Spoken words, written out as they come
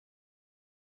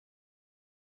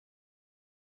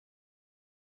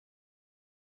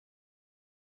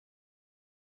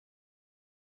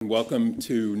welcome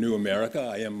to New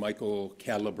America. I am Michael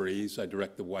Calabrese. I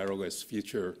direct the Wireless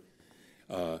Future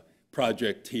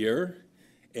project here.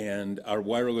 And our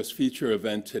Wireless Future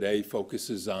event today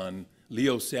focuses on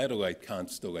LEO satellite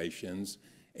constellations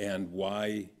and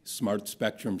why smart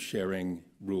spectrum sharing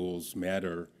rules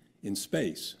matter in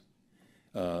space.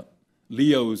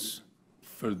 LEOs,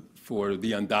 for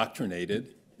the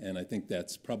undoctrinated, and I think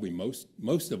that's probably most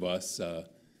of us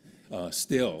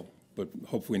still, but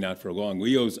hopefully not for long.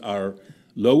 LEOs are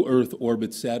low Earth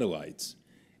orbit satellites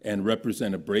and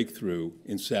represent a breakthrough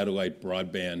in satellite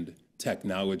broadband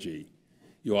technology.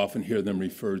 You often hear them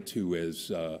referred to as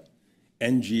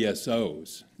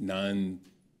NGSOs,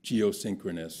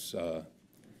 non-geosynchronous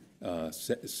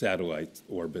satellite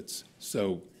orbits.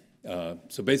 So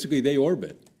basically, they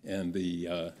orbit, and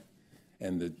the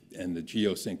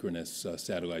geosynchronous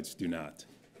satellites do not.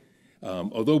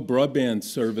 Although broadband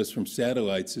service from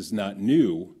satellites is not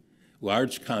new,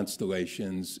 large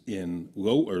constellations in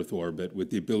low Earth orbit with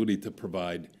the ability to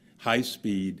provide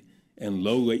high-speed and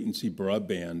low-latency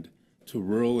broadband to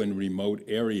rural and remote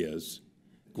areas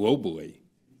globally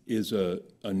is a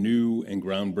new and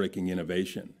groundbreaking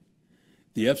innovation.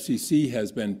 The FCC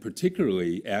has been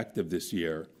particularly active this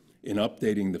year in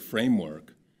updating the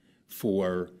framework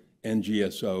for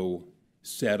NGSO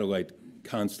satellite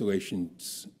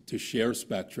constellations to share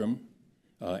spectrum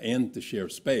and to share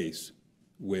space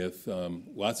with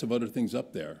lots of other things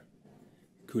up there,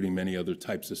 including many other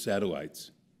types of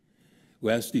satellites.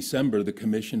 Last December, the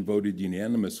Commission voted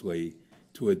unanimously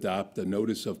to adopt a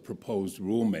notice of proposed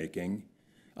rulemaking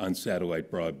on satellite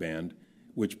broadband,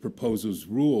 which proposes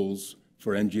rules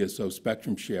for NGSO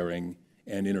spectrum sharing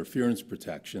and interference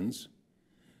protections,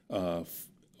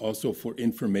 also for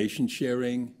information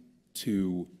sharing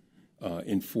to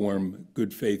inform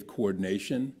good faith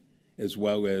coordination, as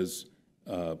well as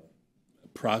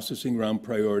processing around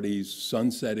priorities,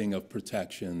 sunsetting of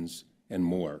protections, and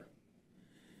more.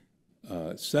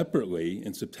 Separately,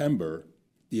 in September,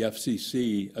 the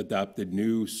FCC adopted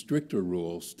new, stricter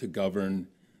rules to govern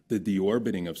the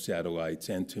deorbiting of satellites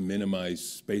and to minimize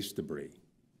space debris.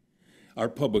 Our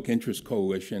Public Interest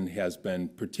Coalition has been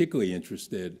particularly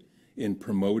interested in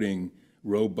promoting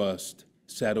robust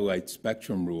satellite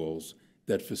spectrum rules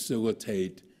that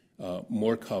facilitate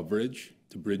more coverage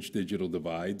to bridge digital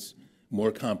divides,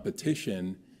 more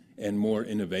competition, and more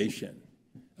innovation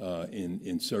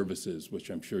in services, which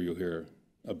I'm sure you'll hear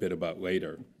a bit about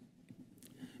later.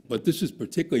 But this is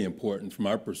particularly important from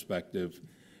our perspective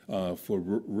for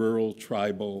rural,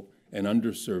 tribal, and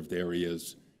underserved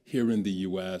areas here in the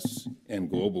U.S.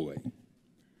 and globally.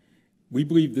 We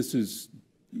believe this is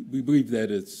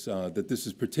that this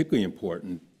is particularly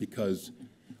important because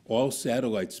all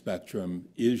satellite spectrum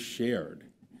is shared,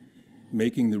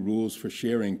 making the rules for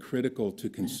sharing critical to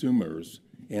consumers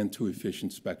and to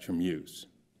efficient spectrum use.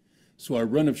 So our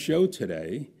run of show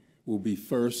today will be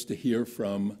first to hear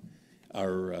from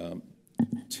our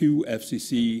two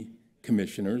FCC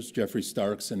commissioners, Geoffrey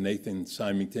Starks and Nathan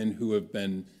Simington, who have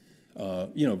been,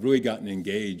 really gotten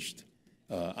engaged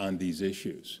on these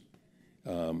issues.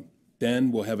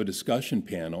 Then we'll have a discussion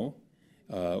panel,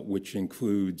 which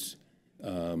includes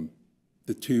the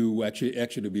two,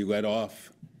 actually to be led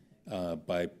off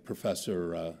by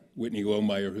Professor Whitney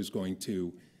Lohmeyer, who's going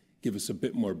to give us a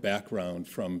bit more background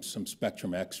from some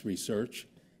Spectrum X research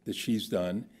that she's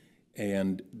done.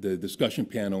 And the discussion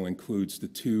panel includes the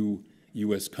two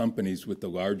U.S. companies with the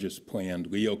largest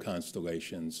planned LEO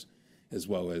constellations, as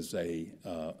well as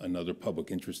another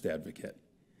public interest advocate.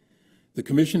 The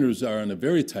commissioners are on a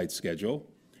very tight schedule,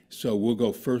 so we'll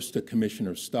go first to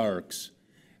Commissioner Starks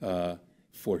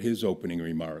for his opening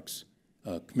remarks.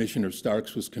 Commissioner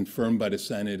Starks was confirmed by the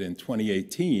Senate in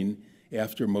 2018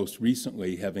 after most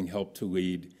recently having helped to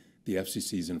lead the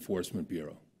FCC's Enforcement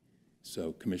Bureau.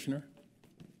 So, Commissioner?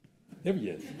 There he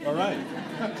is. All right.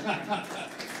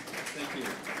 Thank you.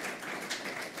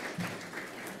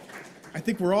 I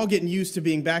think we're all getting used to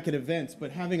being back at events,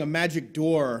 but having a magic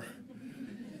door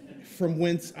from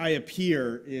whence I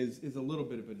appear is a little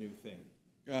bit of a new thing.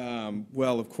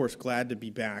 Well, of course, glad to be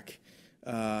back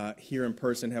here in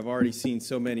person. Have already seen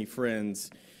so many friends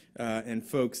and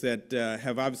folks that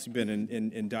have obviously been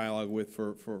in dialogue with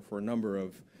for a number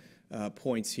of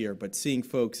points here, but seeing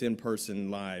folks in person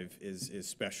live is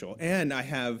special. And I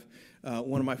have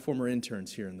one of my former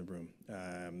interns here in the room,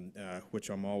 which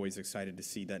I'm always excited to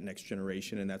see that next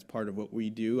generation, and that's part of what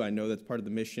we do. I know that's part of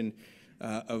the mission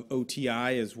of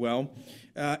OTI as well.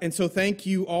 And so thank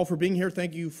you all for being here.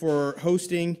 Thank you for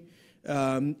hosting.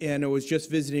 And I was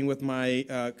just visiting with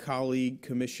my colleague,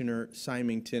 Commissioner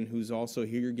Simington, who's also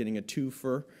here. You're getting a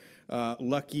twofer.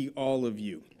 Lucky all of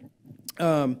you.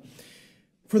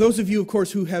 For those of you, of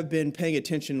course, who have been paying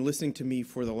attention and listening to me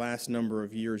for the last number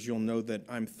of years, you'll know that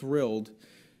I'm thrilled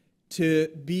to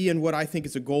be in what I think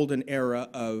is a golden era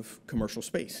of commercial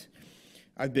space.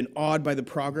 I've been awed by the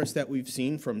progress that we've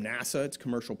seen from NASA, its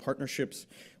commercial partnerships,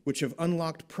 which have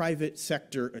unlocked private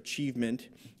sector achievement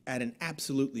at an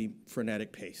absolutely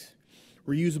frenetic pace.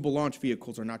 Reusable launch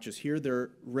vehicles are not just here, they're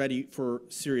ready for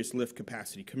serious lift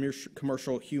capacity.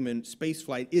 Commercial human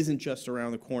spaceflight isn't just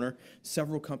around the corner.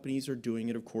 Several companies are doing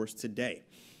it, of course, today.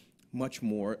 Much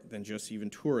more than just even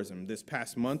tourism. This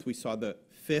past month, we saw the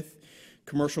 5th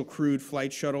commercial crewed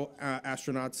flight shuttle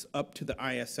astronauts up to the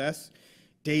ISS.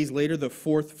 Days later, the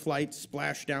 4th flight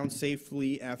splashed down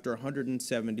safely after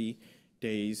 170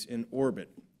 days in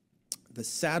orbit. The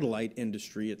satellite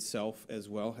industry itself as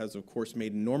well has, of course,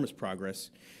 made enormous progress,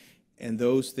 and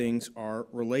those things are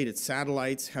related.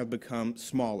 Satellites have become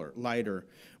smaller, lighter,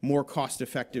 more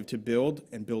cost-effective to build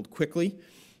and build quickly,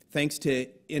 thanks to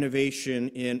innovation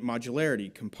in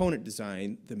modularity, component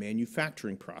design, the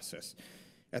manufacturing process.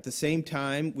 At the same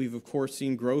time, we've, of course,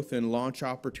 seen growth in launch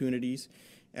opportunities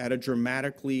at a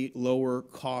dramatically lower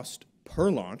cost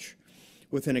per launch,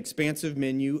 with an expansive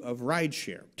menu of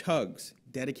rideshare, tugs,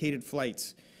 dedicated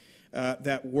flights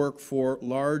that work for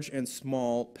large and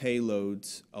small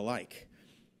payloads alike.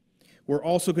 We're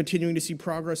also continuing to see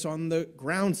progress on the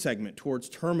ground segment towards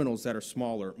terminals that are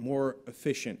smaller, more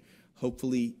efficient,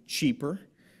 hopefully cheaper,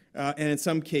 and in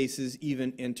some cases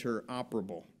even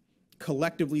interoperable.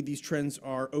 Collectively, these trends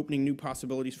are opening new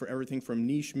possibilities for everything from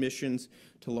niche missions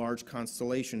to large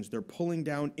constellations. They're pulling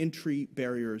down entry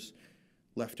barriers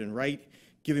left and right,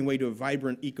 giving way to a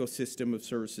vibrant ecosystem of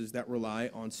services that rely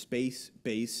on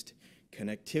space-based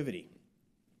connectivity.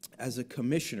 As a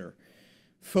commissioner,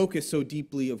 focused so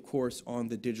deeply, of course, on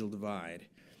the digital divide,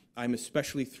 I'm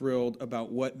especially thrilled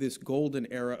about what this golden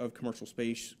era of commercial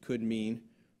space could mean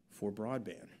for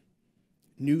broadband.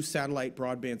 New satellite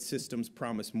broadband systems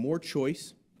promise more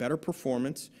choice, better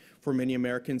performance for many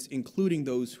Americans, including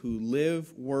those who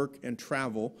live, work, and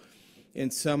travel in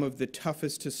some of the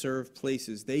toughest to serve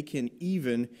places. They can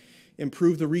even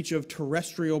improve the reach of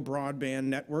terrestrial broadband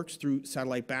networks through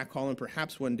satellite backhaul and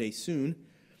perhaps one day soon,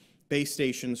 base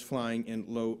stations flying in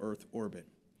low Earth orbit.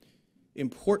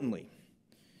 Importantly,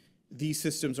 these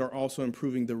systems are also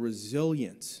improving the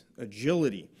resilience,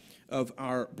 agility of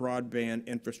our broadband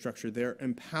infrastructure. They're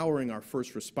empowering our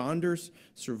first responders,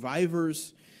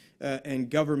 survivors, and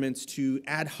governments to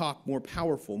ad hoc, more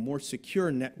powerful, more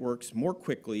secure networks more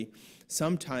quickly,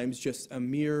 sometimes just a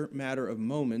mere matter of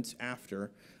moments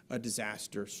after a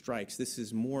disaster strikes. This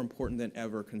is more important than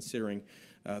ever considering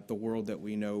the world that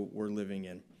we know we're living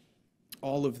in.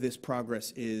 All of this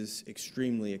progress is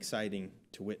extremely exciting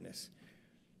to witness.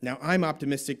 Now, I'm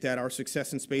optimistic that our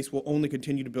success in space will only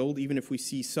continue to build, even if we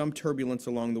see some turbulence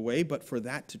along the way, but for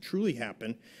that to truly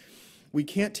happen, we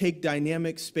can't take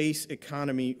dynamic space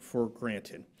economy for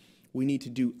granted. We need to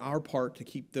do our part to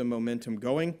keep the momentum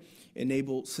going,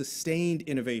 enable sustained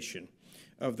innovation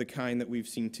of the kind that we've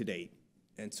seen to date.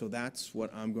 And so that's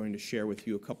what I'm going to share with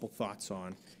you a couple thoughts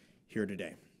on here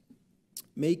today.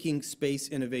 Making space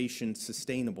innovation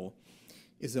sustainable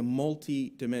is a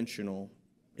multi-dimensional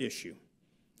issue.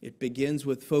 It begins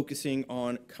with focusing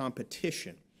on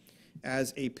competition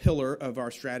as a pillar of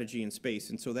our strategy in space,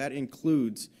 and so that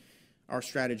includes our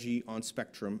strategy on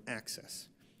spectrum access.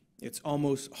 It's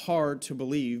almost hard to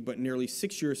believe, but nearly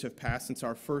 6 years have passed since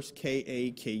our first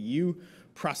Ka/Ku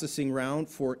processing round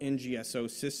for NGSO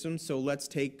systems, so let's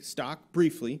take stock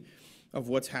briefly of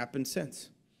what's happened since.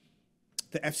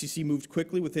 The FCC moved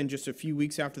quickly. Within just a few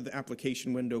weeks after the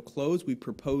application window closed, we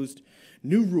proposed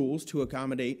new rules to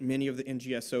accommodate many of the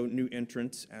NGSO new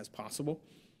entrants as possible.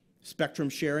 Spectrum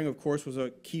sharing, of course, was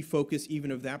a key focus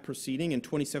even of that proceeding. In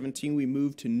 2017, we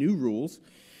moved to new rules,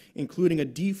 including a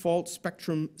default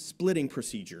spectrum splitting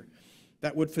procedure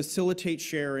that would facilitate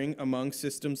sharing among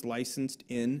systems licensed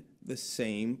in the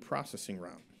same processing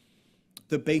round.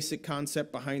 The basic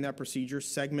concept behind that procedure,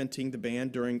 segmenting the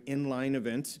band during inline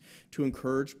events to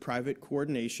encourage private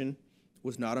coordination,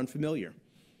 was not unfamiliar.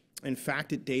 In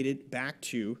fact, it dated back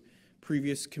to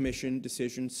previous commission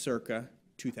decisions circa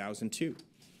 2002.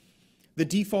 The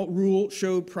default rule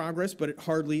showed progress, but it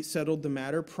hardly settled the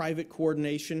matter. Private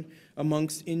coordination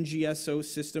amongst NGSO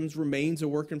systems remains a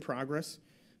work in progress,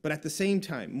 but at the same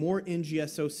time, more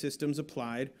NGSO systems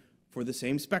applied for the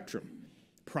same spectrum,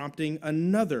 prompting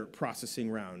another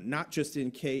processing round, not just in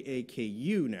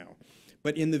Ka/Ku now,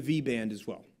 but in the V-band as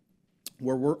well,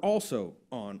 where we're also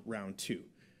on round 2.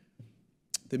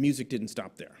 The music didn't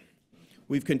stop there.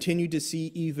 We've continued to see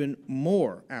even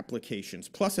more applications,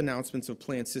 plus announcements of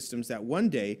planned systems that one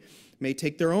day may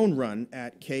take their own run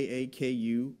at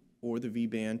KA/KU or the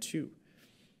V-band too.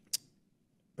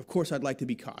 Of course, I'd like to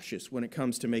be cautious when it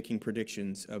comes to making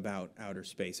predictions about outer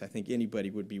space. I think anybody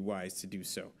would be wise to do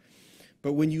so.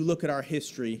 But when you look at our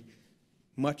history,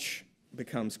 much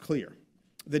becomes clear.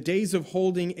 The days of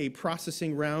holding a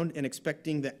processing round and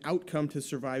expecting the outcome to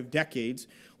survive decades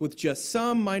with just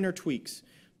some minor tweaks,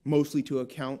 mostly to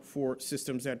account for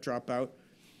systems that drop out,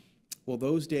 well,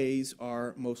 those days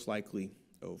are most likely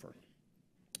over.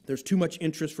 There's too much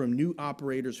interest from new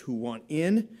operators who want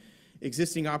in.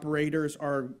 Existing operators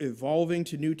are evolving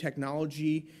to new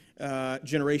technology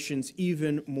generations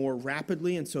even more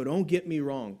rapidly, and so don't get me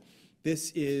wrong,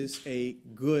 this is a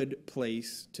good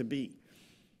place to be.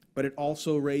 But it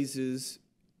also raises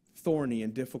thorny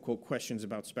and difficult questions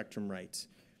about spectrum rights.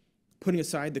 Putting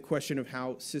aside the question of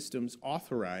how systems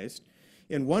authorized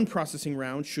in one processing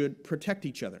round should protect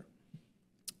each other.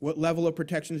 What level of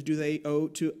protections do they owe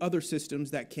to other systems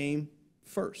that came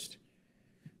first?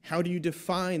 How do you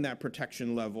define that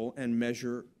protection level and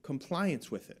measure compliance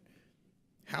with it?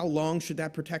 How long should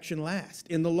that protection last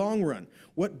in the long run?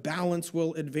 What balance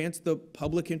will advance the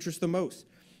public interest the most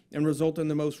and result in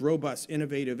the most robust,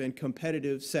 innovative, and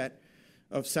competitive set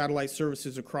of satellite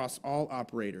services across all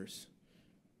operators?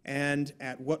 And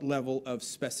at what level of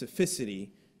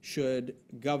specificity should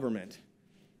government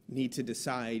need to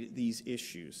decide these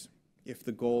issues if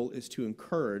the goal is to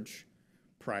encourage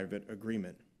private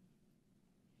agreement?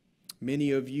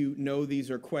 Many of you know these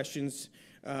are questions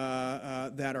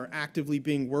that are actively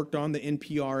being worked on. The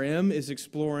NPRM is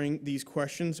exploring these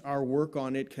questions. Our work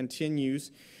on it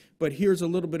continues. But here's a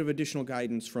little bit of additional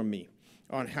guidance from me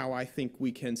on how I think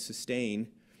we can sustain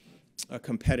a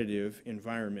competitive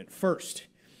environment. First,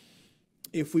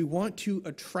 if we want to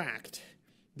attract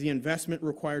the investment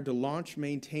required to launch,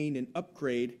 maintain, and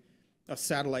upgrade a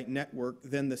satellite network,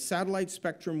 then the satellite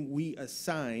spectrum we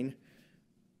assign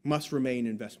must remain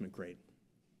investment grade.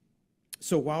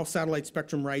 So while satellite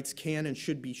spectrum rights can and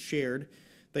should be shared,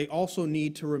 they also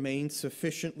need to remain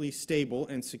sufficiently stable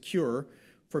and secure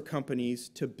for companies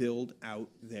to build out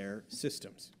their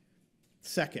systems.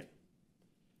 Second,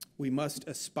 we must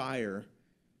aspire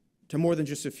to more than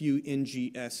just a few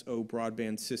NGSO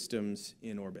broadband systems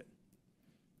in orbit.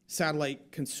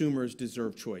 Satellite consumers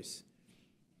deserve choice,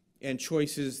 and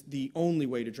choice is the only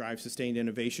way to drive sustained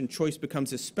innovation. Choice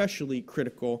becomes especially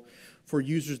critical for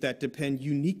users that depend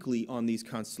uniquely on these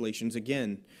constellations.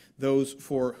 Again, those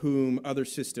for whom other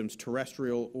systems,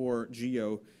 terrestrial or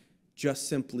GEO, just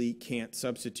simply can't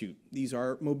substitute. These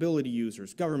are mobility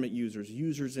users, government users,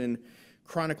 users in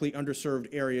chronically underserved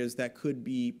areas that could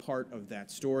be part of that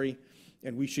story,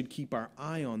 and we should keep our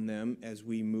eye on them as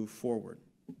we move forward.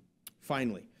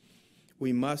 Finally,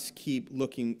 we must keep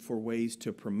looking for ways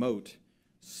to promote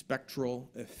spectral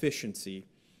efficiency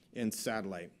in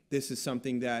satellite. This is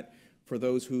something that, for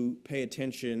those who pay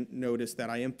attention, notice that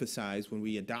I emphasized when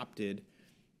we adopted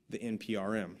the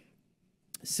NPRM.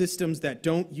 Systems that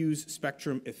don't use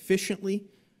spectrum efficiently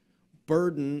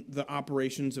burden the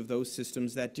operations of those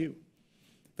systems that do.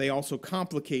 They also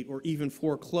complicate or even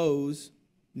foreclose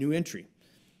new entry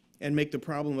and make the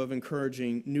problem of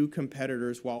encouraging new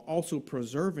competitors while also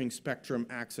preserving spectrum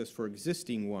access for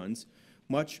existing ones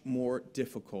much more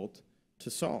difficult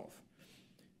to solve.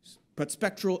 But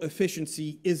spectral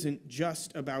efficiency isn't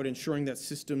just about ensuring that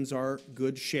systems are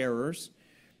good sharers.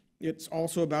 It's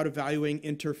also about evaluating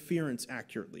interference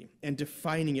accurately and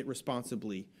defining it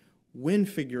responsibly when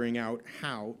figuring out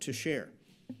how to share.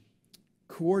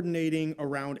 Coordinating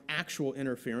around actual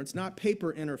interference, not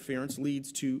paper interference,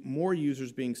 leads to more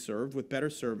users being served with better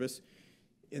service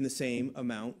in the same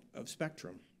amount of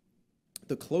spectrum.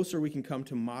 The closer we can come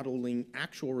to modeling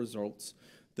actual results,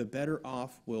 the better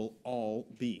off we'll all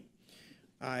be.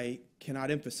 I cannot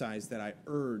emphasize that I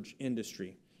urge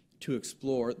industry to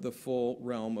explore the full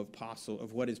realm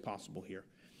of what is possible here.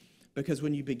 Because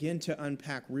when you begin to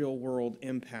unpack real-world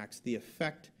impacts, the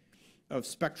effect of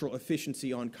spectral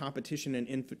efficiency on competition and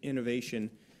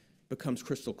innovation becomes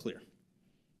crystal clear.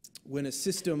 When a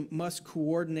system must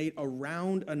coordinate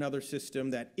around another system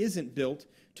that isn't built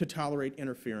to tolerate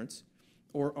interference,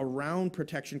 or around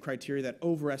protection criteria that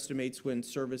overestimates when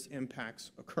service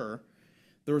impacts occur,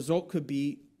 the result could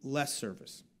be less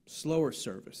service, slower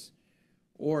service,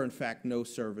 or in fact no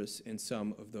service in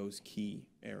some of those key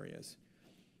areas.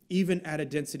 Even at a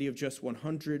density of just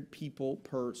 100 people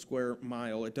per square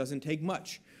mile, it doesn't take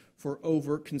much for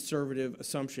over-conservative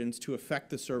assumptions to affect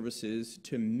the services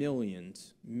to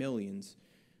millions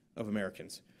of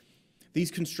Americans.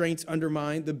 These constraints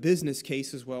undermine the business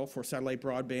case as well for satellite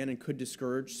broadband and could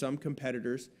discourage some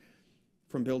competitors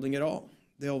from building at all.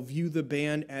 They'll view the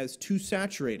band as too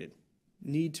saturated,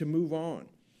 need to move on,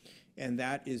 and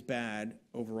that is bad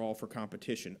overall for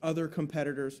competition. Other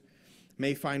competitors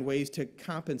may find ways to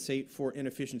compensate for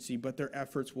inefficiency, but their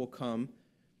efforts will come,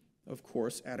 of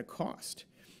course, at a cost.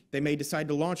 They may decide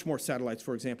to launch more satellites,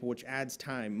 for example, which adds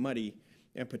time, money,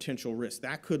 and potential risk.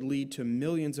 That could lead to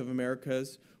millions of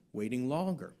Americans waiting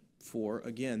longer for,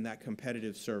 again, that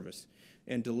competitive service.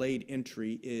 And delayed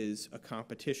entry is a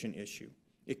competition issue.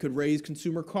 It could raise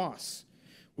consumer costs,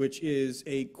 which is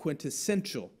a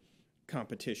quintessential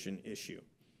competition issue.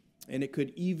 And it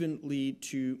could even lead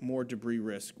to more debris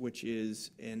risk, which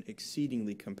is an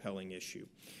exceedingly compelling issue.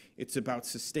 It's about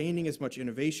sustaining as much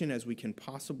innovation as we can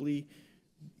possibly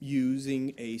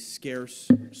using a scarce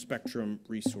spectrum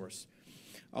resource.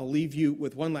 I'll leave you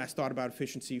with one last thought about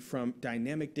efficiency. From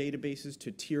dynamic databases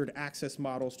to tiered access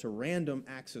models to random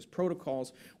access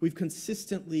protocols, we've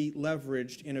consistently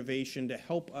leveraged innovation to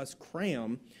help us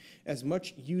cram as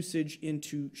much usage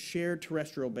into shared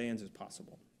terrestrial bands as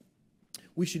possible.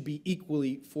 We should be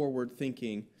equally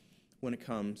forward-thinking when it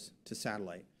comes to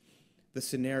satellite. The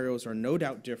scenarios are no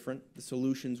doubt different. The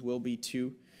solutions will be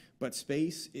too, but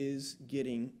space is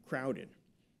getting crowded.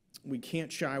 We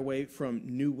can't shy away from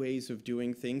new ways of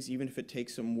doing things, even if it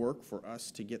takes some work for us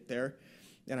to get there.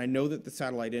 And I know that the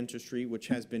satellite industry, which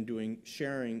has been doing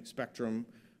sharing spectrum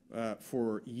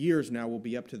for years now, will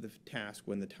be up to the task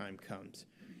when the time comes.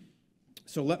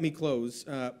 So let me close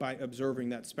by observing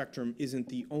that spectrum isn't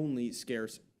the only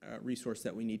scarce resource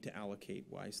that we need to allocate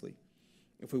wisely.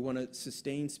 If we want to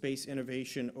sustain space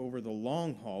innovation over the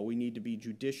long haul, we need to be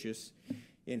judicious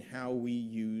in how we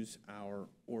use our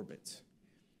orbits.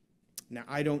 Now,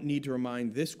 I don't need to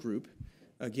remind this group,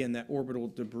 again, that orbital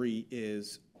debris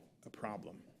is a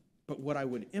problem. But what I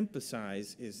would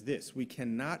emphasize is this: we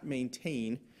cannot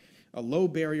maintain a low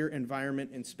barrier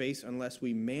environment in space unless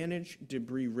we manage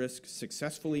debris risk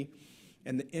successfully,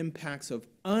 and the impacts of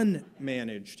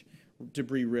unmanaged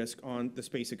debris risk on the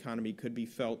space economy could be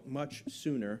felt much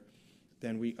sooner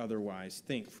than we otherwise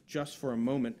think. Just for a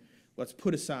moment, let's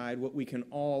put aside what we can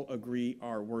all agree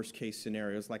are worst case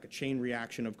scenarios, like a chain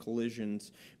reaction of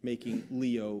collisions making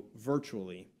LEO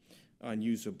virtually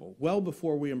unusable. Well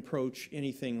before we approach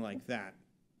anything like that,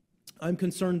 I'm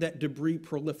concerned that debris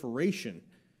proliferation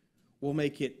will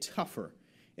make it tougher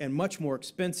and much more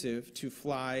expensive to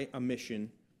fly a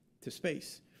mission to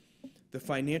space. The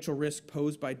financial risk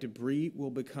posed by debris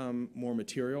will become more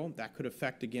material. That could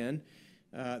affect, again,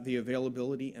 the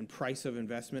availability and price of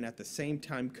investment. At the same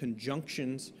time,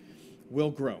 conjunctions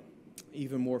will grow,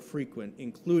 even more frequent,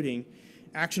 including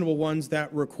actionable ones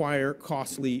that require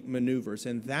costly maneuvers.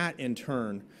 And that, in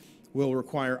turn, will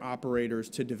require operators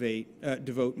to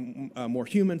devote more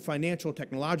human, financial,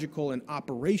 technological, and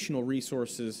operational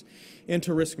resources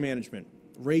into risk management,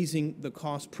 raising the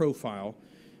cost profile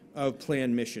of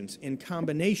planned missions. In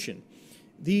combination,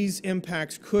 these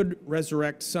impacts could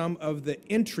resurrect some of the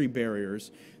entry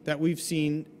barriers that we've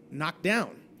seen knocked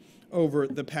down over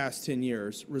the past 10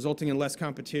 years, resulting in less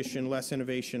competition, less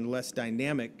innovation, less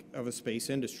dynamic of a space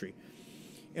industry.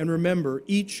 And remember,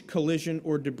 each collision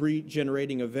or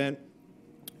debris-generating event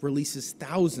releases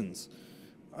thousands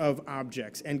of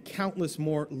objects and countless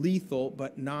more lethal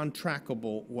but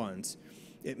non-trackable ones.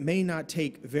 It may not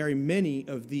take very many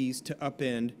of these to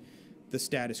upend the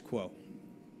status quo.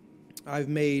 I've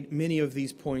made many of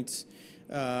these points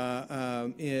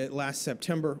last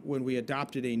September when we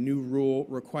adopted a new rule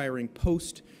requiring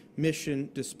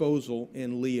post-mission disposal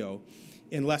in LEO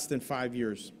in less than 5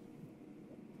 years.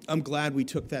 I'm glad we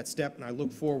took that step, and I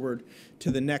look forward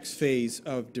to the next phase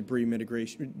of debris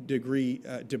mitigation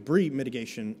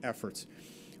efforts.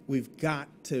 We've got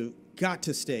to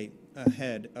stay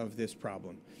ahead of this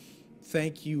problem.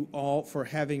 Thank you all for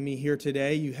having me here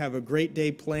today. You have a great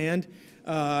day planned,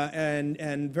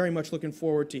 and very much looking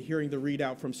forward to hearing the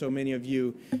readout from so many of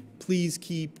you. Please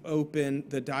keep open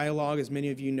the dialogue. As many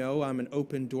of you know, I'm an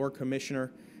open door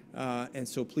commissioner, and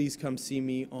so please come see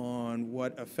me on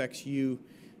what affects you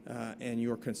and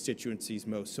your constituencies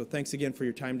most. So thanks again for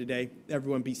your time today.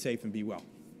 Everyone be safe and be well.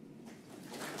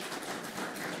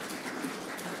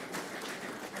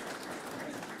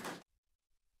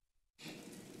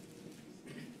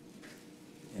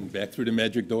 And back through the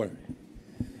magic door.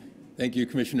 Thank you,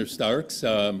 Commissioner Starks.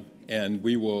 And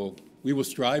we will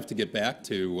strive to get back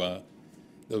to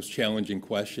those challenging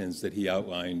questions that he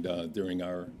outlined during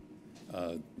our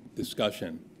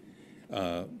discussion.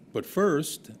 But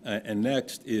first and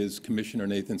next is Commissioner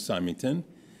Nathan Simington,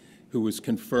 who was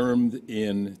confirmed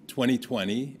in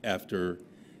 2020 after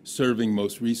serving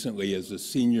most recently as a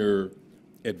senior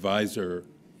advisor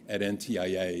at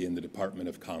NTIA in the Department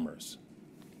of Commerce.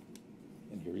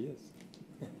 And here he is.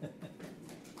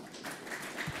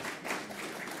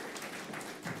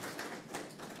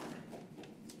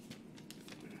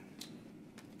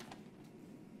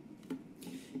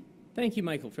 Thank you,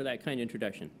 Michael, for that kind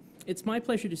introduction. It's my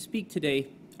pleasure to speak today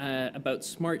about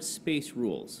smart space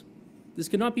rules. This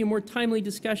could not be a more timely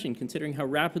discussion considering how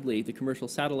rapidly the commercial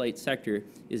satellite sector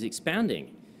is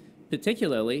expanding,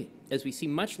 particularly as we see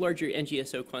much larger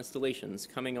NGSO constellations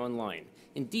coming online.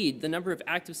 Indeed, the number of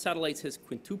active satellites has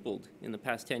quintupled in the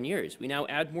past 10 years. We now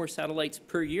add more satellites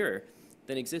per year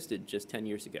than existed just 10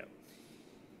 years ago.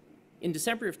 In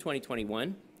December of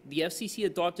 2021, the FCC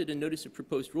adopted a notice of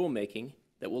proposed rulemaking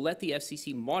that will let the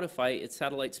FCC modify its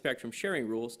satellite spectrum sharing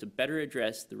rules to better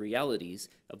address the realities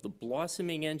of the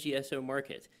blossoming NGSO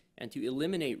market and to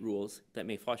eliminate rules that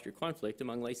may foster conflict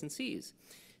among licensees.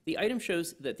 The item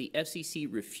shows that the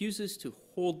FCC refuses to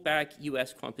hold back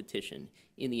U.S. competition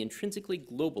in the intrinsically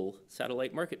global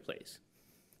satellite marketplace.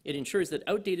 It ensures that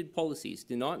outdated policies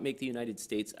do not make the United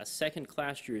States a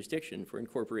second-class jurisdiction for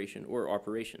incorporation or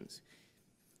operations.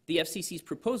 The FCC's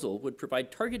proposal would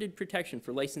provide targeted protection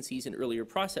for licensees in earlier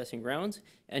processing rounds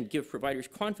and give providers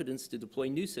confidence to deploy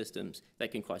new systems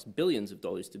that can cost billions of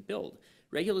dollars to build.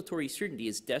 Regulatory certainty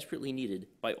is desperately needed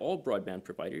by all broadband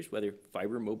providers, whether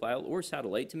fiber, mobile, or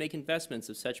satellite, to make investments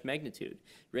of such magnitude.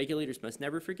 Regulators must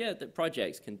never forget that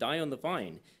projects can die on the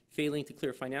vine, failing to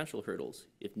clear financial hurdles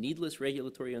if needless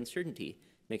regulatory uncertainty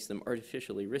makes them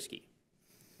artificially risky.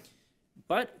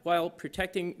 But while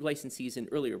protecting licensees in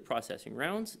earlier processing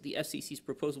rounds, the FCC's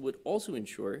proposal would also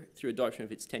ensure, through adoption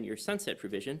of its 10-year sunset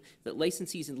provision, that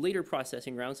licensees in later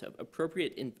processing rounds have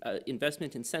appropriate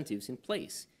investment incentives in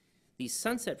place. These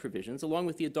sunset provisions, along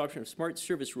with the adoption of smart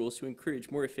service rules to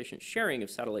encourage more efficient sharing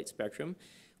of satellite spectrum,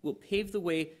 will pave the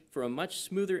way for a much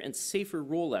smoother and safer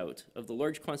rollout of the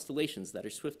large constellations that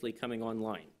are swiftly coming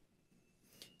online.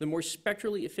 The more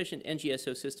spectrally efficient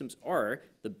NGSO systems are,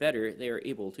 the better they are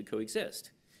able to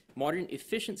coexist. Modern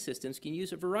efficient systems can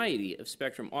use a variety of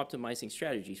spectrum optimizing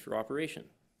strategies for operation,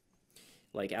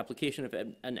 like application of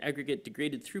an aggregate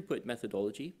degraded throughput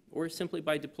methodology, or simply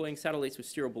by deploying satellites with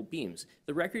steerable beams.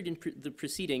 The record in the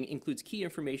proceeding includes key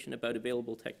information about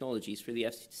available technologies for the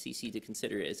FCC to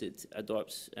consider as it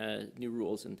adopts new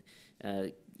rules and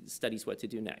studies what to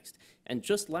do next. And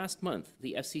just last month,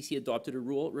 the FCC adopted a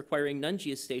rule requiring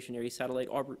non-geostationary satellite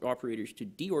operators to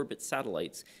deorbit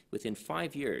satellites within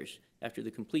 5 years after the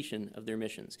completion of their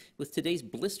missions. With today's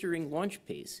blistering launch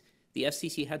pace, the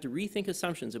FCC had to rethink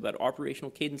assumptions about operational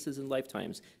cadences and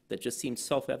lifetimes that just seemed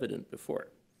self-evident before.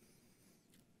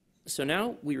 So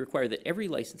now we require that every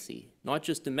licensee, not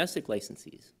just domestic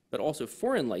licensees, but also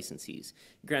foreign licensees,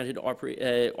 granted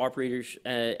operators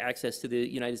access to the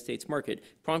United States market,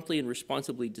 promptly and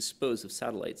responsibly dispose of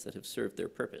satellites that have served their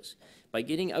purpose. By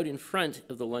getting out in front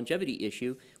of the longevity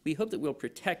issue, we hope that we'll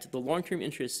protect the long-term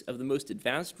interests of the most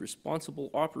advanced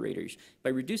responsible operators by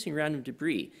reducing random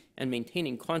debris and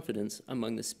maintaining confidence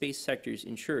among the space sector's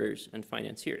insurers and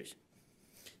financiers.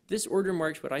 This order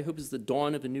marks what I hope is the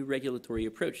dawn of a new regulatory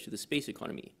approach to the space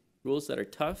economy. Rules that are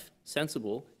tough,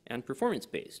 sensible, and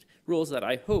performance-based. Rules that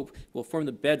I hope will form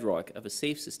the bedrock of a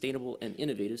safe, sustainable, and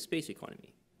innovative space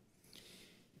economy.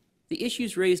 The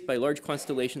issues raised by large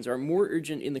constellations are more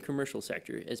urgent in the commercial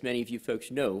sector, as many of you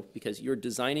folks know, because you're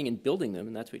designing and building them,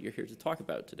 and that's what you're here to talk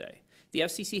about today. The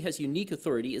FCC has unique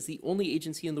authority as the only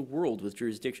agency in the world with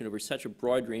jurisdiction over such a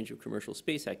broad range of commercial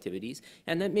space activities,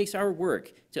 and that makes our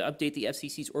work to update the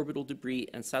FCC's orbital debris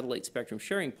and satellite spectrum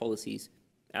sharing policies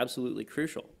absolutely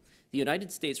crucial. The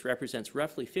United States represents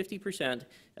roughly 50%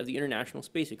 of the international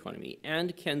space economy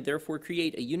and can therefore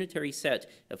create a unitary set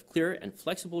of clear and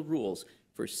flexible rules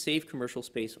for safe commercial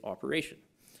space operation.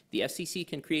 The FCC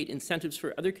can create incentives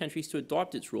for other countries to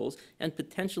adopt its rules and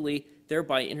potentially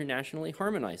thereby internationally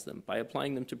harmonize them by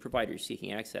applying them to providers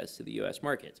seeking access to the U.S.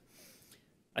 market.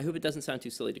 I hope it doesn't sound too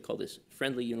silly to call this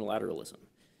friendly unilateralism.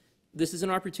 This is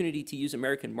an opportunity to use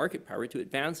American market power to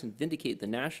advance and vindicate the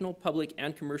national, public,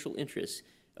 and commercial interests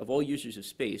of all users of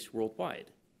space worldwide.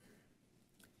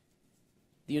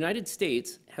 The United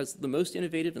States has the most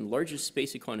innovative and largest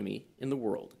space economy in the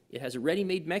world. It has a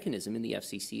ready-made mechanism in the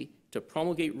FCC to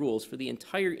promulgate rules for the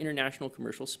entire international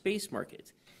commercial space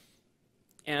market.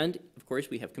 And, of course,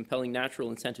 we have compelling natural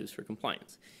incentives for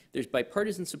compliance. There's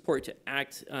bipartisan support to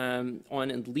act on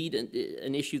and lead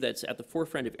an issue that's at the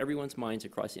forefront of everyone's minds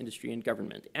across industry and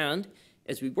government. And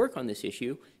as we work on this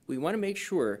issue, we want to make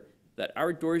sure that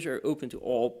our doors are open to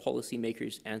all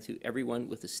policymakers and to everyone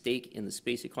with a stake in the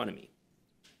space economy.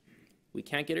 We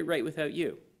can't get it right without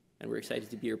you. and we're excited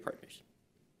to be your partners.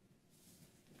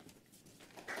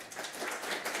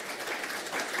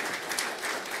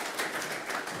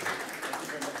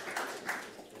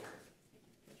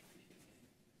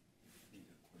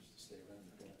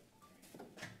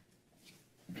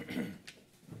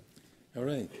 All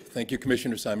right. Thank you,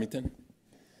 Commissioner Simington.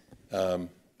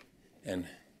 And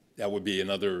that would be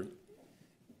another,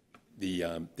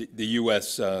 the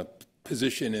U.S.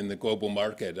 Position in the global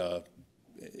market,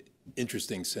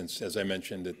 interesting since, as I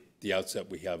mentioned at the outset,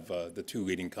 we have the two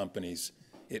leading companies,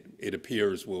 it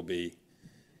appears will be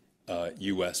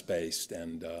U.S.-based,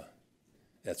 and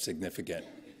that's significant.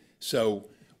 So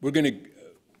we're going to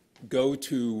go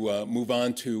to move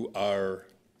on to our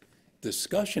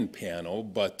discussion panel,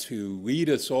 but to lead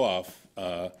us off,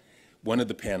 one of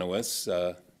the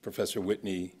panelists, Professor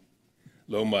Whitney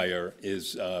Lohmeyer,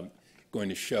 is going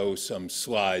to show some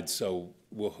slides. So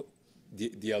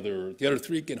the other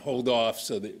three can hold off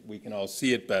so that we can all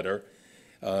see it better.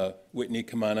 Whitney,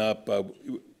 come on up.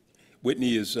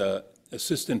 Whitney is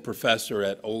assistant professor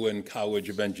at Olin College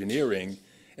of Engineering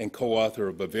and co-author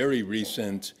of a very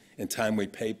recent and timely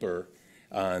paper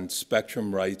on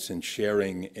spectrum rights and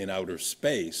sharing in outer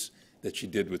space that she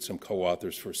did with some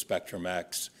co-authors for Spectrum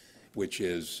X, which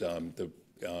is the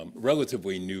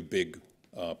relatively new big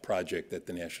project at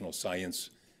the National Science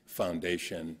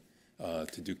Foundation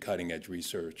to do cutting-edge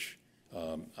research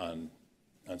on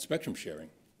spectrum sharing.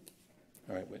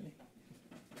 All right, Whitney.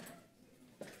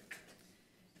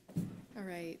 All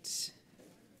right.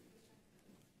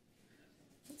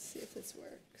 Let's see if this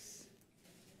works.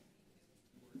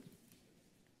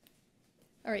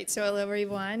 All right, so hello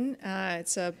everyone.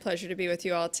 It's a pleasure to be with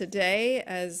you all today.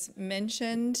 As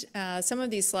mentioned, some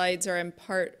of these slides are in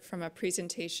part from a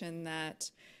presentation that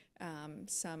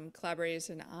some collaborators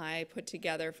and I put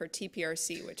together for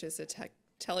TPRC, which is a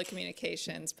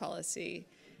telecommunications policy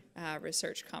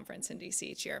research conference in DC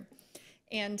each year.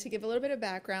 And to give a little bit of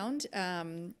background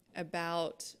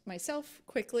about myself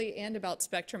quickly and about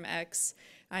Spectrum X,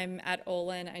 I'm at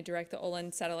Olin. I direct the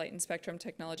Olin Satellite and Spectrum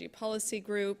Technology Policy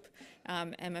Group.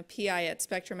 I'm a PI at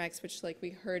Spectrum X, which, like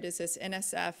we heard, is this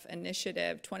NSF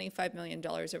initiative, $25 million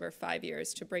over 5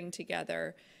 years to bring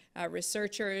together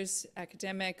researchers,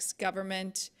 academics,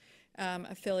 government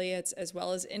affiliates, as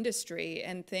well as industry,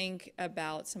 and think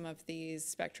about some of these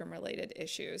spectrum-related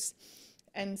issues.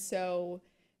 And so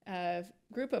a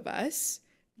group of us,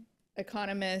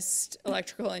 economists,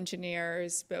 electrical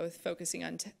engineers, both focusing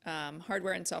on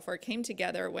hardware and software, came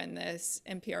together when this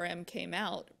NPRM came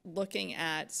out, looking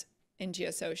at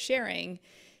NGSO sharing,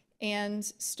 and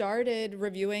started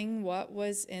reviewing what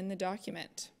was in the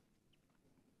document.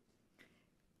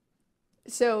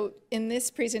 So in this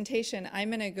presentation, I'm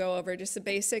going to go over just the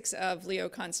basics of LEO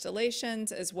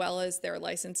constellations as well as their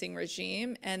licensing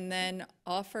regime, and then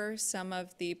offer some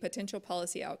of the potential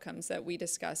policy outcomes that we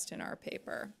discussed in our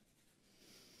paper.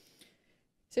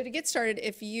 So to get started,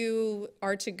 if you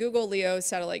are to Google LEO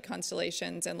satellite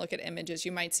constellations and look at images,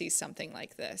 you might see something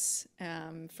like this.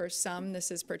 For some,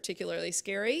 this is particularly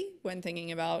scary when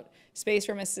thinking about space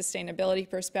from a sustainability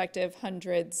perspective,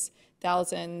 hundreds,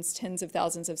 thousands, tens of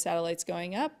thousands of satellites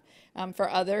going up. For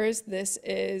others, this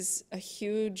is a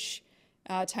huge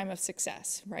time of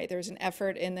success, right? There was an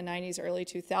effort in the 90s, early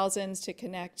 2000s to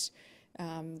connect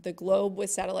the globe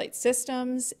with satellite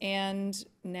systems, and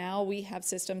now we have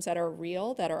systems that are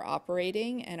real, that are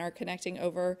operating, and are connecting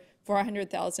over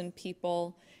 400,000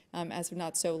 people as of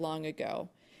not so long ago.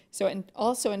 So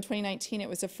also in 2019, it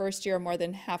was the first year more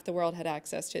than half the world had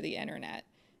access to the internet.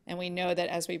 And we know that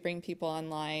as we bring people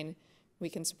online, we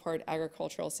can support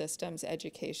agricultural systems,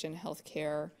 education,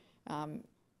 healthcare,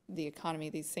 the economy,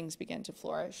 these things begin to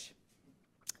flourish.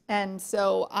 And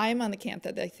so I'm on the camp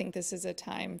that I think this is a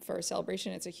time for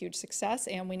celebration. It's a huge success,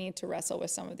 and we need to wrestle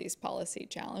with some of these policy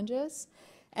challenges,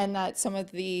 and that some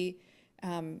of the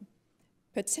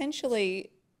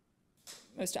potentially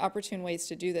most opportune ways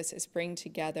to do this is bring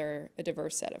together a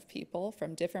diverse set of people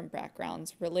from different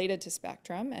backgrounds related to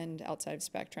spectrum and outside of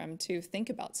spectrum to think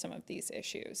about some of these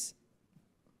issues.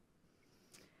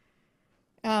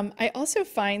 I also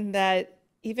find that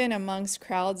even amongst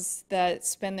crowds that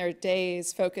spend their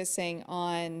days focusing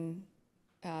on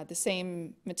the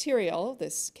same material,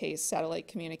 this case satellite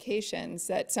communications,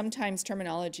 that sometimes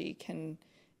terminology can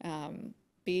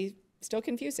be still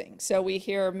confusing. So we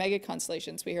hear mega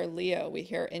constellations, we hear LEO, we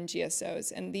hear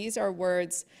NGSOs, and these are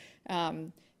words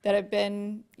that have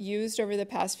been used over the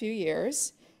past few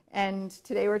years, And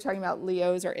today we're talking about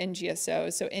LEOs or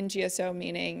NGSOs. So NGSO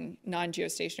meaning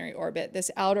non-geostationary orbit.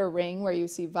 This outer ring where you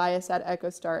see Viasat,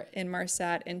 EchoStar,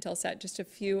 Inmarsat, Intelsat, just a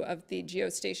few of the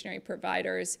geostationary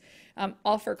providers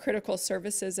offer critical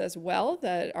services as well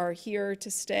that are here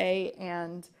to stay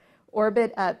and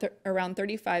orbit at around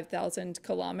 35,000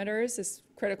 kilometers, this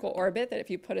critical orbit that if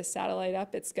you put a satellite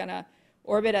up, it's going to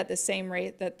orbit at the same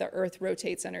rate that the Earth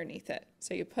rotates underneath it.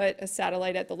 So you put a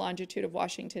satellite at the longitude of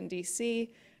Washington,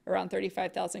 D.C., around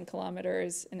 35,000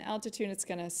 kilometers in altitude, it's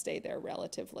going to stay there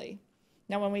relatively.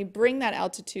 Now, when we bring that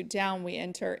altitude down, we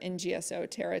enter NGSO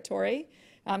territory.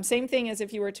 Same thing as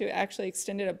if you were to actually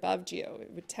extend it above GEO, it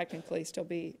would technically still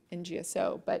be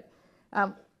NGSO. But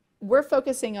we're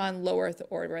focusing on low Earth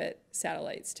orbit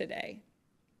satellites today.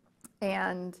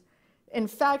 And in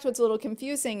fact, what's a little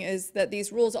confusing is that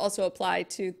these rules also apply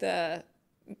to the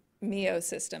MEO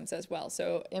systems as well,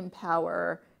 so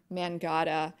Empower,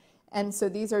 Mangata. And so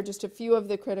these are just a few of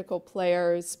the critical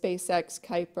players, SpaceX,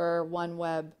 Kuiper,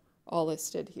 OneWeb, all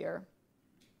listed here.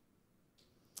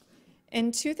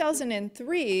 In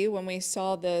 2003, when we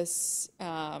saw this,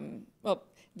 well,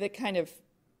 the kind of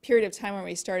period of time when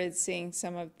we started seeing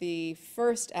some of the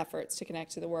first efforts to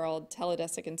connect to the world,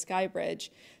 Teledesic and Skybridge,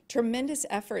 tremendous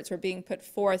efforts were being put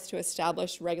forth to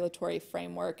establish regulatory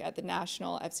framework at the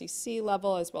national FCC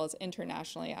level as well as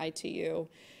internationally ITU,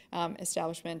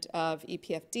 establishment of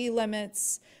EPFD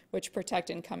limits, which protect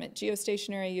incumbent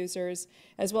geostationary users,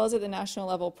 as well as at the national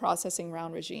level processing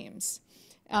round regimes.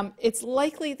 It's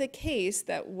likely the case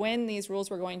that when these rules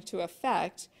were going to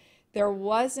affect, there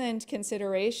wasn't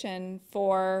consideration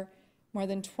for more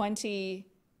than 20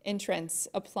 entrants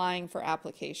applying for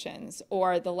applications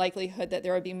or the likelihood that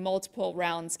there would be multiple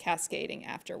rounds cascading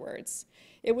afterwards.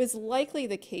 It was likely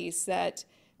the case that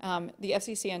the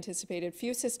FCC anticipated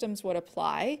few systems would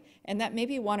apply and that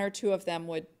maybe one or two of them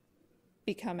would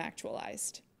become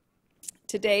actualized.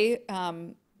 Today,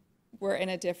 we're in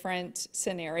a different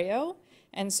scenario.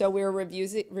 And so we're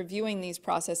reviewing these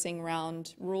processing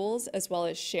round rules as well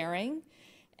as sharing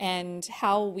and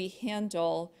how we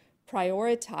handle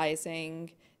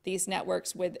prioritizing these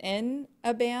networks within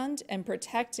a band and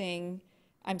protecting,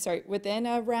 within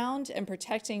a round and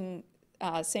protecting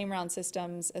same round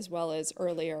systems as well as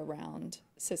earlier round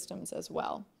systems as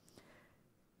well.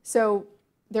 So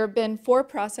there have been 4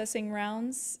 processing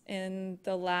rounds in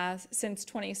the since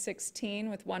 2016,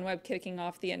 with OneWeb kicking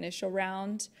off the initial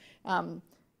round.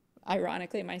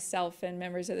 Ironically, myself and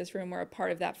members of this room were a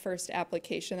part of that first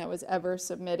application that was ever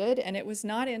submitted, and it was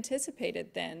not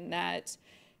anticipated then that,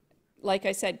 like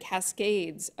I said,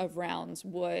 cascades of rounds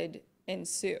would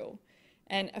ensue.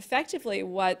 And effectively,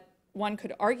 what one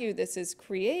could argue this is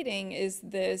creating is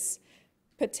this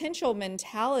potential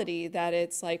mentality that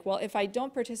it's like, well, if I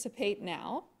don't participate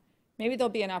now, maybe there'll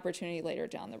be an opportunity later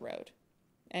down the road.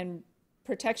 And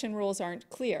protection rules aren't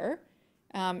clear.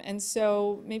 And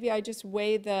so maybe I just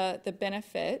weigh the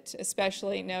benefit,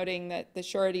 especially noting that the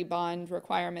surety bond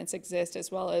requirements exist as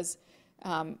well as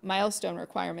milestone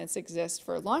requirements exist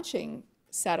for launching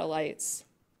satellites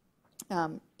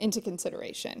into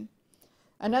consideration.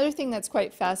 Another thing that's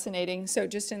quite fascinating, so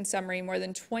just in summary, more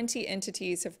than 20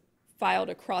 entities have filed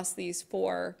across these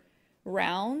 4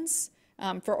 rounds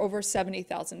for over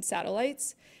 70,000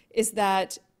 satellites, is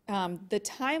that the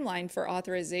timeline for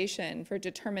authorization, for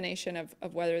determination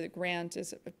of whether the grant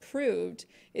is approved,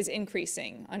 is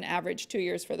increasing, on average 2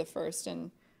 years for the first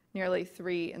and nearly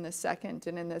 3 in the second.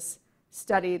 And in this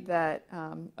study that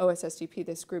OSSDP,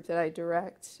 this group that I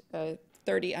direct,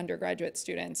 30 undergraduate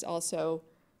students also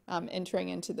entering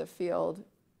into the field,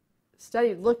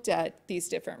 looked at these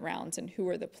different rounds and who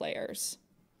were the players.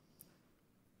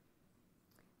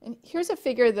 And here's a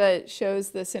figure that shows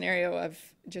the scenario of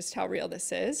just how real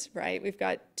this is, right? We've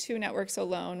got 2 networks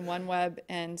alone, OneWeb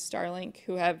and Starlink,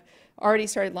 who have already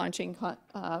started launching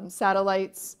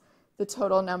satellites, the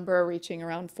total number reaching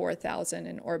around 4,000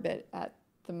 in orbit at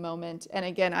the moment. And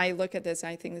again, I look at this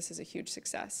and I think this is a huge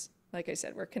success. Like I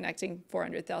said, we're connecting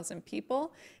 400,000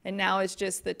 people, and now is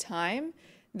just the time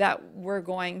that we're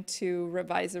going to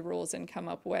revise the rules and come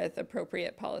up with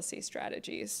appropriate policy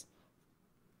strategies.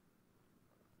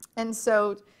 And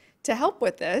so to help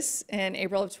with this, in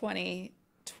April of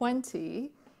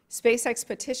 2020, SpaceX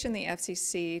petitioned the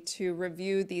FCC to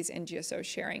review these NGSO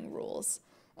sharing rules.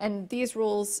 And these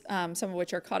rules, some of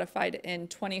which are codified in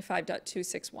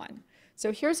 25.261.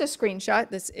 So here's a screenshot.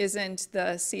 This isn't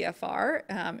the CFR.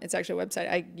 It's actually a website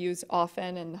I use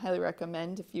often and highly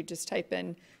recommend. If you just type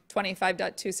in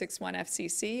 25.261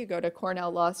 FCC, you go to Cornell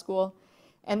Law School,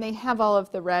 and they have all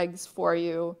of the regs for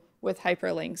you with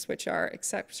hyperlinks, which are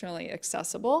exceptionally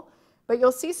accessible. But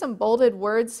you'll see some bolded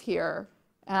words here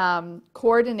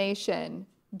Coordination,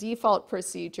 default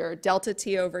procedure, delta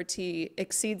T over T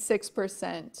exceeds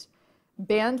 6%.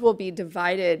 Band will be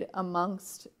divided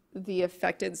amongst the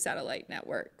affected satellite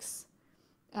networks.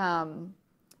 And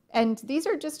these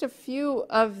are just a few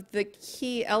of the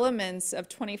key elements of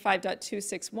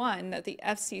 25.261 that the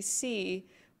FCC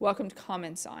welcomed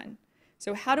comments on.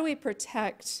 So how do we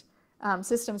protect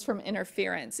systems from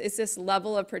interference? Is this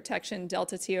level of protection,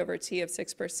 delta T over T of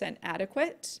 6%,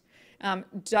 adequate?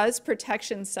 Does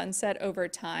protection sunset over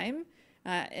time,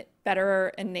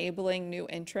 better enabling new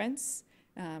entrants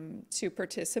to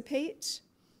participate?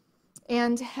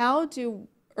 And how do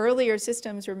earlier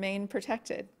systems remain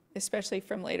protected, especially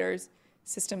from later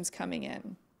systems coming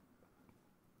in?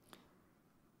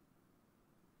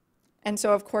 And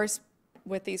so, of course,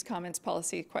 with these comments,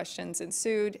 policy questions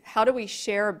ensued. How do we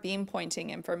share beam pointing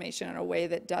information in a way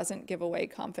that doesn't give away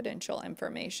confidential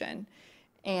information?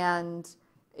 And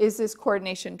is this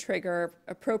coordination trigger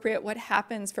appropriate? What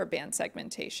happens for band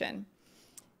segmentation?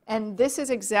 And this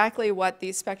is exactly what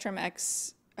these Spectrum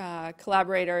X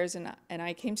collaborators and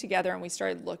I came together and we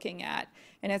started looking at.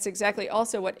 And it's exactly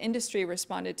also what industry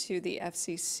responded to the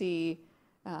FCC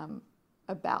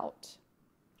about.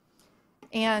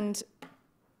 And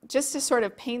just to sort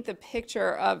of paint the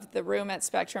picture of the room at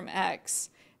Spectrum X,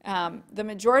 the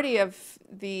majority of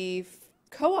the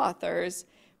co-authors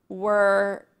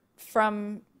were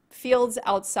from fields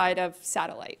outside of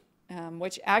satellite,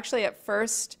 which actually at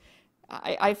first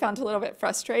I found a little bit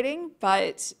frustrating,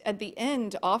 but at the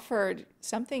end offered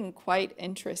something quite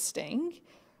interesting.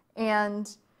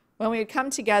 And when we would come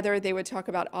together, they would talk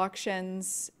about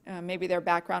auctions. Maybe their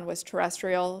background was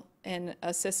terrestrial in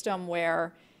a system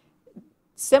where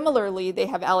similarly they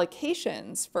have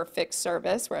allocations for fixed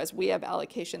service, whereas we have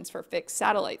allocations for fixed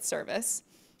satellite service.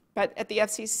 But at the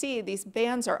FCC, these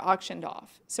bands are auctioned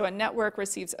off. So a network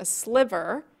receives a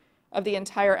sliver of the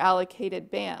entire allocated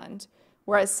band,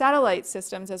 whereas satellite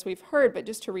systems, as we've heard, but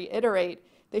just to reiterate,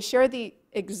 they share the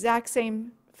exact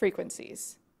same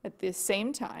frequencies at the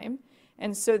same time.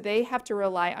 And so they have to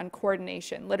rely on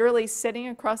coordination, literally sitting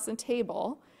across the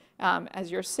table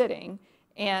as you're sitting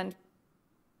and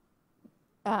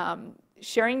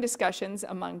sharing discussions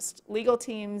amongst legal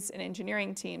teams and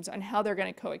engineering teams on how they're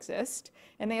going to coexist.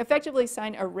 And they effectively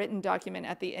sign a written document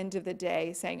at the end of the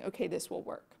day saying, okay, this will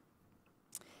work.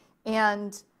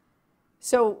 And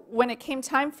so when it came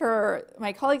time for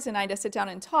my colleagues and I to sit down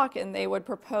and talk and they would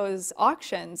propose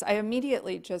auctions, I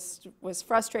immediately just was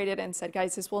frustrated and said,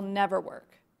 guys, this will never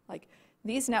work. Like,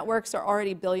 these networks are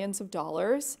already billions of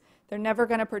dollars. They're never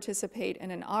going to participate in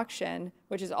an auction,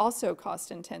 which is also cost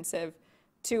intensive,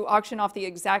 to auction off the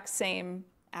exact same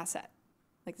asset.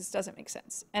 Like, this doesn't make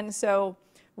sense. And so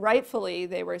rightfully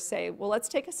they were saying, well, let's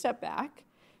take a step back,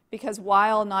 because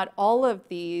while not all of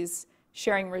these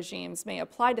sharing regimes may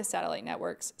apply to satellite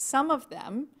networks, some of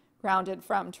them, grounded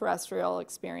from terrestrial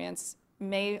experience,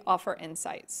 may offer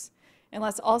insights. And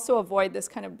let's also avoid this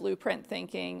kind of blueprint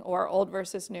thinking or old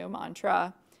versus new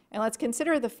mantra. And let's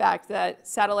consider the fact that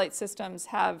satellite systems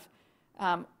have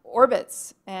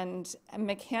orbits and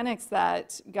mechanics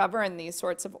that govern these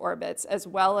sorts of orbits, as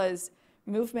well as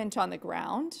movement on the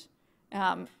ground.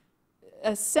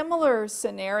 A similar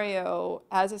scenario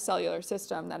as a cellular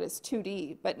system that is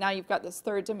 2D, but now you've got this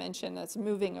third dimension that's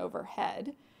moving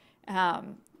overhead,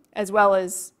 as well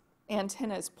as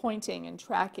antennas pointing and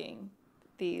tracking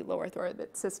the low Earth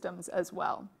orbit systems as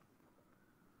well.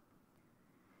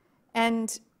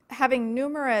 And having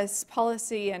numerous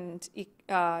policy and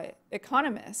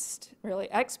economists, really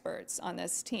experts on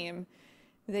this team,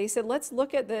 they said, let's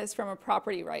look at this from a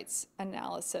property rights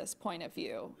analysis point of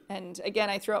view. And again,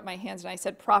 I threw up my hands and I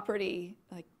said, property,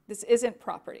 like, this isn't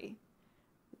property.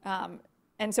 And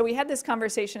so we had this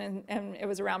conversation and it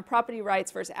was around property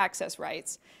rights versus access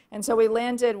rights. And so we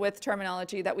landed with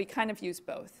terminology that we kind of use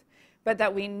both, but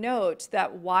that we note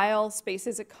that while space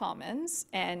is a commons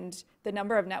and the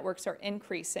number of networks are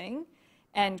increasing,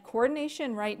 and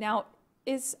coordination right now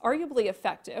is arguably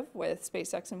effective with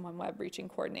SpaceX and OneWeb reaching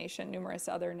coordination, numerous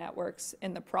other networks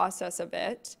in the process of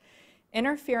it,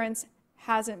 interference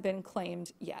hasn't been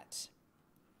claimed yet.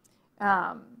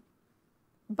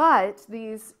 But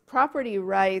these property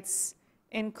rights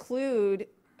include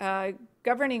a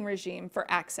governing regime for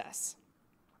access.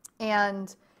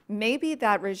 And maybe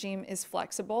that regime is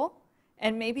flexible,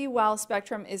 and maybe while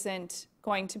spectrum isn't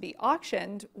going to be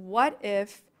auctioned, what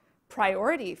if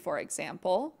priority, for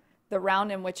example, the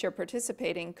round in which you're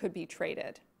participating, could be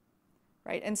traded,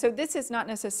 right? And so this is not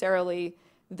necessarily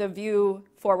the view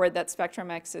forward that Spectrum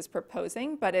X is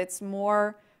proposing, but it's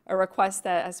more a request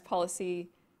that as policy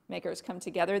makers come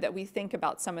together that we think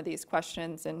about some of these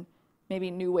questions and maybe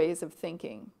new ways of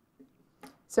thinking.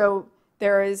 So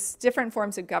there is different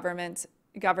forms of governance,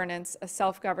 a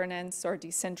self-governance or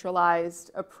decentralized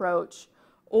approach,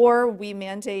 or we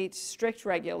mandate strict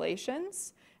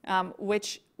regulations,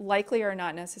 which likely are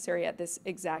not necessary at this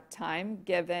exact time,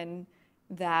 given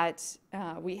that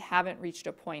we haven't reached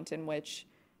a point in which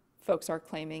folks are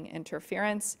claiming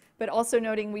interference, but also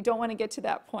noting we don't want to get to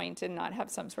that point and not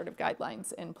have some sort of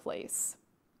guidelines in place.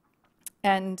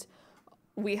 And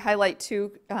we highlight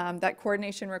too that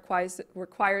coordination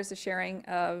requires the sharing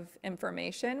of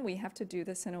information. We have to do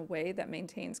this in a way that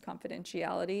maintains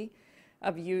confidentiality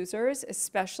of users,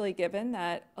 especially given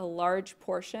that a large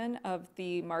portion of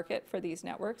the market for these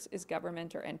networks is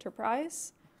government or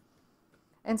enterprise.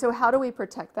 And so how do we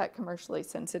protect that commercially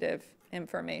sensitive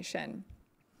information?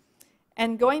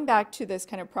 And going back to this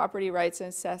kind of property rights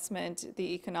assessment,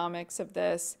 the economics of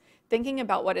this, thinking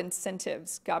about what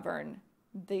incentives govern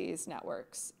these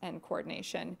networks and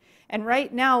coordination. And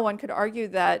right now, one could argue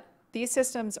that these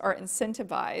systems are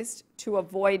incentivized to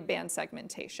avoid band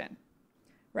segmentation,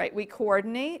 right? We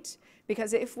coordinate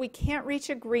because if we can't reach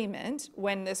agreement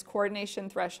when this coordination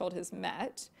threshold is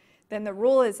met, then the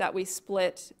rule is that we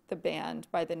split the band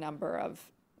by the number of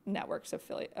networks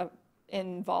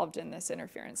involved in this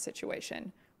interference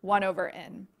situation,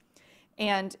 1/n.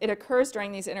 And it occurs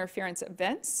during these interference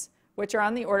events, which are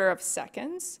on the order of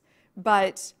seconds.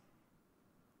 But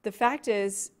the fact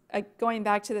is, going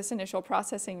back to this initial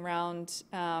processing round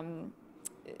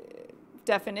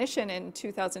definition in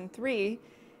 2003,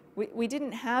 we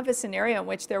didn't have a scenario in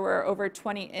which there were over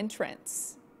 20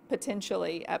 entrants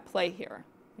potentially at play here,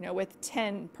 with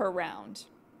 10 per round.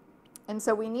 And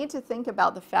so we need to think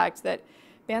about the fact that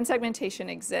band segmentation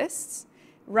exists.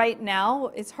 Right now,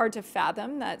 it's hard to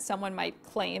fathom that someone might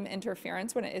claim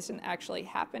interference when it isn't actually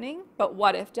happening, but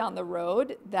what if down the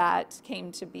road that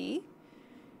came to be?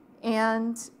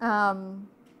 And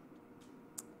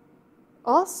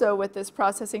also with this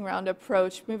processing round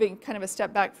approach, moving kind of a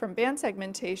step back from band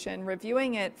segmentation,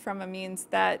 reviewing it from a means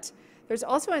that there's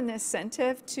also an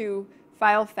incentive to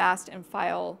file fast and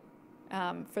file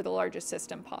for the largest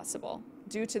system possible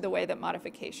due to the way that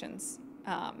modifications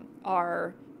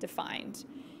are defined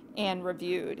and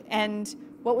reviewed. And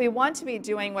what we want to be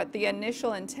doing, what the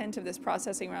initial intent of this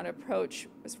processing round approach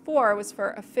was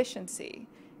for efficiency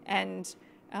and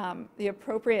the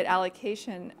appropriate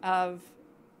allocation of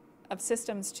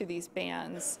systems to these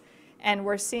bands. And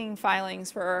we're seeing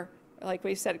filings for, like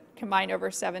we said, combined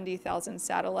over 70,000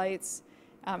 satellites.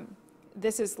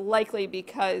 This is likely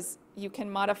because you can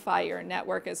modify your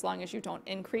network as long as you don't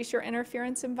increase your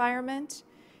interference environment.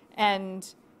 And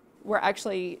we're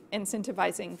actually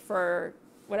incentivizing for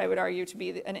what I would argue to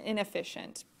be an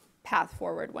inefficient path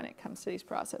forward when it comes to these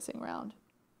processing round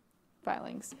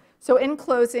filings. So in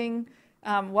closing,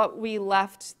 what we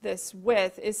left this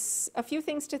with is a few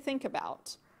things to think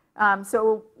about.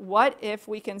 So what if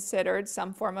we considered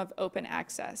some form of open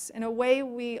access? In a way,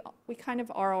 we kind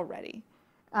of are already.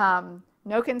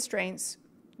 No constraints,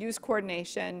 use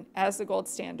coordination as the gold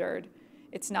standard.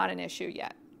 It's not an issue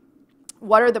yet.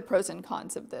 What are the pros and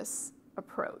cons of this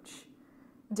approach?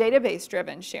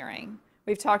 Database-driven sharing.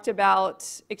 We've talked about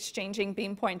exchanging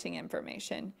beam pointing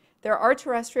information. There are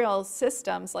terrestrial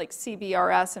systems like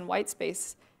CBRS and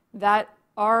Whitespace that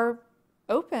are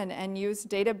open and use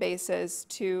databases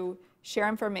to share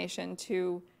information,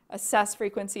 to assess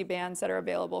frequency bands that are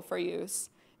available for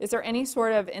use. Is there any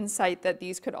sort of insight that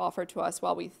these could offer to us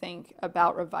while we think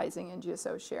about revising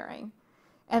NGSO sharing?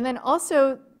 And then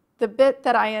also, the bit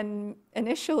that I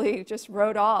initially just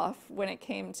wrote off when it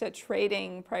came to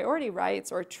trading priority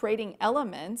rights or trading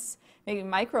elements, maybe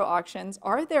micro auctions,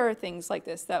 are there things like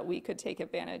this that we could take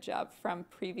advantage of from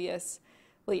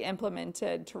previously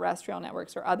implemented terrestrial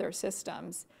networks or other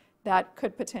systems that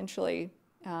could potentially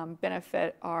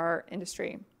benefit our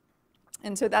industry?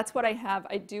 And so that's what I have.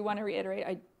 I do want to reiterate,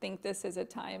 I think this is a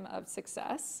time of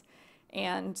success,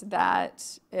 and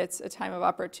that it's a time of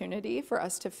opportunity for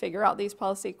us to figure out these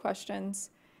policy questions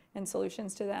and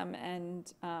solutions to them.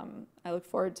 And I look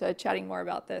forward to chatting more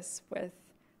about this with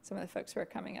some of the folks who are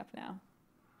coming up now.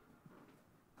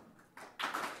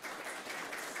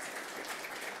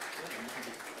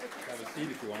 Have a seat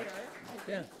if you want.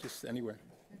 Yeah, just anywhere.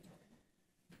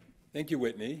 Thank you,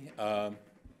 Whitney. Yeah,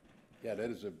 that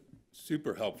is a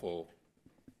super helpful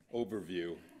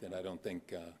overview that I don't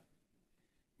think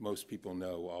most people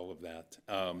know all of that.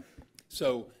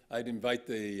 So I'd invite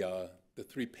the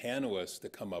three panelists to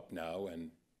come up now,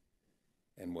 and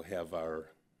we'll have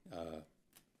our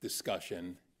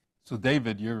discussion. So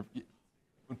David,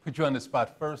 we'll put you on the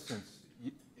spot first, since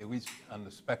at least on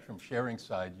the spectrum sharing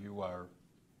side, you are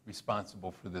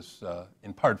responsible for this,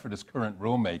 in part for this current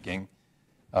rulemaking.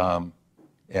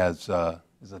 As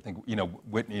I think,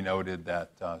 Whitney noted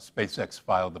that SpaceX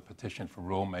filed a petition for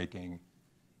rulemaking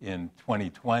in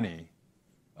 2020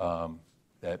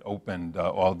 that opened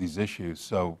all these issues.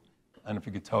 So I don't know if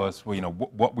you could tell us,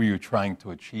 what were you trying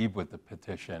to achieve with the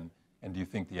petition, and do you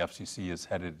think the FCC is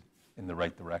headed in the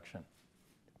right direction?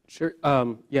 Sure.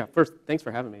 Yeah, first, thanks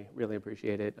for having me. Really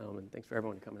appreciate it, and thanks for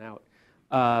everyone coming out.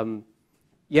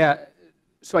 Yeah,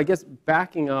 so I guess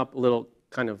backing up a little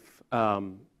kind of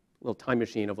little time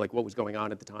machine of like what was going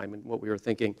on at the time and what we were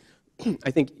thinking.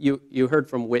 I think you heard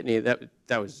from Whitney, that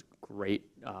was great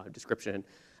description.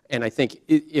 And I think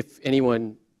if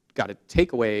anyone got a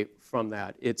takeaway from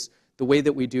that, it's the way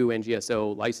that we do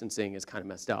NGSO licensing is kind of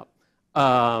messed up.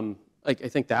 I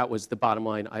think that was the bottom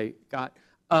line I got.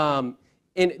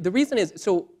 And the reason is,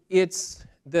 so it's,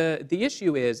 the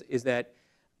issue is that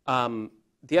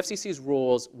the FCC's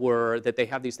rules were that they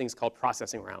have these things called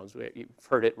processing rounds. You've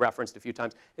heard it referenced a few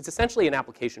times. It's essentially an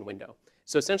application window.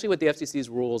 So essentially what the FCC's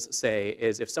rules say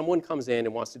is if someone comes in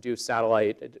and wants to do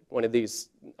satellite, one of these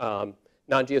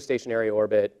non-geostationary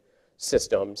orbit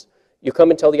systems, you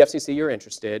come and tell the FCC you're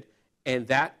interested, and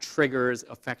that triggers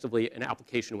effectively an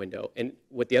application window. And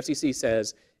what the FCC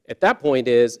says at that point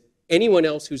is, anyone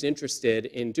else who's interested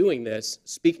in doing this,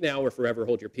 speak now or forever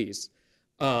hold your peace.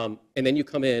 And then you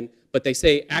come in, but they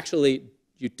say, actually,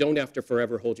 you don't have to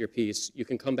forever hold your peace. You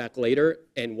can come back later,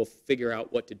 and we'll figure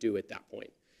out what to do at that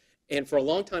point. And for a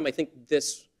long time, I think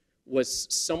this was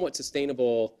somewhat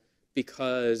sustainable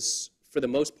because, for the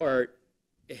most part,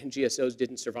 NGSOs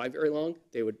didn't survive very long.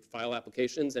 They would file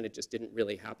applications, and it just didn't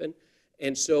really happen.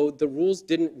 And so the rules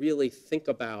didn't really think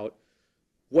about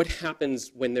what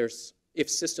happens when if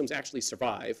systems actually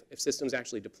survive, if systems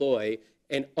actually deploy,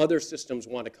 and other systems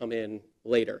want to come in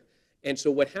later. And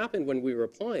so what happened when we were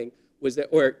applying was that,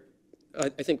 I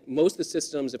think most of the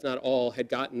systems, if not all, had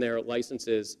gotten their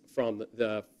licenses from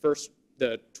the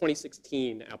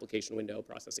 2016 application window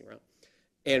processing round.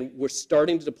 And we're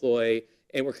starting to deploy,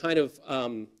 and we're kind of,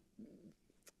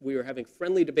 we were having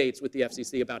friendly debates with the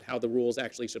FCC about how the rules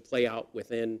actually should play out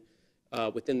within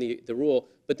the rule.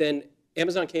 But then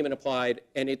Amazon came and applied,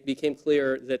 and it became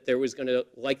clear that there was going to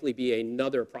likely be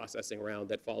another processing round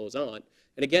that follows on.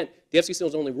 And again, the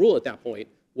FCC's only rule at that point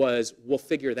was, we'll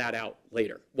figure that out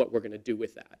later, what we're going to do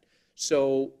with that.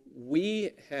 So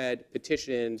we had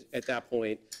petitioned at that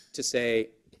point to say,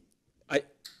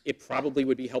 it probably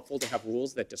would be helpful to have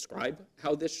rules that describe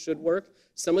how this should work.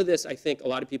 Some of this, I think, a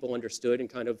lot of people understood, and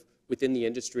kind of within the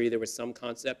industry, there was some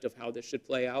concept of how this should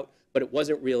play out, but it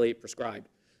wasn't really prescribed.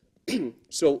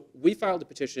 So we filed a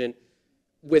petition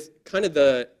with kind of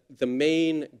the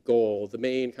main goal, the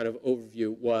main kind of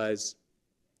overview was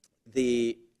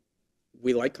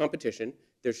we like competition.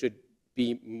 There should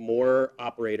be more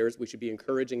operators. We should be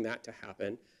encouraging that to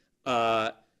happen.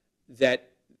 That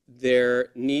there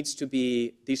needs to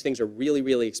be, these things are really,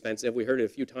 really expensive. We heard it a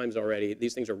few times already.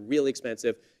 These things are really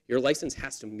expensive. Your license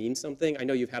has to mean something. I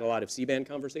know you've had a lot of C-band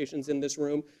conversations in this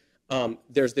room.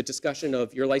 There's the discussion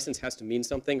of your license has to mean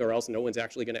something or else no one's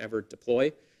actually going to ever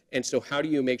deploy. And so how do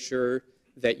you make sure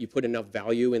that you put enough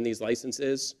value in these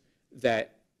licenses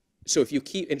that, so if you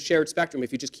keep, in shared spectrum,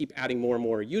 if you just keep adding more and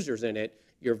more users in it,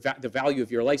 the value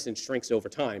of your license shrinks over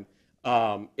time.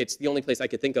 It's the only place I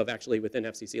could think of actually within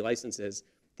FCC licenses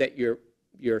that your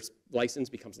license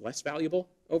becomes less valuable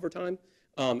over time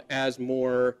as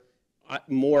more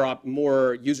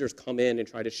users come in and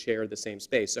try to share the same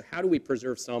space. So how do we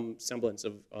preserve some semblance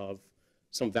of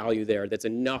some value there that's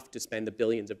enough to spend the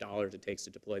billions of dollars it takes to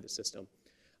deploy the system?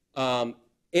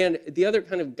 And the other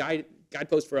kind of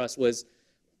guidepost for us was,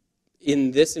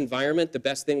 in this environment, the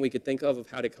best thing we could think of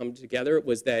how to come together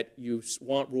was that you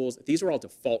want rules. These are all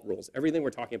default rules. Everything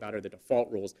we're talking about are the default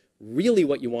rules. Really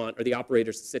what you want are the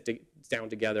operators to sit down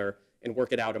together and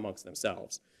work it out amongst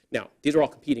themselves. Now, these are all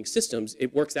competing systems.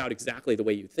 It works out exactly the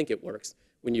way you think it works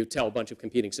when you tell a bunch of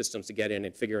competing systems to get in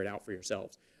and figure it out for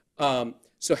yourselves.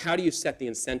 So how do you set the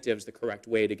incentives the correct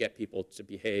way to get people to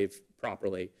behave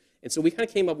properly? And so we kind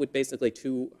of came up with basically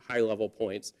two high-level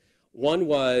points. One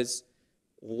was,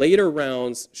 later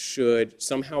rounds should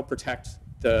somehow protect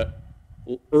the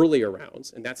earlier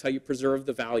rounds, and that's how you preserve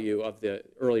the value of the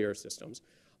earlier systems.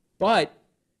 But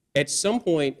at some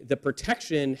point, the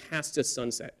protection has to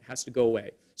sunset, has to go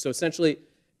away. So essentially,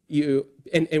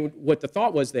 and what the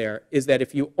thought was there is that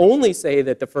if you only say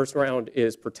that the first round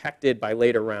is protected by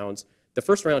later rounds, the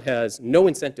first round has no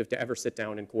incentive to ever sit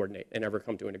down and coordinate and ever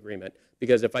come to an agreement.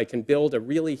 Because if I can build a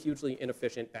really hugely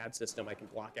inefficient, bad system, I can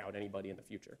block out anybody in the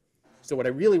future. So what I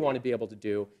really want to be able to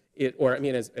do,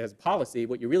 as policy,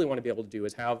 what you really want to be able to do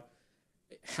is have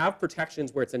have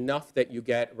protections where it's enough that you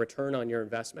get a return on your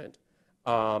investment.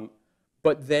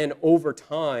 But then over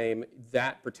time,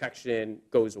 that protection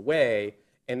goes away,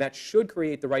 and that should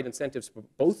create the right incentives for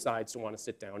both sides to want to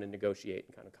sit down and negotiate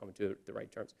and kind of come to the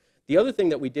right terms. The other thing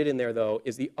that we did in there, though,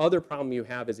 is the other problem you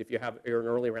have is if you're an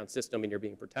early round system and you're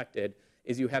being protected,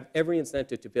 is you have every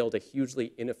incentive to build a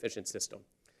hugely inefficient system.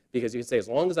 Because you can say, as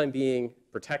long as I'm being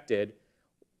protected,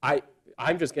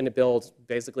 I'm just going to build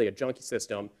basically a junky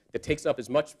system that takes up as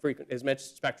much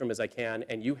spectrum as I can,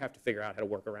 and you have to figure out how to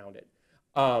work around it.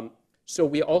 So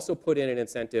we also put in an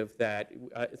incentive that,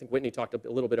 I think Whitney talked a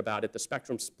little bit about it, the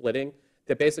spectrum splitting,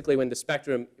 that basically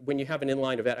when you have an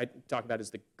inline event, I talk about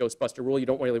as the Ghostbuster rule, you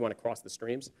don't really want to cross the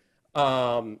streams.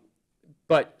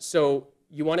 But so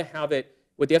you want to have it,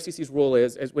 what the FCC's rule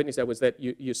is, as Whitney said, was that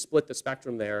you split the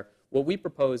spectrum there. What we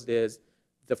proposed is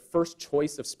the first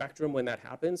choice of spectrum when that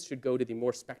happens should go to the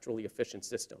more spectrally efficient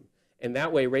system. And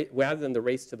that way, rather than the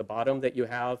race to the bottom that you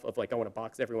have of like, I want to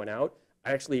box everyone out,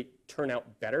 I actually turn out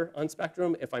better on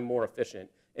spectrum if I'm more efficient.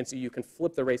 And so you can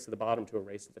flip the race to the bottom to a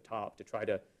race to the top to try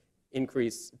to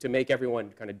to make everyone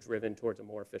kind of driven towards a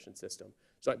more efficient system.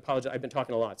 So I apologize, I've been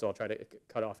talking a lot, so I'll try to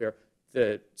cut off here.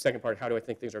 The second part, how do I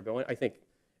think things are going? I think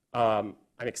I'm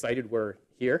excited we're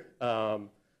here.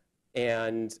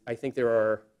 And I think there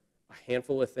are a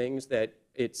handful of things that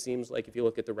it seems like if you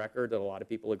look at the record that a lot of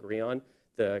people agree on.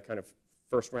 The kind of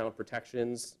first round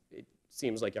protections, it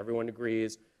seems like everyone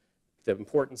agrees. The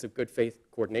importance of good faith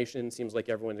coordination seems like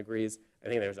everyone agrees. I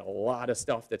think there's a lot of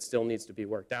stuff that still needs to be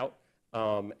worked out.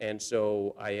 And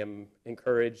so I am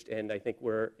encouraged, and I think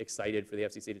we're excited for the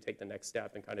FCC to take the next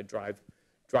step and kind of drive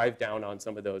down on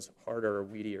some of those harder,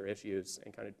 weedier issues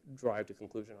and kind of drive to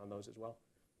conclusion on those as well.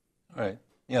 All right.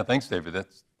 Yeah, thanks, David.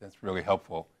 That's really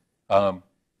helpful. Let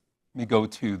me go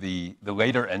to the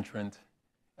later entrant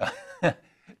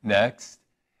next,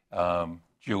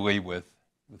 Julie with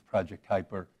Project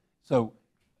Kuiper. So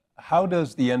how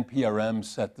does the NPRM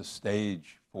set the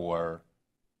stage for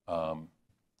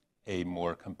a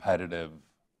more competitive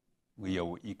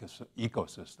LEO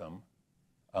ecosystem?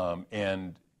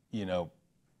 And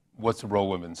what's the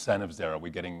role of incentives there? Are we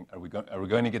going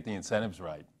to get the incentives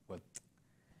right?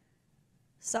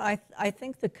 So I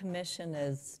think the Commission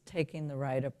is taking the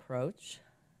right approach.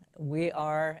 We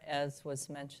are, as was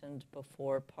mentioned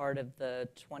before, part of the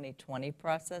 2020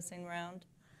 processing round,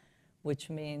 which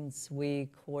means we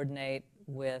coordinate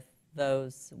with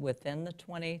those within the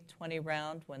 2020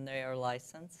 round when they are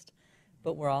licensed,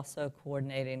 but we're also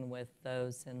coordinating with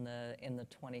those in the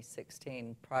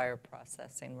 2016 prior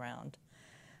processing round.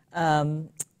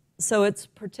 So it's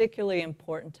particularly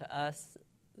important to us,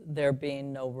 there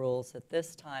being no rules at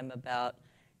this time about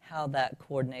how that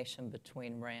coordination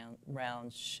between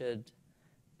rounds should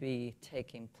be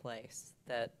taking place,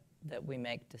 that we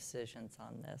make decisions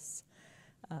on this.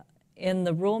 In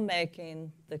the rulemaking,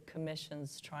 the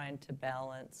Commission's trying to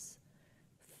balance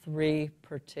three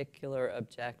particular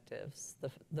objectives.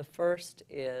 The first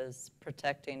is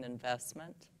protecting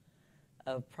investment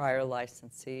of prior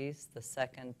licensees. The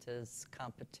second is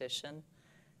competition.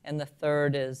 And the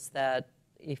third is that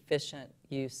efficient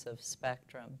use of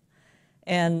spectrum.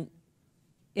 And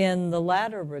in the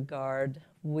latter regard,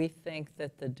 we think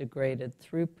that the degraded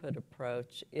throughput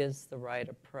approach is the right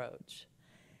approach.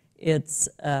 It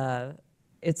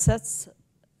sets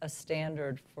a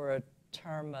standard for a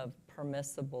term of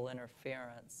permissible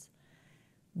interference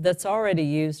that's already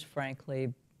used,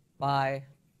 frankly, by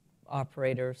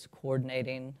operators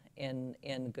coordinating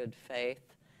in good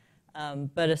faith,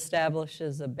 but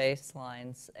establishes a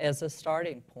baseline as a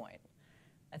starting point.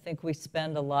 I think we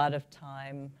spend a lot of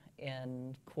time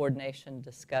in coordination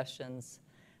discussions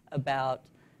about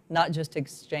not just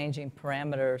exchanging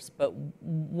parameters, but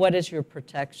what is your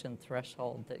protection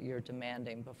threshold that you're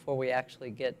demanding before we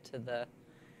actually get to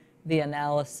the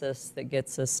analysis that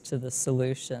gets us to the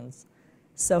solutions.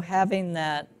 So having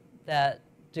that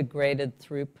degraded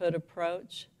throughput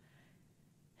approach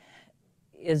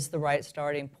is the right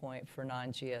starting point for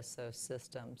non-GSO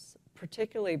systems,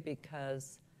 particularly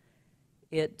because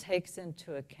it takes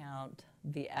into account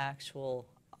the actual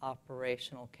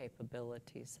operational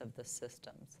capabilities of the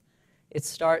systems. It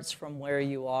starts from where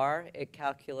you are. It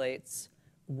calculates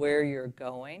where you're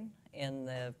going in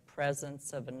the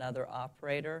presence of another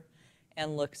operator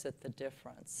and looks at the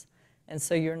difference. And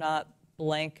so you're not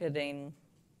blanketing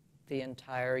the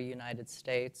entire United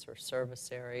States or service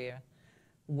area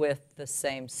with the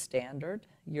same standard.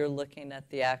 You're looking at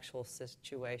the actual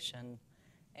situation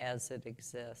as it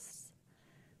exists.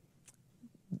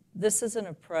 This is an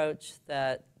approach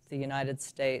that the United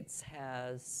States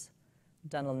has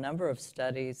done a number of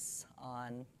studies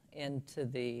on into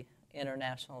the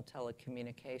International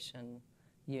Telecommunication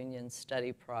Union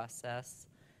study process.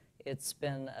 It's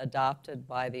been adopted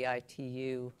by the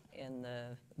ITU in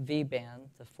the V band,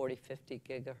 the 40-50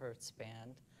 gigahertz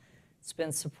band. It's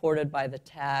been supported by the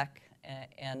TAC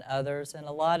and others, and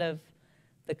a lot of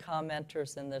the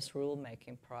commenters in this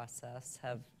rulemaking process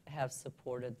have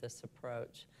supported this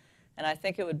approach. And I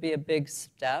think it would be a big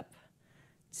step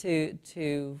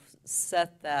to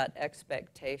set that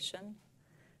expectation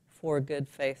for good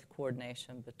faith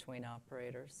coordination between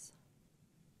operators.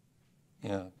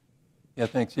 Yeah,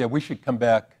 thanks. Yeah, we should come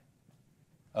back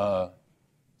to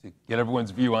get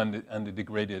everyone's view on the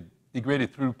degraded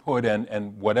throughput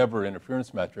and whatever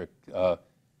interference metric.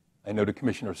 I know the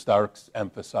Commissioner Starks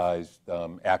emphasized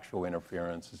actual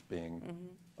interference as being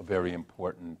a very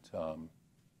important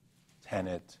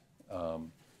tenet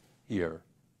here.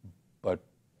 But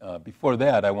before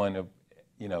that, I want to,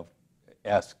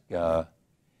 ask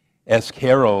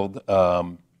Harold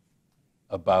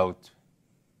about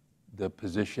the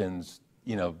positions,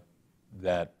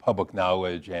 that public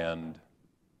knowledge and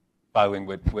filing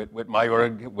with my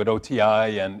org, with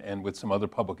OTI, and with some other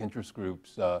public interest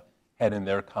groups had in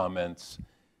their comments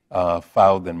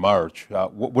filed in March.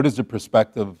 What is the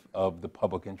perspective of the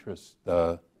public interest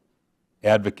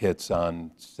advocates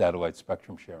on satellite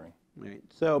spectrum sharing? Right.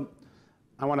 So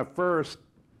I want to first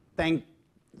thank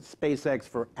SpaceX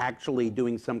for actually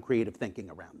doing some creative thinking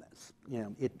around this.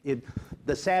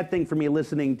 The sad thing for me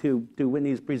listening to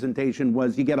Whitney's presentation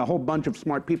was you get a whole bunch of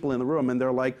smart people in the room and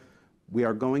they're like, we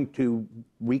are going to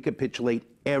recapitulate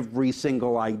every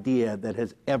single idea that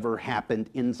has ever happened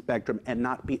in spectrum and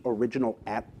not be original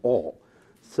at all.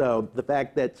 So the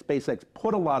fact that SpaceX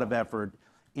put a lot of effort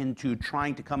into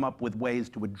trying to come up with ways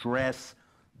to address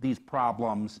these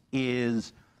problems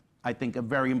is, I think, a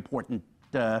very important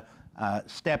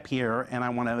step here, and I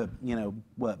want to,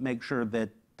 make sure that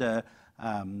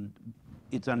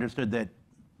it's understood that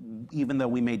even though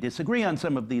we may disagree on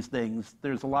some of these things,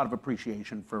 there's a lot of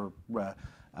appreciation for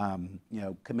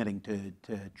committing to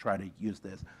try to use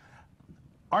this.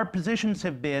 Our positions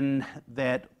have been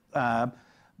that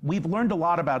we've learned a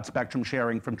lot about spectrum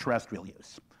sharing from terrestrial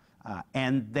use,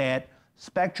 and that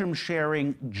spectrum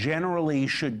sharing generally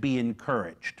should be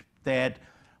encouraged. That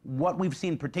what we've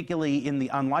seen, particularly in the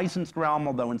unlicensed realm,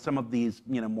 although in some of these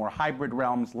more hybrid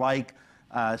realms like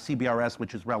CBRS,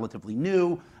 which is relatively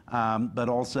new, but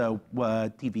also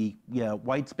TV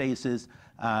white spaces,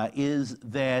 is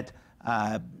that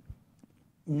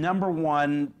number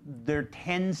one, there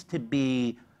tends to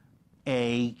be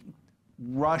a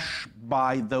rush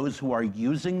by those who are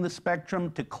using the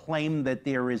spectrum to claim that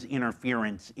there is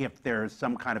interference if there's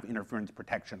some kind of interference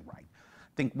protection right.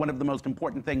 I think one of the most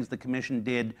important things the Commission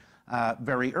did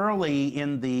very early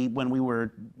when we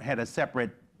had a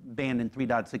separate band in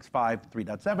 3.65,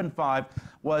 3.75,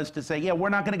 was to say, yeah, we're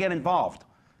not going to get involved.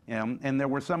 And there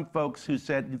were some folks who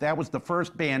said that was the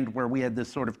first band where we had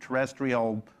this sort of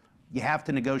terrestrial, you have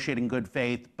to negotiate in good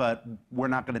faith, but we're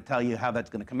not going to tell you how that's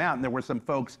going to come out. And there were some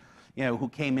folks who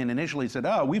came in initially and said,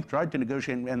 oh, we've tried to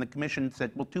negotiate, and the Commission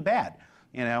said, well, too bad.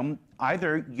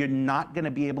 Either you're not going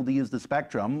to be able to use the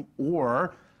spectrum,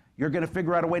 or you're going to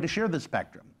figure out a way to share the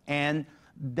spectrum. And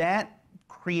that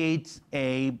creates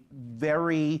a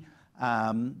very,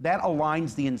 that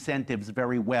aligns the incentives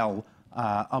very well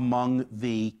among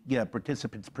the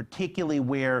participants, particularly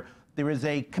where there is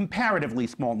a comparatively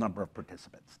small number of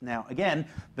participants. Now, again,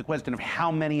 the question of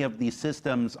how many of these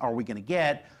systems are we going to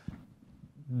get,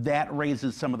 that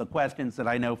raises some of the questions that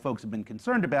I know folks have been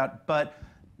concerned about, but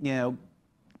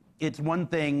it's one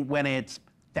thing when it's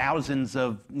thousands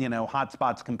of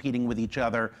hotspots competing with each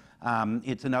other.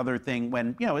 It's another thing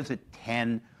when is it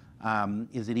 10?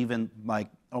 Is it even like,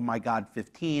 oh my God,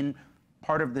 15?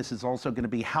 Part of this is also going to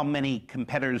be how many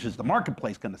competitors is the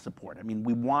marketplace going to support? I mean,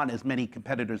 we want as many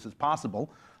competitors as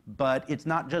possible, but it's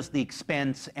not just the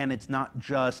expense, and it's not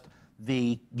just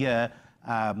the the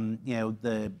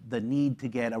need to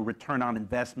get a return on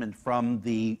investment from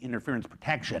the interference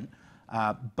protection,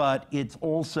 but it's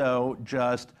also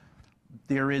just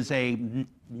there is a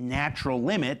natural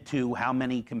limit to how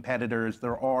many competitors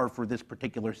there are for this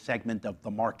particular segment of the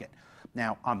market.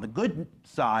 Now, on the good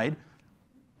side,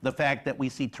 the fact that we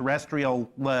see terrestrial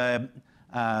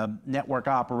network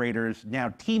operators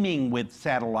now teaming with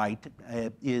satellite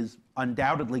is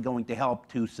undoubtedly going to help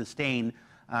to sustain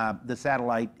the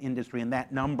satellite industry, and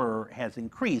that number has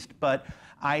increased. But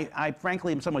I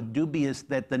frankly am somewhat dubious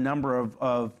that the number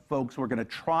of folks who are going to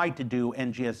try to do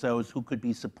NGSOs who could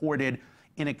be supported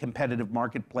in a competitive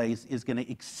marketplace is going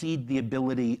to exceed the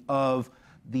ability of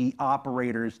the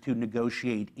operators to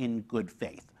negotiate in good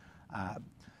faith.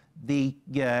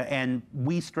 And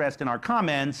we stressed in our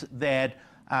comments that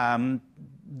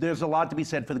there's a lot to be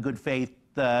said for the good faith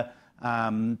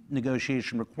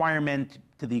negotiation requirement.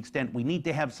 To the extent we need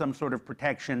to have some sort of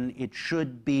protection, it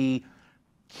should be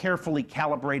carefully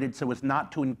calibrated so as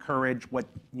not to encourage what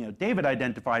David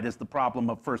identified as the problem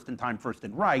of first in time, first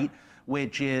in right,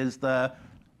 which is the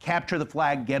capture the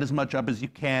flag, get as much up as you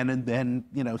can, and then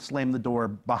slam the door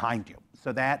behind you.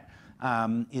 So that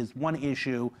is one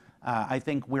issue. I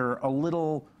think we're a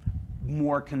little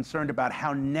more concerned about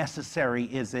how necessary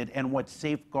is it and what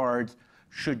safeguards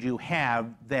should you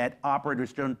have that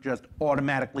operators don't just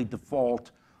automatically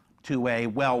default to a,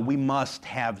 well, we must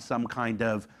have some kind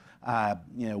of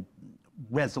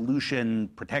resolution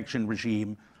protection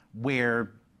regime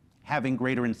where having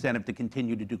greater incentive to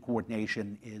continue to do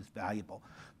coordination is valuable.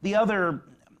 The other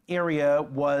area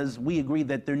was we agreed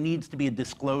that there needs to be a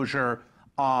disclosure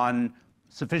on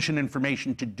sufficient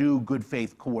information to do good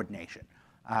faith coordination.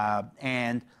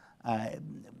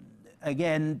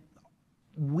 Again,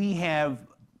 we have,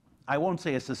 I won't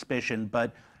say a suspicion,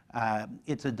 but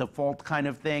it's a default kind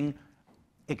of thing.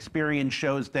 Experience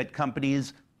shows that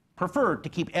companies prefer to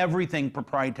keep everything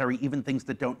proprietary, even things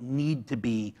that don't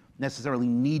necessarily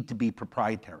need to be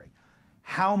proprietary.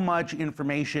 How much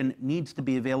information needs to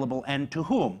be available and to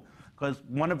whom? Because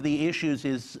one of the issues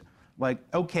is like,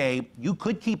 okay, you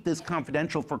could keep this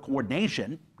confidential for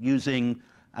coordination using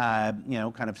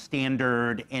kind of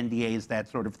standard NDAs, that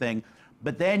sort of thing.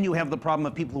 But then you have the problem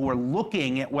of people who are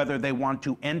looking at whether they want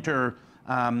to enter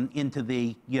into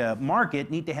the market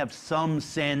need to have some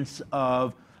sense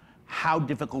of how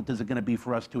difficult is it going to be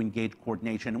for us to engage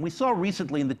coordination. And we saw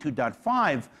recently in the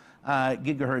 2.5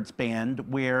 gigahertz band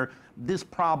where this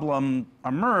problem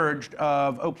emerged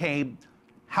of, okay,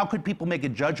 how could people make a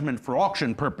judgment for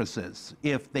auction purposes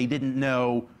if they didn't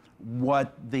know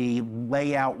what the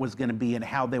layout was going to be and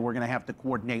how they were going to have to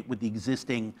coordinate with the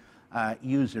existing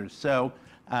users. So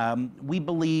we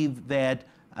believe that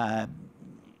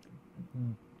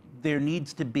there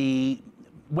needs to be,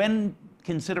 when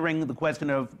considering the question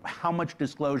of how much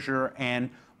disclosure and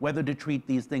whether to treat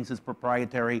these things as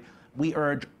proprietary, we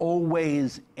urge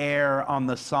always err on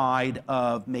the side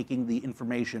of making the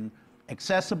information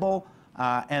accessible,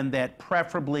 and that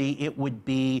preferably it would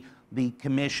be the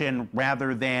commission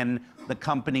rather than the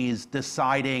companies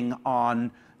deciding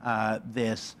on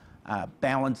this,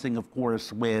 balancing, of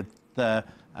course, with the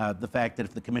fact that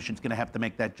if the commission's going to have to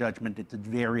make that judgment, it's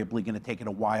invariably going to take it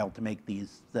a while to make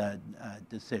these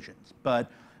decisions.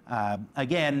 But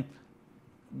again,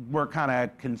 we're kind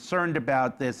of concerned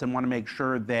about this and want to make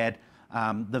sure that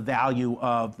the value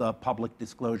of the public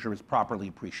disclosure is properly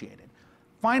appreciated.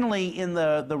 Finally, in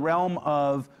the realm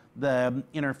of the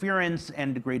interference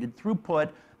and degraded throughput,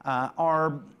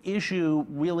 our issue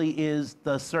really is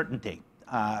the certainty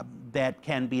that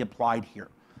can be applied here.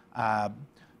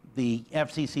 The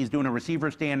FCC is doing a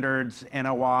receiver standards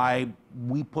NOI.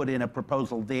 We put in a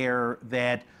proposal there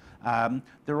that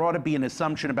there ought to be an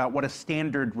assumption about what a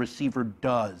standard receiver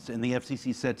does, and the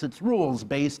FCC sets its rules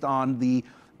based on the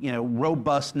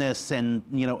robustness and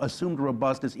assumed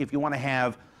robustness. If you want to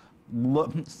have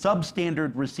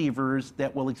substandard receivers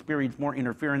that will experience more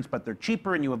interference, but they're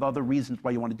cheaper and you have other reasons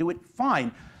why you want to do it,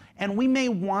 fine. And we may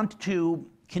want to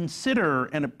consider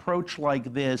an approach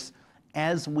like this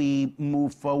as we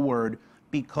move forward,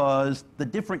 because the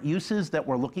different uses that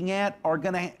we're looking at are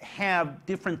going to have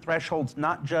different thresholds,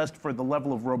 not just for the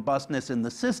level of robustness in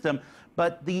the system,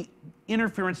 but the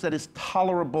interference that is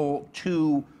tolerable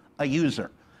to a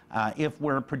user. If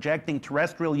we're projecting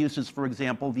terrestrial uses, for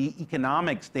example, the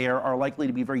economics there are likely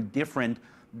to be very different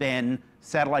than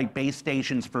satellite base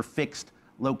stations for fixed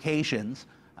locations.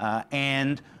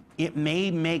 And it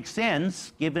may make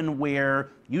sense, given where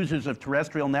users of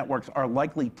terrestrial networks are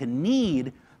likely to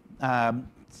need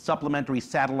supplementary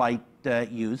satellite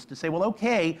use, to say, well,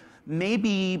 okay,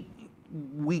 maybe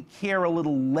we care a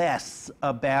little less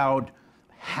about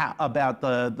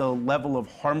the level of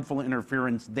harmful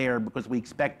interference there, because we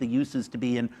expect the uses to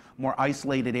be in more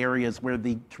isolated areas where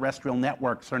the terrestrial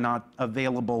networks are not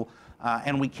available,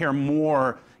 and we care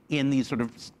more in these sort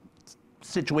of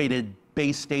situated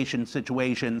base station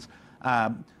situations.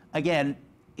 Again,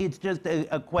 it's just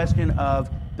a question of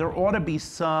there ought to be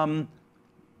some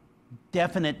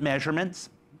definite measurements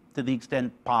to the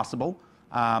extent possible,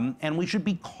 and we should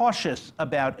be cautious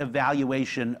about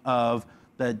evaluation of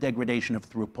the degradation of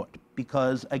throughput,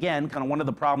 because again, kind of one of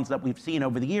the problems that we've seen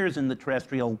over the years in the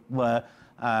terrestrial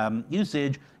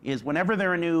usage is whenever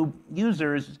there are new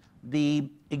users, the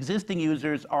existing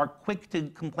users are quick to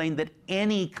complain that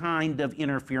any kind of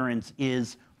interference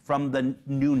is from the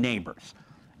new neighbors.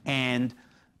 And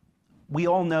we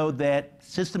all know that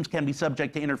systems can be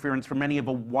subject to interference for many of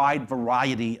a wide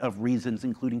variety of reasons,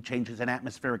 including changes in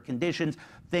atmospheric conditions,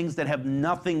 things that have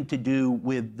nothing to do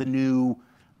with the new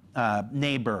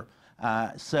neighbor.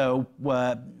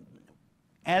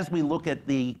 As we look at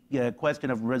the question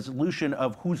of resolution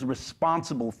of who's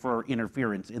responsible for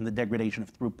interference in the degradation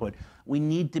of throughput, we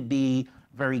need to be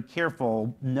very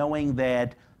careful, knowing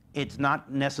that it's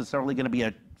not necessarily going to be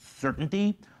a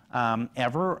certainty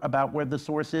ever about where the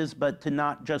source is, but to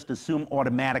not just assume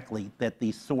automatically that the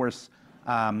source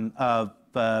of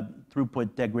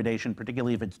throughput degradation,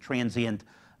 particularly if it's transient,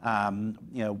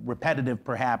 repetitive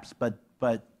perhaps, but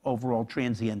overall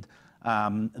transient,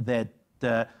 that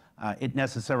it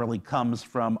necessarily comes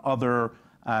from other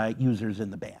users in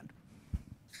the band.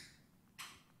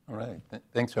 All right,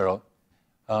 thanks, Harold.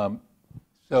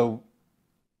 So,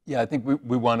 yeah, I think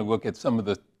we want to look at some of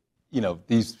the,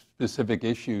 these specific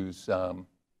issues on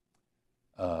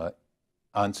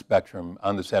spectrum,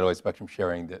 on the satellite spectrum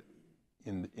sharing that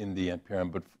in the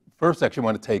NPRM. But first, I actually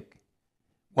want to take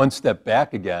one step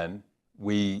back again.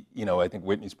 I think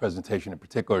Whitney's presentation in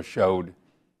particular showed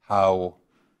how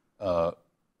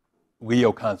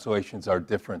LEO constellations are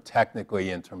different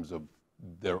technically in terms of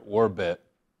their orbit,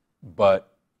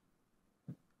 but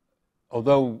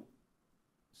although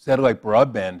satellite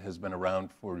broadband has been around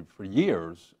for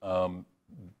years,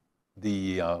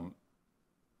 the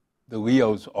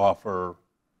LEOs offer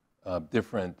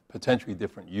potentially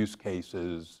different use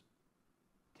cases,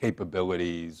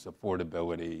 capabilities,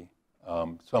 affordability.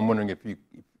 So I'm wondering if you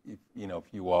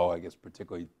all, I guess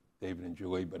particularly David and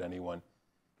Julie, but anyone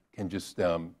can just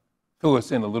fill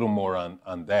us in a little more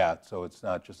on that. So it's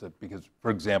not just because,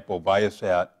 for example,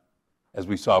 Viasat, as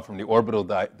we saw from the orbital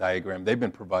diagram, they've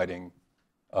been providing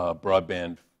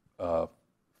broadband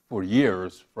for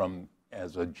years from a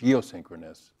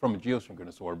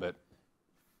geosynchronous orbit,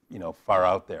 far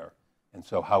out there. And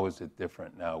so how is it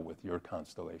different now with your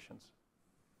constellations?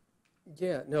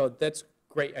 Yeah, no, that's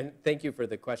great, and thank you for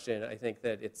the question. I think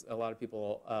that it's a lot of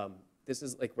people, this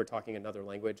is like we're talking another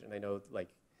language, and I know like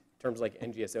terms like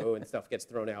NGSO and stuff gets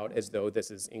thrown out as though this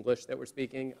is English that we're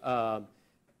speaking. So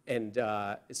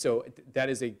that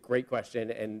is a great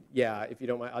question, and yeah, if you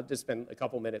don't mind, I'll just spend a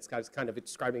couple minutes kind of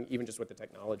describing even just what the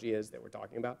technology is that we're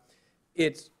talking about.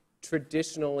 It's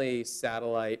traditionally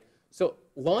satellite. So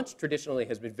launch traditionally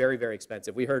has been very, very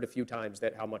expensive. We heard a few times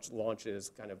that how much launch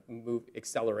is kind of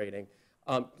accelerating.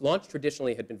 Launch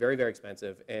traditionally had been very, very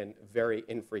expensive and very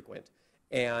infrequent.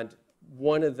 And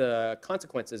one of the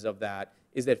consequences of that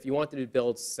is that if you wanted to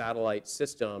build satellite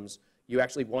systems, you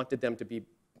actually wanted them to be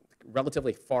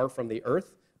relatively far from the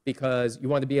Earth, because you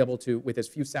want to be able to, with as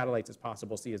few satellites as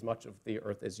possible, see as much of the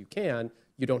Earth as you can.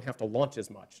 You don't have to launch as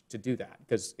much to do that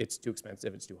because it's too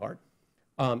expensive, it's too hard.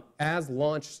 As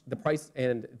launch, the price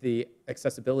and the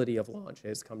accessibility of launch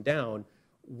has come down,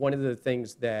 one of the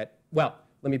things that, well,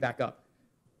 let me back up.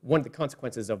 One of the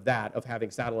consequences of that, of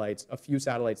having satellites, a few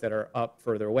satellites that are up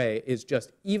further away, is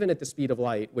just even at the speed of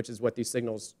light, which is what these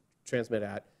signals transmit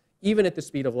at, even at the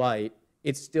speed of light,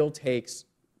 it still takes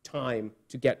time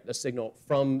to get a signal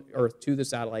from Earth to the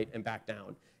satellite and back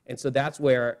down. And so that's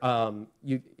where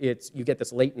you get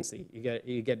this latency.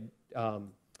 You get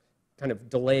kind of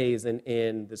delays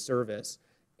in the service.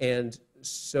 And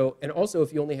also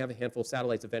if you only have a handful of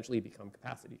satellites, eventually you become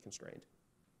capacity constrained.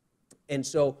 And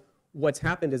so what's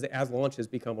happened is that as launch has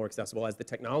become more accessible, as the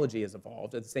technology has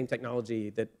evolved, the same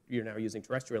technology that you're now using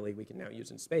terrestrially, we can now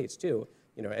use in space too.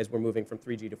 As we're moving from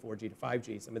 3G to 4G to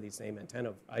 5G, some of these same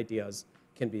antenna ideas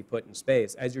can be put in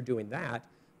space. As you're doing that,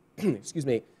 excuse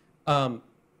me,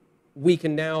 we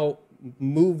can now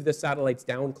move the satellites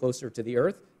down closer to the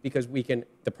Earth, because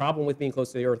the problem with being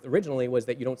close to the Earth originally was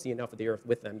that you don't see enough of the Earth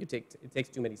with them. It takes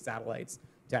too many satellites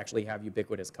to actually have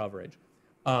ubiquitous coverage.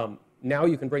 Now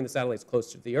you can bring the satellites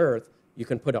closer to the Earth, you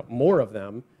can put up more of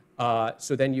them,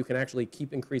 so then you can actually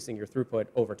keep increasing your throughput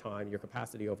over time, your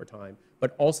capacity over time,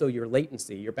 but also your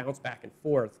latency, your bounce back and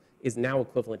forth is now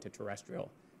equivalent to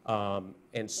terrestrial.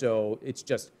 And so it's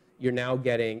just,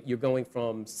 you're going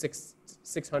from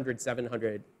 600,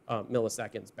 700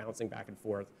 milliseconds bouncing back and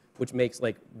forth, which makes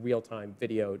like real-time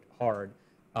video hard,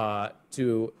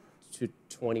 to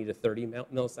 20 to 30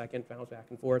 millisecond bounce back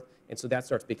and forth. And so that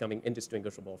starts becoming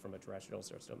indistinguishable from a terrestrial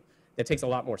system. That takes a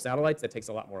lot more satellites, that takes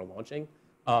a lot more launching.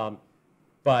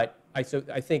 But I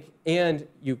think, and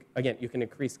you can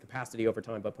increase capacity over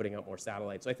time by putting out more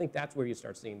satellites. So I think that's where you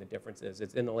start seeing the differences.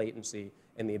 It's in the latency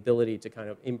and the ability to kind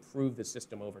of improve the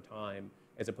system over time,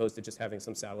 as opposed to just having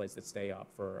some satellites that stay up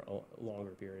for a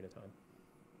longer period of time.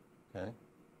 Okay.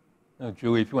 Now,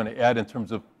 Julie, if you want to add in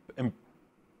terms of, and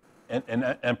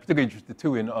I'm particularly interested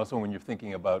too, and also when you're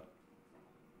thinking about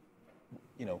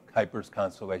Kuiper's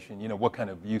constellation, what kind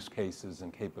of use cases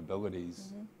and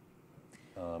capabilities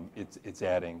it's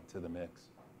adding to the mix.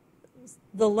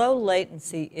 The low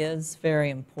latency is very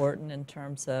important in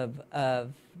terms of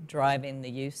driving the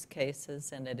use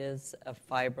cases, and it is a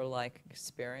fiber-like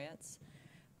experience.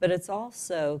 But it's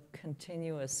also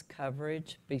continuous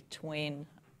coverage between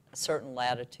certain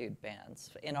latitude bands.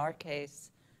 In our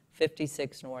case,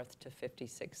 56 north to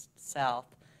 56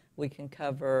 south, we can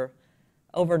cover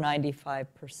over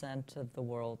 95% of the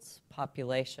world's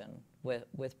population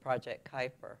with Project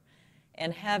Kuiper.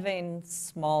 And having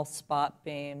small spot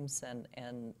beams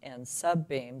and sub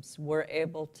beams, we're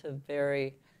able to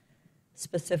very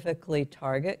specifically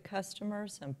target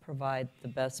customers and provide the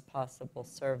best possible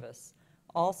service.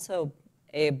 Also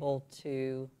able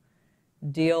to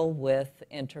deal with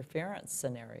interference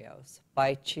scenarios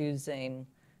by choosing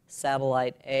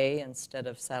satellite A instead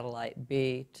of satellite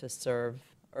B to serve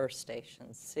Earth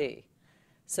Station C.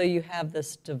 So you have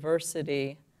this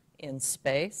diversity in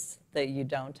space that you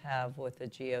don't have with a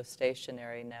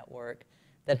geostationary network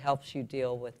that helps you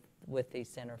deal with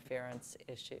these interference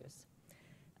issues.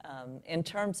 In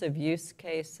terms of use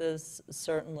cases,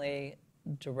 certainly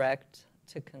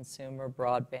direct-to-consumer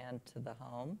broadband to the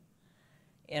home.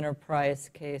 Enterprise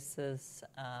cases,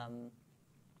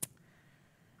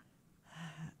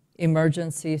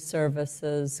 emergency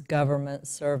services, government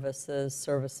services,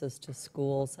 services to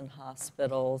schools and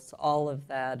hospitals, all of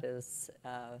that is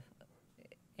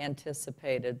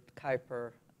anticipated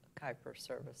Kuiper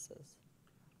services.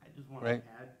 I just want to add,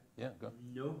 yeah, go.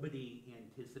 Nobody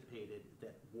anticipated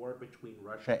that war between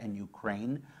Russia and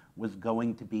Ukraine was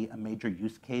going to be a major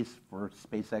use case for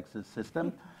SpaceX's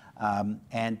system,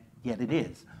 and yet it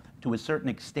is. To a certain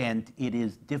extent, it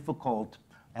is difficult,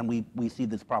 and we see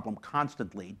this problem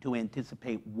constantly, to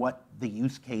anticipate what the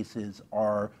use cases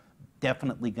are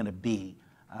definitely going to be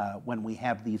when we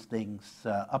have these things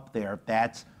up there.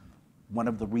 That's one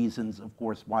of the reasons, of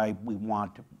course, why we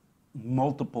want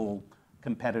multiple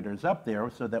competitors up there,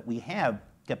 so that we have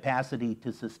capacity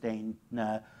to sustain,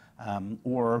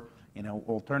 or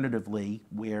alternatively,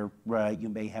 where you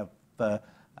may have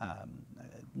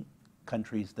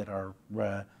countries that are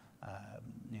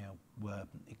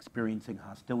experiencing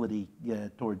hostility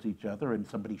towards each other, and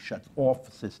somebody shuts off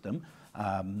the system.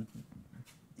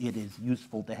 It is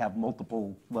useful to have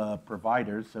multiple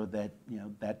providers, so that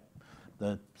that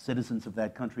the citizens of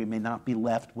that country may not be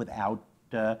left without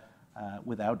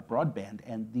broadband.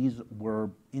 And these were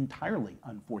entirely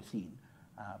unforeseen,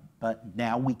 but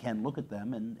now we can look at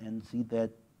them and see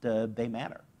that they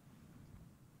matter.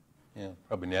 Yeah,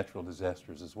 probably natural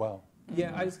disasters as well.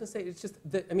 Yeah, I was going to say, it's just,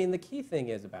 the key thing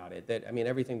is about it, that,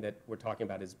 everything that we're talking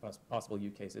about is possible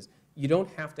use cases. You don't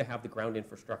have to have the ground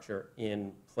infrastructure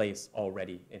in place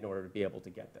already in order to be able to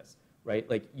get this, right?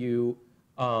 Like, you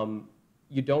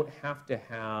don't have to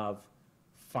have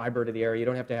fiber to the area. You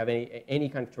don't have to have any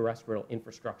kind of terrestrial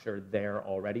infrastructure there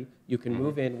already. You can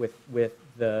move in with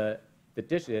the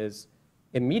dishes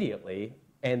immediately,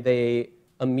 and they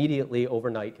immediately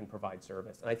overnight can provide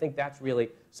service. And I think that's really,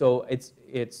 so it's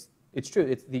true.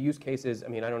 It's the use cases. I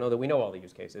don't know that we know all the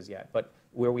use cases yet, but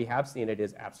where we have seen it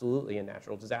is absolutely in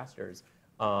natural disasters.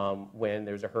 When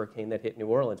there's a hurricane that hit New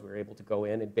Orleans, we were able to go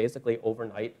in and basically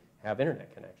overnight have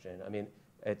internet connection.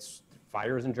 It's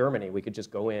fires in Germany. We could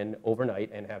just go in overnight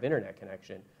and have internet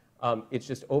connection. It's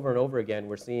just over and over again,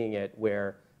 we're seeing it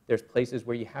where there's places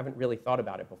where you haven't really thought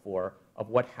about it before, of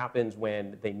what happens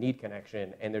when they need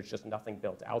connection and there's just nothing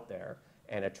built out there.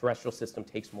 And a terrestrial system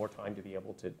takes more time to be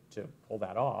able to pull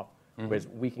that off. Whereas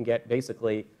we can get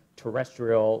basically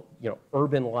terrestrial,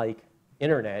 urban-like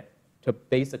internet to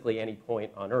basically any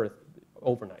point on Earth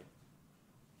overnight.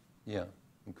 Yeah,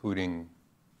 including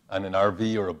on an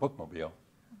RV or a bookmobile.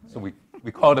 So we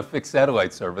call it a fixed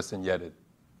satellite service, and yet it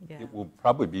will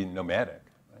probably be nomadic.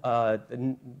 Right?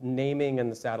 The naming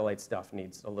and the satellite stuff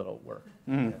needs a little work.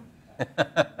 Yeah.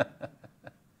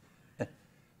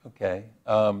 Okay.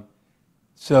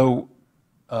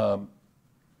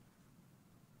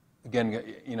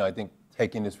 Again, I think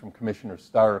taking this from Commissioner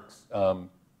Starks,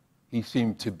 he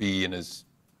seemed to be in his,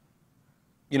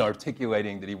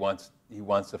 articulating that he wants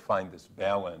to find this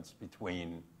balance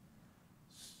between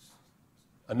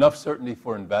enough certainty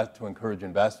to encourage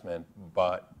investment,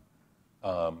 but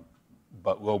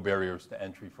low barriers to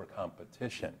entry for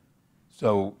competition.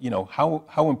 So,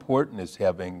 how important is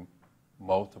having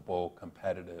multiple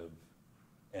competitive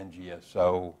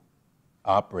NGSO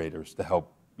operators to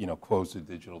help, close the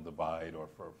digital divide or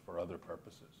for other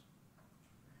purposes?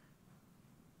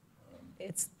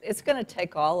 It's going to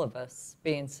take all of us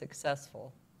being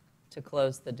successful to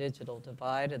close the digital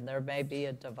divide, and there may be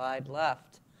a divide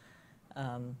left.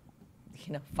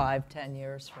 5, 10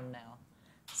 years from now.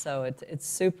 So it's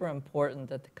super important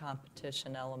that the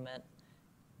competition element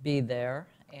be there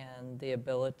and the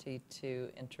ability to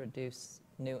introduce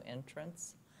new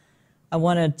entrants. I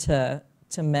wanted to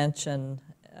mention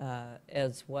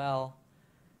as well,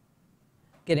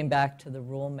 getting back to the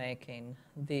rulemaking,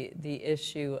 the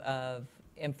issue of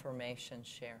information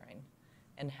sharing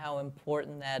and how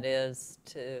important that is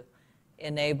to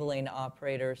enabling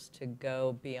operators to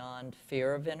go beyond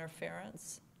fear of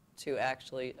interference to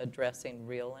actually addressing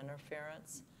real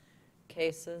interference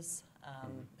cases.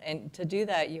 And to do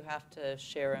that, you have to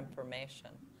share information.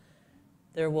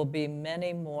 There will be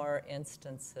many more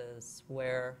instances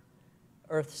where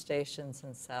Earth stations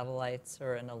and satellites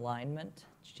are in alignment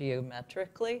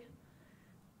geometrically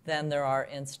than there are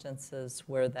instances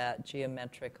where that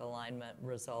geometric alignment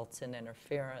results in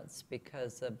interference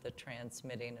because of the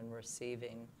transmitting and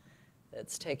receiving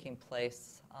that's taking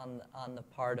place on the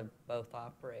part of both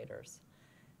operators.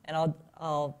 And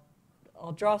I'll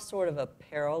draw sort of a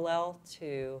parallel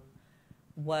to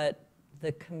what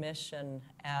the Commission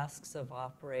asks of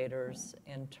operators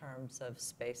in terms of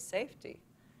space safety.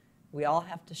 We all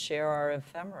have to share our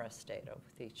ephemeris data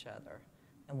with each other,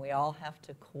 and we all have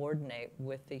to coordinate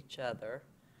with each other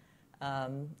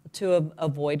to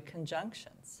avoid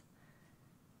conjunctions.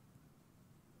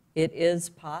 It is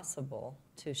possible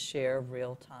to share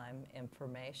real-time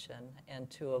information and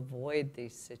to avoid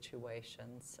these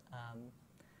situations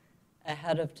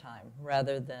ahead of time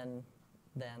rather than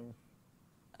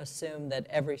assume that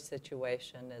every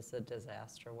situation is a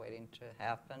disaster waiting to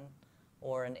happen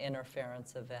or an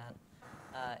interference event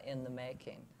in the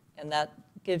making. And that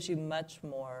gives you much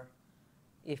more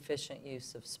efficient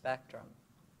use of spectrum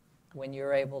when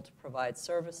you're able to provide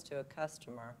service to a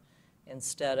customer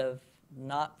instead of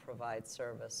not provide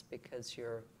service because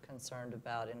you're concerned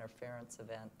about interference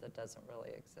event that doesn't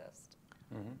really exist.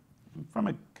 Mm-hmm. From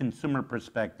a consumer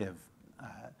perspective,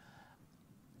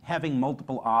 having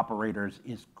multiple operators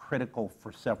is critical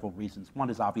for several reasons. One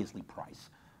is obviously price,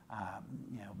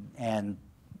 and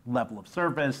level of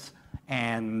service,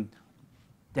 and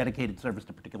dedicated service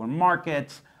to particular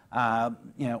markets.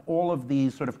 All of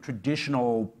these sort of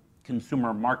traditional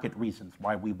consumer market reasons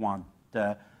why we want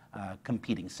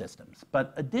competing systems.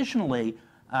 But additionally,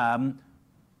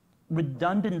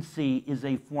 redundancy is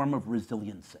a form of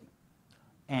resiliency.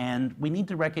 And we need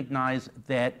to recognize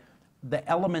that the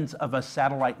elements of a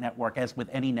satellite network, as with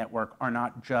any network, are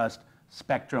not just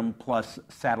spectrum plus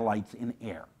satellites in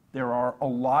air. There are a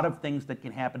lot of things that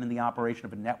can happen in the operation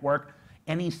of a network.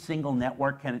 Any single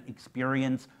network can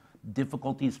experience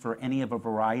difficulties for any of a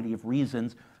variety of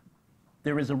reasons.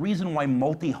 There is a reason why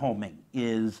multi-homing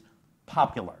is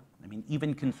popular. I mean,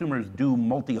 even consumers do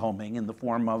multi-homing in the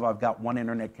form of I've got one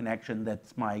internet connection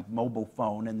that's my mobile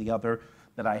phone and the other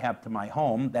that I have to my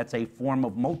home. That's a form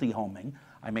of multi-homing.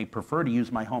 I may prefer to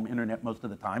use my home internet most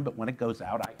of the time, but when it goes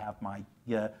out, I have my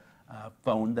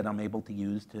phone that I'm able to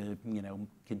use to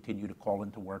continue to call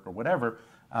into work or whatever.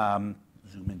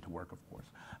 Zoom into work, of course.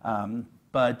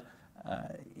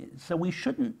 So we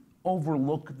shouldn't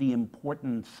overlook the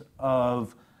importance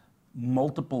of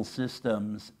multiple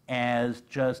systems as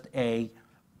just a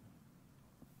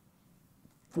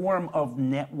form of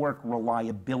network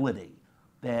reliability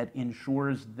that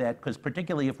ensures that, because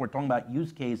particularly if we're talking about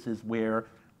use cases where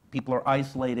people are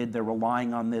isolated, they're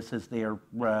relying on this as their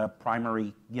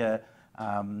primary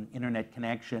internet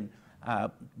connection,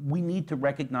 we need to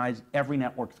recognize every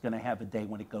network's going to have a day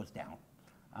when it goes down.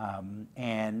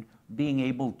 And being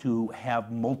able to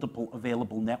have multiple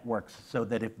available networks so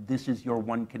that if this is your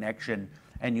one connection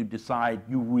and you decide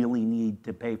you really need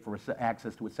to pay for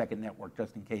access to a second network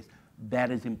just in case,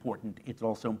 that is important. It's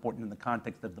also important in the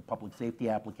context of the public safety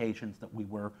applications that we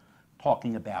were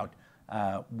talking about,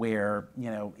 where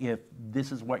if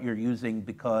this is what you're using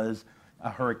because a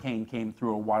hurricane came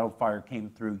through, a wildfire came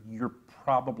through, you're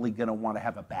probably going to want to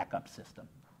have a backup system.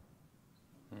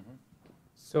 Mm-hmm.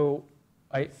 So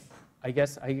I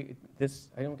guess I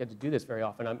don't get to do this very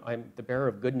often. I'm the bearer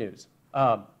of good news.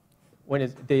 The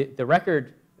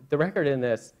record in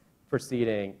this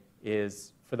proceeding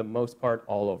is, for the most part,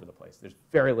 all over the place. There's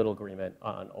very little agreement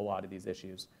on a lot of these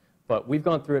issues, but we've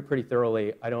gone through it pretty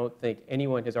thoroughly. I don't think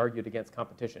anyone has argued against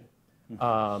competition.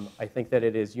 I think that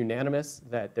it is unanimous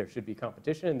that there should be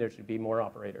competition and there should be more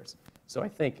operators. So I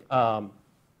think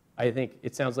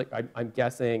it sounds like I'm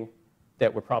guessing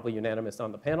that we're probably unanimous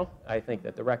on the panel. I think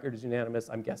that the record is unanimous.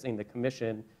 I'm guessing the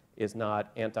commission is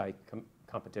not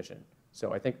anti-competition.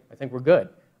 So I think we're good.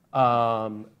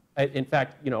 In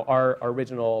fact, our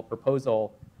original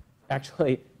proposal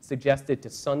actually suggested to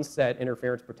sunset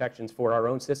interference protections for our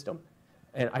own system.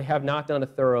 And I have not done a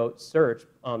thorough search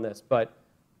on this, but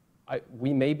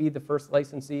we may be the first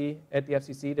licensee at the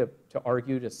FCC to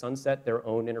argue to sunset their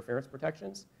own interference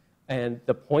protections. And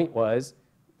the point was,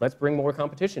 let's bring more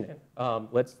competition in.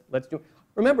 Let's do.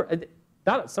 Remember,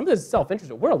 some of this is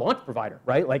self-interested. We're a launch provider,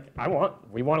 right? Like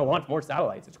we want to launch more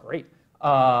satellites. It's great.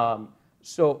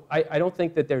 So I don't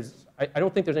think that there's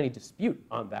any dispute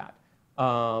on that.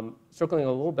 Circling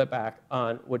a little bit back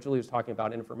on what Julie was talking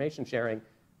about, information sharing.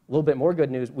 A little bit more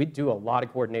good news. We do a lot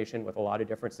of coordination with a lot of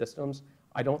different systems.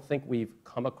 I don't think we've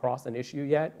come across an issue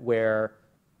yet where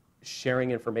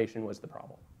sharing information was the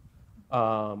problem.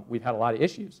 We've had a lot of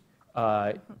issues.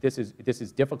 This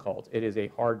is difficult. It is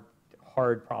a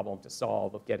hard problem to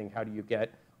solve of getting how do you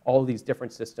get all of these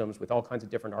different systems with all kinds of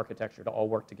different architecture to all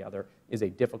work together is a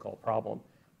difficult problem.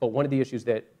 But one of the issues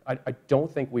that I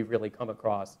don't think we've really come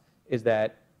across is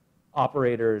that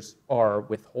operators are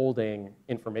withholding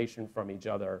information from each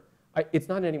other. It's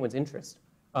not in anyone's interest.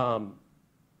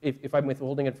 If I'm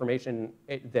withholding information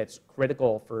that's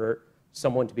critical for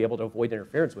someone to be able to avoid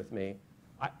interference with me,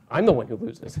 I'm the one who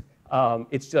loses.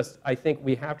 It's just, I think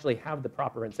we actually have the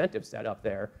proper incentive set up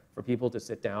there for people to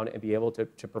sit down and be able to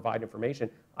provide information.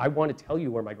 I want to tell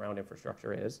you where my ground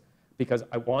infrastructure is because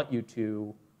I want you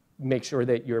to make sure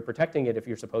that you're protecting it if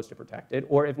you're supposed to protect it,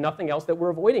 or if nothing else, that we're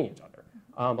avoiding each other.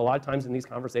 A lot of times in these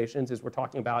conversations is we're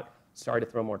talking about, sorry to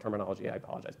throw more terminology, I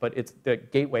apologize, but it's the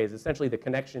gateway is essentially the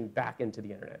connection back into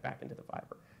the internet, back into the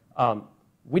fiber.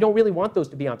 We don't really want those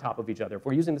to be on top of each other. If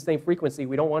we're using the same frequency,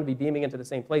 we don't want to be beaming into the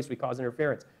same place, we cause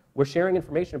interference. We're sharing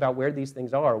information about where these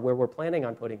things are, where we're planning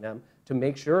on putting them, to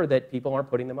make sure that people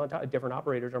aren't putting them on top, different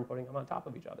operators aren't putting them on top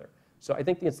of each other. So I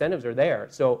think the incentives are there.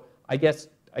 So I guess,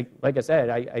 like I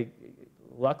said, I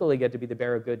luckily get to be the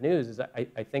bearer of good news.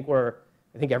 I think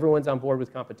everyone's on board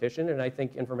with competition, and I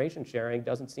think information sharing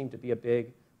doesn't seem to be a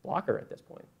big blocker at this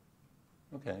point.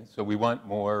 Okay, so we want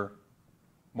more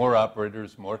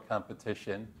operators, more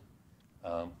competition.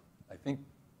 I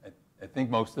think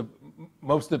most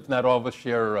if not all of us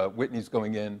share Whitney's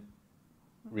going in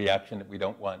reaction that we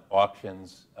don't want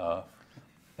auctions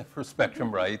for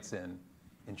spectrum rights and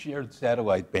shared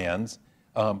satellite bands.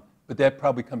 But that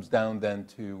probably comes down then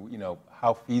to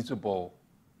how feasible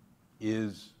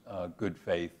is good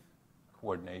faith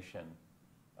coordination.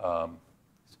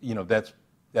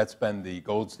 That's been the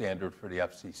gold standard for the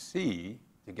FCC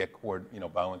to get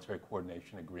voluntary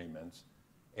coordination agreements,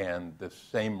 and the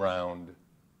same round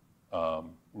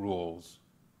rules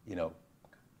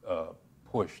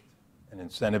pushed an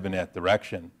incentive in that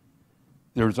direction.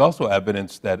 There's also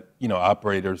evidence that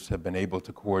operators have been able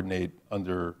to coordinate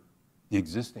under the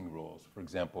existing rules. For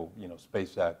example,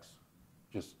 SpaceX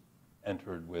just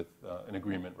entered with an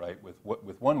agreement, right, with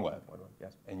OneWeb,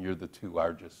 yes. And you're the two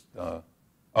largest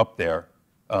up there.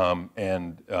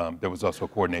 And there was also a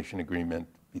coordination agreement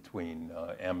between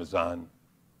Amazon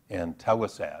and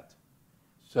Telesat.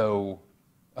 So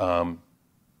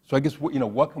I guess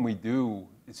what can we do?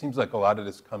 It seems like a lot of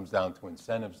this comes down to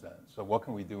incentives then. So what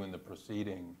can we do in the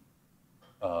proceeding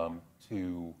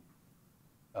to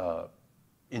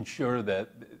ensure that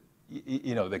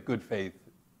that good faith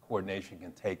coordination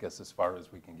can take us as far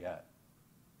as we can get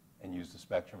and use the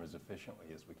spectrum as efficiently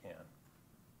as we can?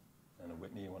 And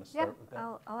Whitney, you want to start with that?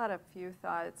 I'll add a few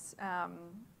thoughts.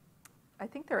 I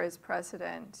think there is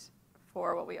precedent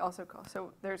for what we also call,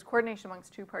 so there's coordination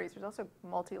amongst two parties, there's also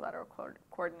multilateral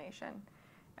coordination.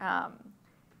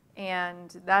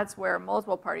 And that's where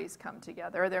multiple parties come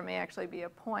together. There may actually be a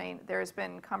point. There's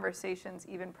been conversations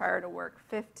even prior to Work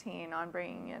 15 on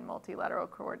bringing in multilateral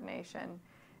coordination.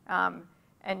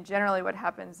 And generally what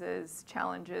happens is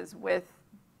challenges with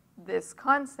this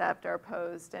concept are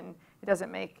posed, and it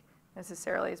doesn't make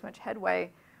necessarily as much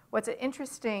headway. What's an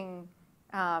interesting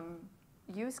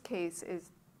use case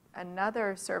is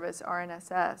another service,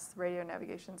 RNSS, Radio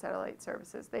Navigation Satellite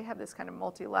Services. They have this kind of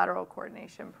multilateral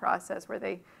coordination process where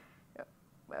they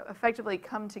effectively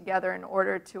come together in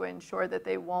order to ensure that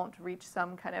they won't reach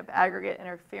some kind of aggregate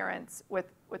interference with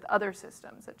other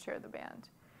systems that share the band.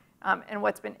 And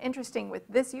what's been interesting with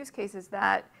this use case is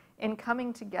that in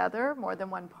coming together, more than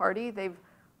one party, they've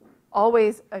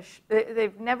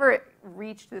never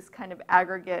reached this kind of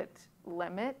aggregate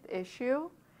limit issue.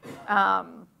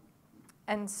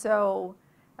 And so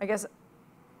I guess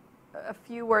a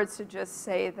few words to just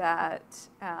say that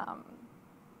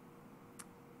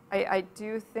I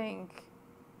do think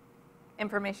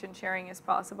information sharing is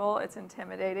possible. It's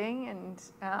intimidating, and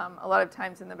a lot of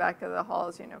times in the back of the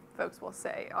halls, folks will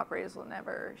say operators will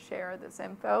never share this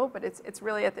info, but it's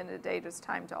really at the end of the day just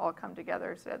time to all come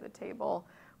together, sit at the table,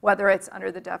 whether it's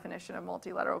under the definition of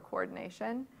multilateral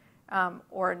coordination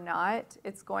or not.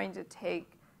 It's going to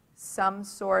take some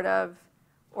sort of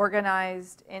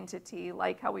organized entity,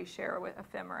 like how we share with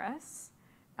ephemeris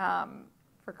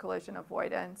for collision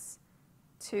avoidance,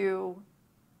 to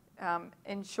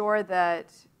ensure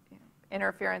that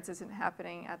interference isn't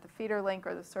happening at the feeder link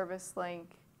or the service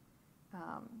link.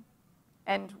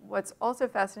 And what's also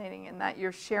fascinating in that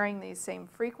you're sharing these same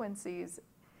frequencies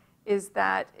is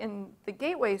that in the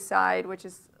gateway side, which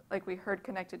is, like we heard,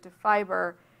 connected to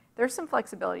fiber, there's some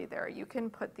flexibility there. You can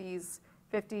put these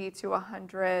 50 to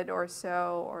 100 or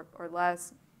so or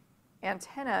less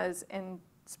antennas in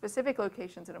specific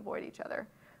locations and avoid each other.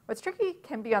 What's tricky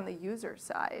can be on the user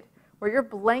side, where you're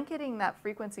blanketing that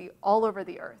frequency all over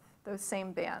the earth, those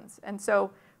same bands. And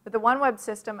so with the OneWeb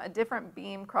system, a different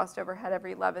beam crossed overhead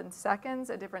every 11 seconds,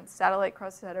 a different satellite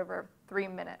crossed overhead over 3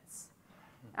 minutes.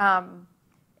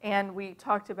 And we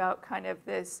talked about kind of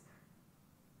this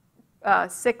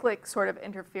cyclic sort of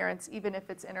interference, even if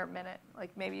it's intermittent.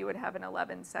 Like maybe you would have an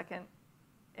 11-second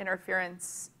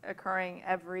interference occurring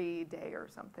every day or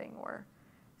something. Or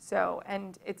so,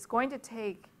 and it's going to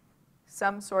take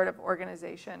some sort of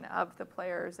organization of the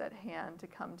players at hand to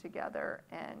come together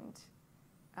and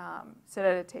sit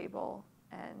at a table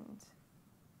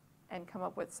and come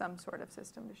up with some sort of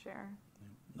system to share.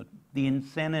 Look, the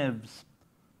incentives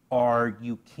are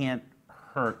you can't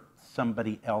hurt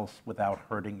somebody else without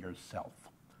hurting yourself.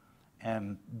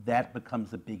 And that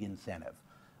becomes a big incentive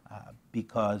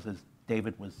because, as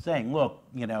David was saying, look,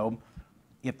 you know,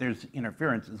 if there's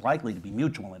interference, it's likely to be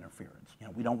mutual interference. You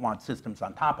know, we don't want systems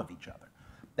on top of each other.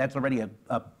 That's already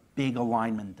a big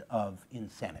alignment of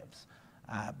incentives.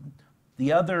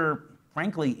 The other,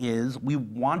 frankly, is we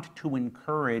want to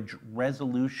encourage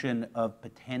resolution of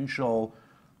potential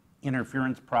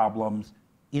interference problems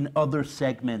in other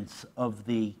segments of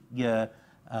the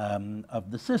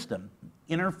system.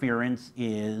 Interference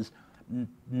is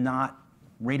not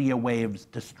radio waves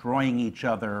destroying each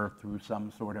other through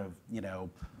some sort of, you know,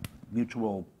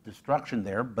 mutual destruction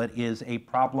there, but is a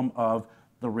problem of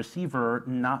the receiver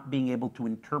not being able to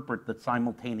interpret the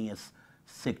simultaneous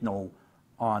signal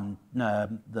on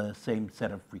the same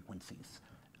set of frequencies.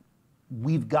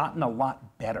 We've gotten a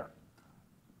lot better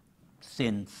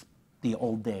since the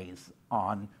old days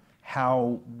on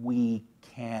how we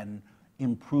can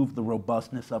improve the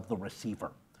robustness of the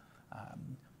receiver.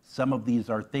 Some of these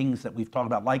are things that we've talked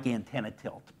about, like antenna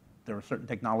tilt. There are certain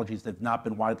technologies that have not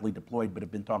been widely deployed but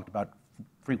have been talked about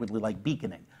frequently, like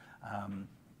beaconing.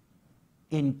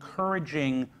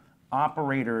 Encouraging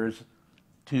operators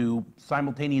to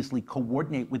simultaneously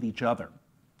coordinate with each other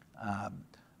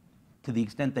to the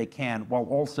extent they can, while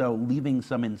also leaving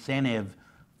some incentive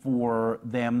for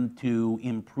them to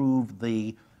improve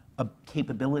the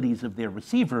capabilities of their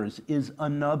receivers, is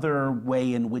another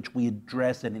way in which we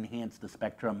address and enhance the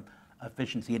spectrum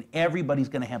efficiency. And everybody's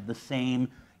going to have the same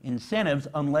incentives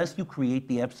unless you create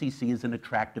the FCC as an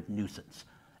attractive nuisance.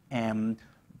 And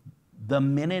the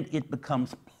minute it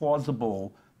becomes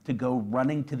plausible to go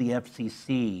running to the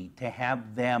FCC to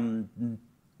have them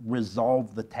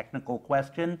resolve the technical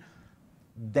question,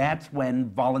 that's when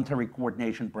voluntary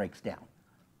coordination breaks down.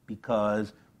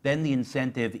 Because then the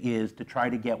incentive is to try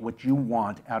to get what you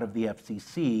want out of the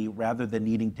FCC rather than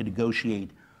needing to negotiate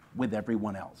with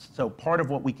everyone else. So part of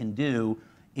what we can do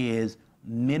is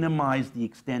minimize the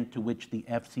extent to which the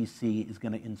FCC is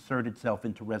going to insert itself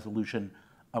into resolution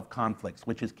of conflicts,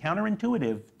 which is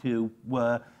counterintuitive to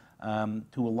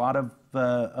a lot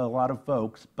of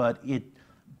folks, but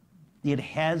it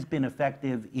has been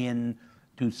effective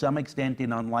to some extent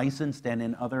in unlicensed and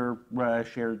in other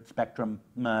shared spectrum,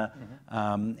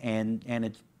 and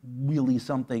it's really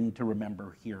something to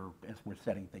remember here as we're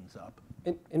setting things up.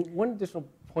 And one additional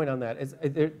point on that is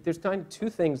there's kind of two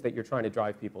things that you're trying to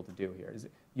drive people to do here. Is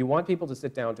you want people to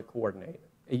sit down to coordinate.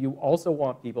 You also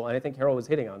want people, and I think Harold was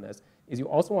hitting on this, is you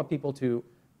also want people to,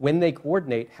 when they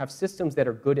coordinate, have systems that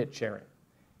are good at sharing.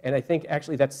 And I think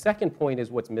actually that second point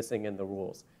is what's missing in the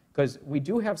rules. Because we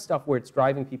do have stuff where it's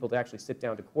driving people to actually sit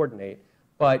down to coordinate,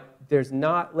 but there's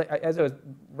not, as I was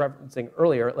referencing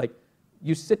earlier, like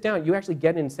you sit down, you actually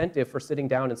get an incentive for sitting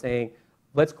down and saying,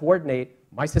 let's coordinate,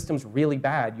 my system's really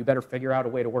bad, you better figure out a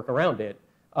way to work around it.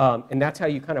 And that's how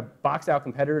you kind of box out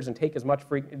competitors and take as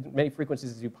many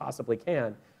frequencies as you possibly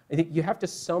can. I think you have to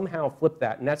somehow flip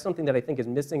that, and that's something that I think is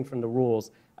missing from the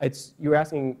rules. You were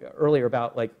asking earlier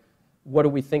about like, what do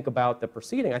we think about the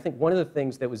proceeding? I think one of the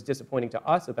things that was disappointing to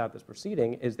us about this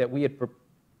proceeding is that we had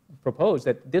proposed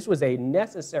that this was a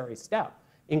necessary step,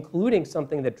 including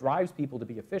something that drives people to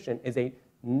be efficient, is a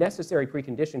necessary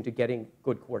precondition to getting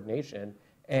good coordination.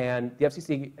 And the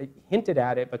FCC hinted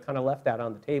at it, but kind of left that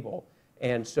on the table.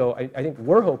 And so I think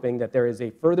we're hoping that there is a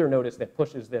further notice that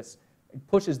pushes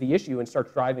the issue and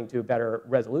starts driving to a better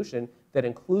resolution that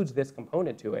includes this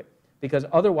component to it. Because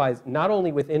otherwise, not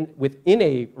only within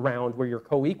a round where you're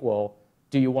co-equal,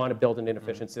 do you want to build an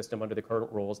inefficient system under the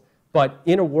current rules, but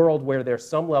in a world where there's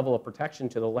some level of protection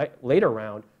to the later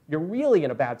round, you're really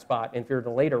in a bad spot if you're in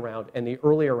the later round and the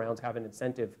earlier rounds have an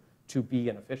incentive to be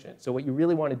inefficient. So what you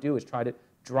really want to do is try to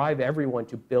drive everyone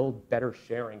to build better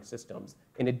sharing systems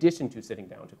in addition to sitting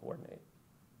down to coordinate.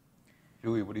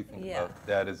 Julie, what do you think about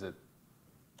that? Is it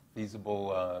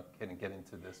feasible? Can it get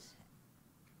into this?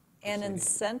 An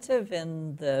incentive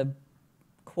in the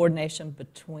coordination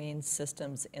between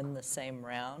systems in the same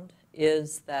round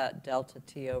is that delta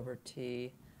T over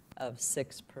T of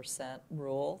 6%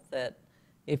 rule, that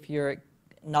if you're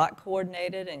not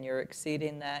coordinated and you're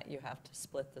exceeding that, you have to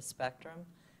split the spectrum.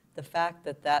 The fact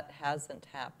that that hasn't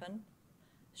happened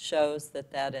shows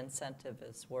that that incentive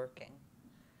is working.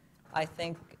 I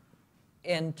think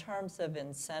in terms of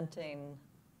incenting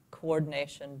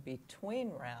coordination between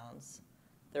rounds,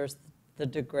 there's the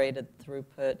degraded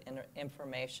throughput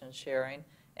information sharing,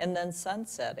 and then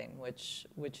sunsetting, which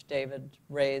David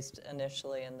raised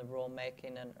initially in the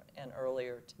rulemaking and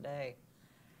earlier today.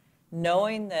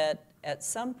 Knowing that at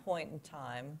some point in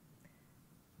time,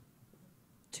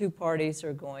 two parties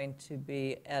are going to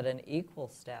be at an equal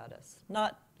status,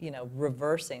 not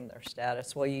reversing their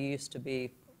status. Well, you used to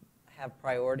have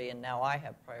priority and now I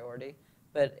have priority,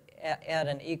 but at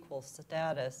an equal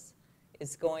status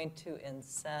is going to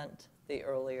incent the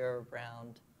earlier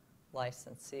round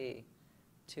licensee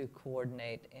to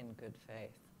coordinate in good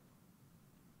faith.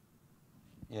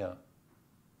 Yeah.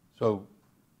 So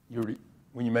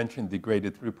when you mentioned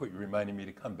degraded throughput, you reminded me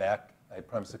to come back. I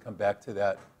promised to come back to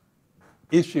that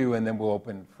issue, and then we'll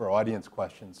open for audience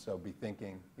questions. So be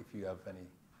thinking if you have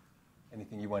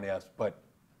anything you want to ask. But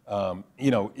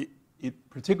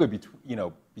particularly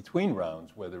between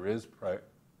rounds where there is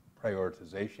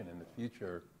prioritization in the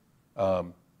future,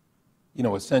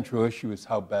 a central issue is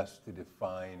how best to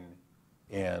define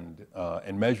and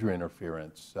measure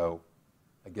interference. So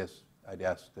I guess I'd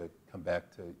ask to come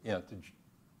back to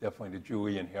definitely to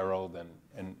Julie and Harold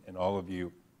and all of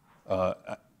you,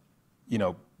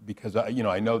 because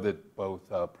I know that both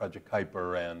Project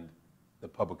Kuiper and the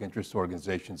public interest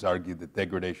organizations argue that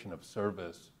degradation of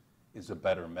service is a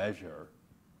better measure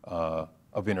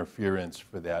of interference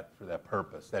for that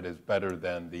purpose. That is better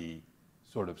than the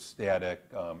sort of static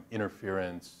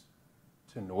interference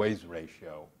to noise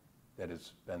ratio that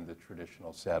has been the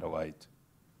traditional satellite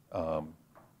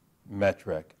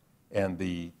metric. And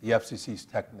the FCC's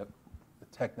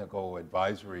Technical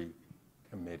Advisory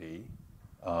Committee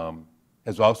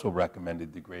has also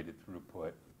recommended degraded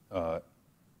throughput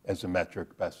as a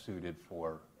metric best suited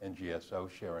for NGSO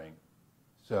sharing.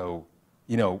 So,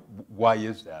 why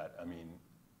is that? I mean,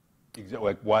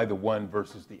 why the one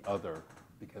versus the other?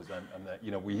 Because I'm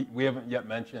not, we haven't yet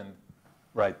mentioned,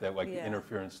 right, that the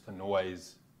interference to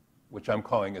noise, which I'm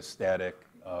calling a static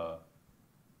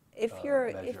if you're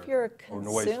a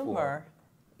consumer,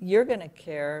 you're going to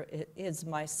care, is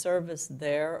my service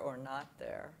there or not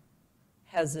there?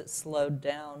 Has it slowed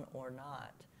down or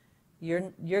not?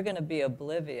 You're going to be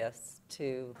oblivious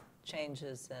to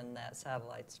changes in that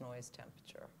satellite's noise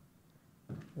temperature.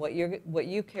 What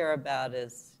you care about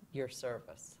is your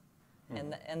service.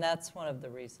 And that's one of the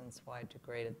reasons why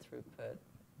degraded throughput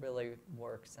really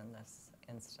works in this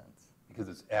instance. Because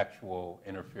it's actual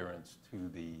interference to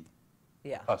the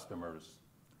customer's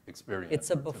experience. It's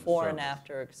a before and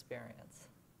after experience.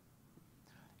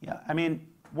 Yeah, I mean,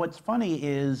 what's funny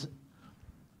is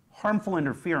harmful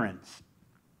interference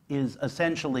is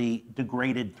essentially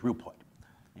degraded throughput.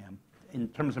 In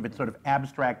terms of its sort of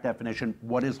abstract definition,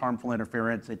 what is harmful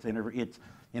interference? It's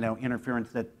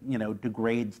interference that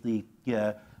degrades the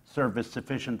service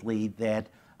sufficiently that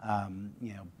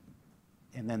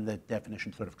and then the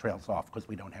definition sort of trails off because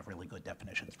we don't have really good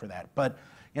definitions for that. But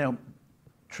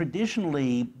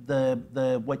traditionally,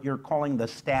 what you're calling the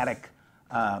static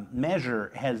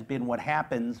measure has been what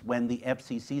happens when the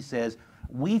FCC says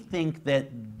we think that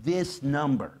this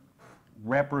number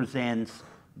represents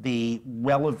the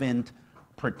relevant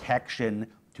protection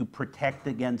to protect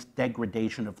against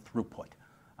degradation of throughput,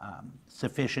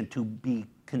 sufficient to be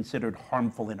considered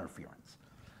harmful interference.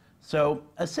 So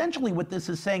essentially what this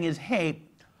is saying is, hey,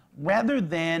 rather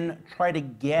than try to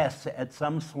guess at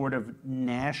some sort of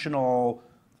national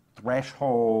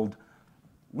threshold,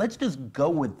 let's just go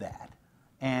with that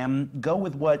and go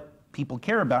with what people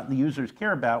care about and the users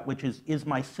care about, which is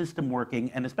my system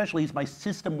working, and especially is my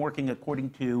system working according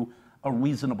to a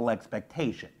reasonable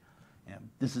expectation.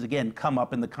 This has, again, come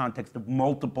up in the context of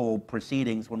multiple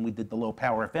proceedings. When we did the low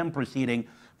power FM proceeding,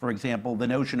 for example, the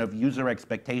notion of user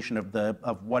expectation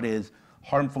of what is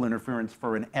harmful interference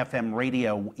for an FM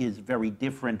radio is very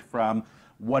different from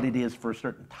what it is for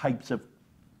certain types of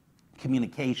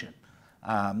communication.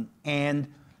 And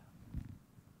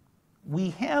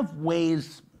we have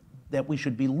ways that we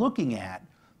should be looking at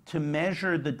to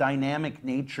measure the dynamic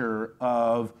nature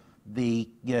of the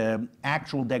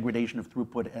actual degradation of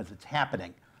throughput as it's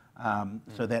happening,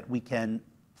 so that we can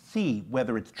see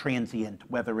whether it's transient,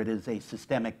 whether it is a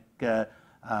systemic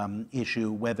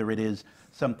issue, whether it is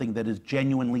something that is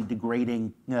genuinely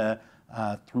degrading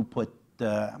throughput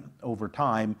over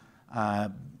time.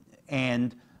 I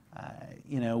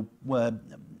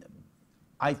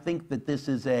think that this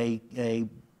is a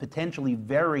potentially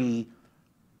very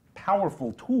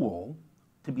powerful tool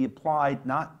to be applied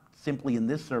not simply in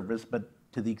this service, but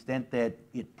to the extent that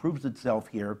it proves itself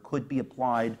here, could be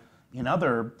applied in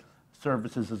other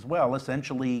services as well,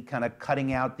 essentially kind of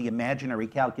cutting out the imaginary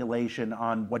calculation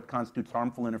on what constitutes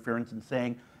harmful interference and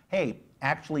saying, hey,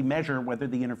 actually measure whether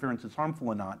the interference is harmful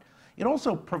or not. It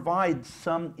also provides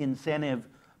some incentive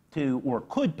to, or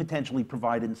could potentially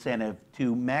provide incentive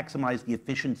to maximize the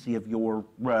efficiency of your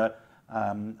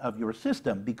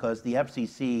system, because the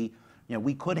FCC,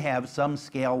 we could have some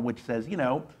scale which says,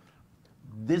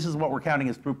 this is what we're counting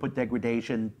as throughput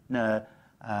degradation,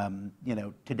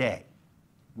 today.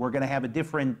 We're going to have a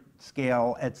different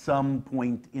scale at some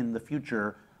point in the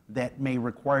future that may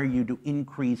require you to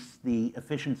increase the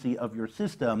efficiency of your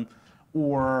system,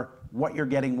 or what you're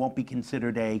getting won't be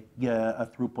considered a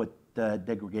throughput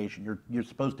degradation. You're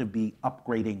supposed to be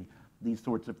upgrading these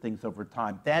sorts of things over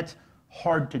time. That's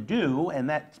hard to do, and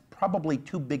that's probably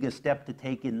too big a step to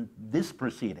take in this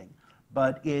proceeding.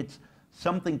 But it's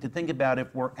something to think about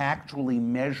if we're actually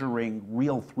measuring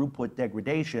real throughput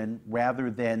degradation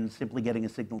rather than simply getting a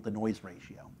signal-to-noise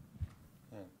ratio.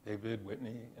 Yeah. David,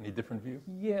 Whitney, any different view?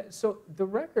 Yeah, so the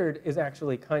record is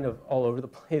actually kind of all over the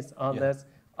place on this.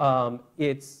 The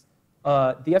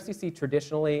FCC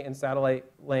traditionally in satellite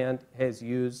land has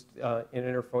used an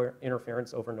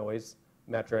interference over noise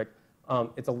metric.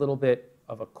 It's a little bit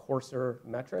of a coarser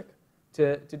metric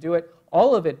to do it.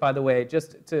 All of it, by the way,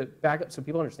 just to back up so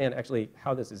people understand actually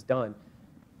how this is done,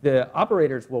 the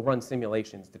operators will run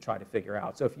simulations to try to figure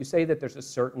out. So if you say that there's a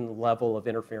certain level of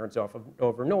interference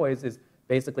over noise, is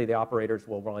basically the operators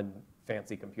will run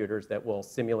fancy computers that will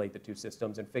simulate the two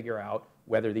systems and figure out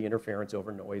whether the interference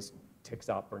over noise ticks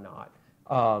up or not.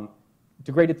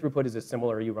 Degraded throughput is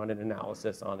similar. You run an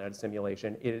analysis on a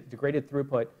simulation. Degraded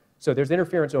throughput, so there's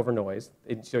interference over noise.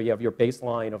 So you have your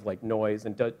baseline of like noise,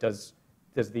 and does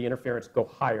the interference go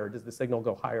higher? Does the signal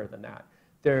go higher than that?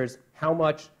 There's how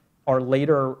much are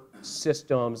later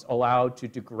systems allowed to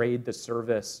degrade the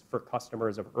service for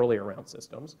customers of earlier round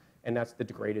systems, and that's the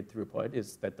degraded throughput,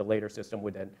 is that the later system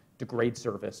would then degrade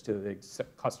service to the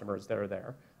customers that are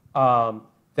there.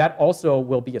 That also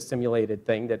will be a simulated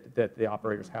thing that the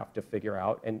operators have to figure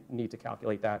out and need to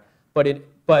calculate that.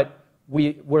 But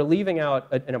we're leaving out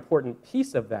an important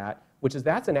piece of that, which is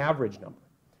that's an average number.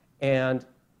 And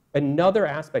another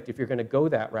aspect, if you're going to go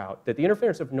that route, that the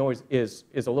interference of noise is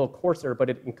a little coarser, but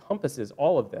it encompasses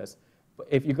all of this.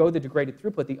 If you go the degraded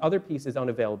throughput, the other piece is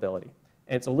unavailability.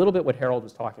 And it's a little bit what Harold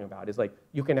was talking about, is like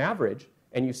you can average,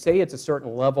 and you say it's a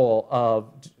certain level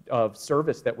of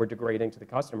service that we're degrading to the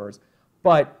customers,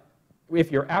 but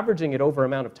if you're averaging it over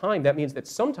amount of time, that means that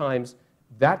sometimes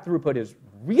that throughput is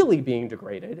really being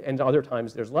degraded, and other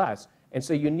times there's less. And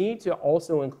so you need to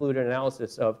also include an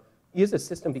analysis of, is a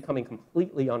system becoming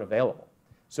completely unavailable?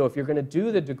 So if you're going to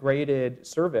do the degraded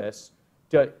service,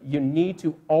 you need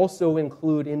to also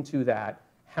include into that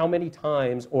how many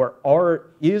times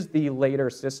is the later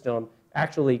system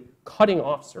actually cutting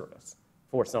off service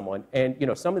for someone. And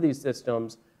some of these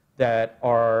systems that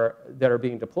are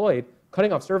being deployed,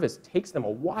 cutting off service takes them a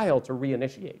while to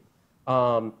reinitiate.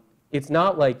 It's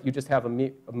not like you just have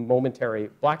a momentary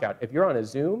blackout. If you're on a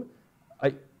Zoom,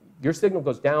 your signal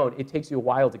goes down, it takes you a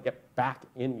while to get back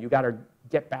in. You got to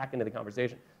get back into the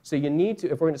conversation. So you need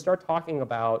to, if we're going to start talking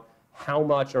about how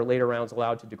much are later rounds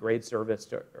allowed to degrade service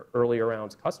to earlier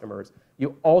rounds customers,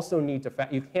 you also need to,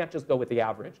 you can't just go with the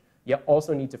average. You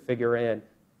also need to figure in,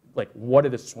 like, what are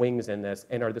the swings in this,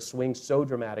 and are the swings so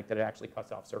dramatic that it actually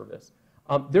cuts off service?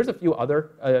 There's a few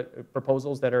other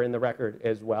proposals that are in the record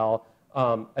as well.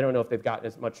 I don't know if they've gotten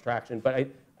as much traction, but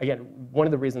again, one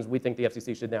of the reasons we think the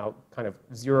FCC should now kind of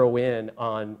zero in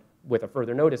on with a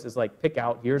further notice is like pick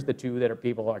out, here's the two that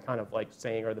people are kind of like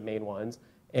saying are the main ones,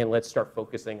 and let's start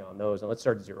focusing on those, and let's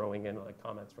start zeroing in like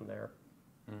comments from there.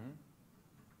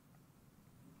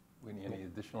 Whitney, any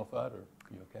additional thought, or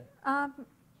you okay?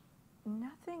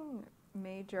 Nothing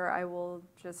major. I will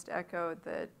just echo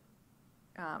that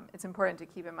it's important to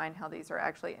keep in mind how these are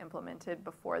actually implemented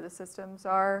before the systems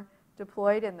are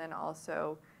deployed, and then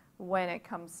also when it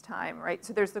comes time, right?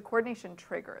 So there's the coordination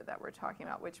trigger that we're talking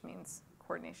about, which means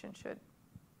coordination should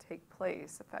take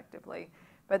place effectively.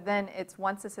 But then it's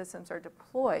once the systems are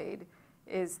deployed,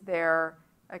 is there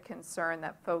a concern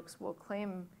that folks will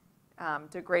claim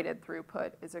degraded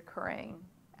throughput is occurring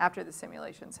after the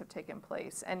simulations have taken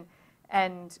place?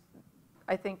 And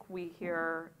I think we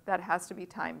hear that has to be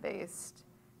time-based.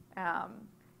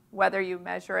 Whether you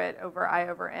measure it over I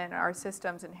over N, our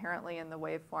systems inherently in the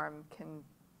waveform can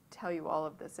tell you all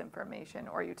of this information,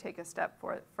 or you take a step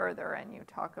further and you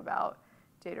talk about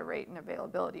data rate and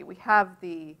availability. We have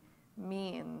the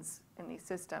means in these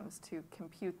systems to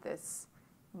compute this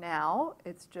now.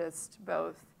 It's just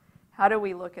both, how do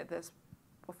we look at this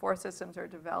before systems are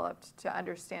developed to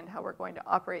understand how we're going to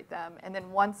operate them, and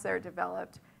then once they're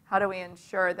developed, how do we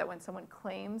ensure that when someone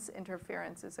claims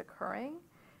interference is occurring,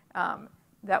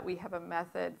 that we have a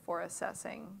method for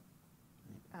assessing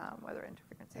whether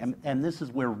interference is. And this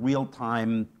is where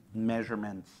real-time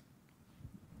measurements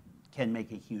can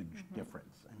make a huge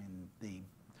difference. I mean,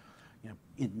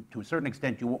 to a certain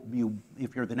extent,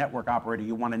 if you're the network operator,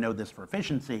 you want to know this for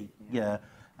efficiency.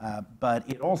 But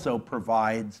it also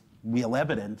provides real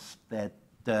evidence that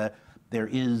there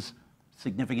is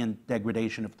significant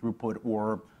degradation of throughput,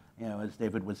 or, as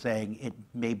David was saying, it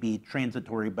may be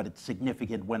transitory, but it's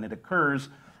significant when it occurs.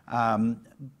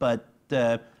 But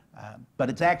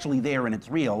it's actually there and it's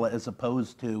real, as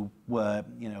opposed to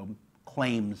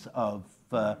claims of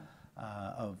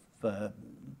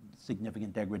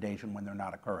significant degradation when they're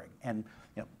not occurring. And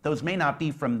those may not be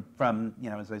from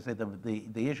as I said,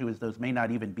 the issue is those may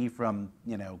not even be from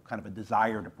kind of a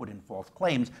desire to put in false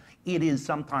claims. It is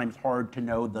sometimes hard to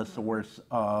know the source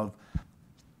of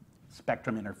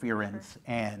spectrum interference,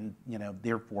 and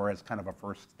therefore, as kind of a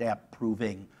first step,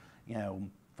 proving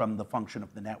from the function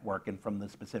of the network and from the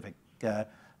specific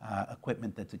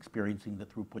equipment that's experiencing the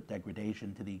throughput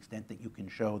degradation, to the extent that you can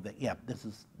show that, this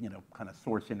is kind of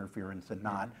source interference and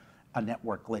not a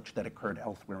network glitch that occurred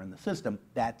elsewhere in the system,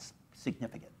 that's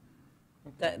significant.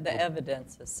 The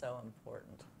evidence is so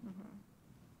important.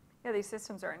 Yeah, these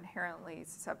systems are inherently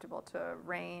susceptible to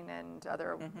rain and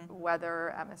other weather,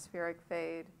 atmospheric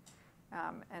fade.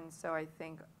 And so I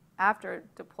think after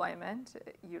deployment,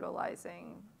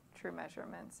 utilizing true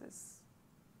measurements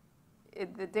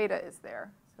the data is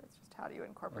there. So it's just how do you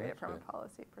incorporate it from a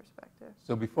policy perspective.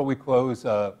 So before we close,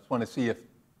 I just want to see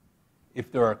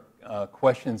if there are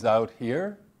questions out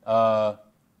here.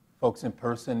 Folks in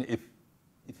person, if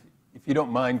you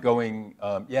don't mind going,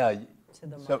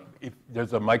 so if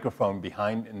there's a microphone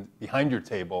behind your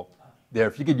table there,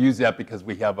 if you could use that, because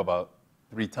we have about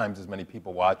 3 times as many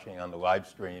people watching on the live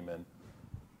stream, and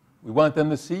we want them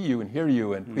to see you and hear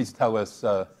you, and please tell us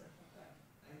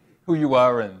who you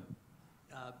are. And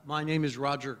my name is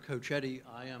Roger Cochetti.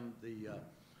 I am the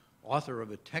author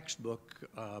of a textbook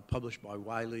published by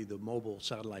Wiley, the Mobile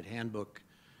Satellite Handbook,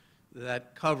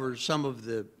 that covers some of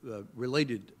the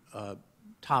related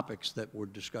topics that were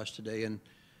discussed today, and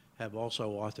have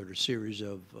also authored a series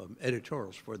of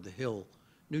editorials for the Hill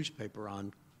newspaper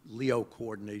on LEO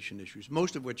coordination issues,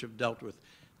 most of which have dealt with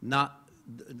not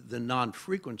the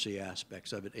non-frequency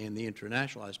aspects of it and the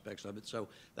international aspects of it. So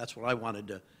that's what I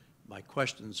wanted my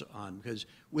questions on, because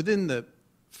within the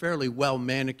fairly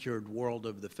well-manicured world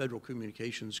of the Federal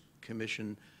Communications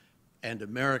Commission and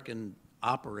American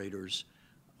operators,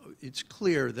 it's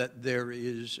clear that there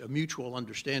is a mutual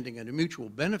understanding and a mutual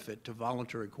benefit to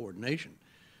voluntary coordination.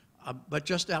 But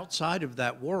just outside of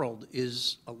that world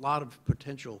is a lot of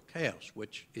potential chaos,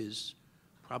 which is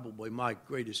probably my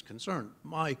greatest concern.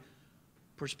 My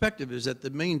perspective is that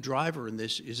the main driver in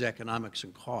this is economics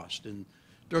and cost. And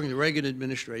during the Reagan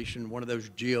administration, one of those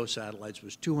GEO satellites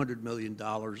was $200 million,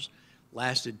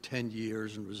 lasted 10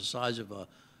 years, and was the size of a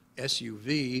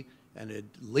SUV, and a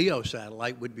LEO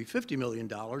satellite would be $50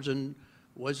 million and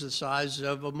was the size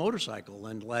of a motorcycle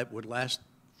and would last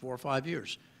 4 or 5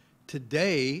 years.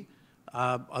 Today,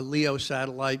 a LEO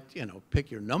satellite, pick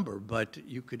your number, but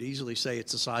you could easily say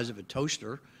it's the size of a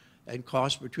toaster and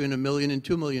costs between $1 million and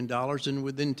 $2 million, and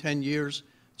within 10 years,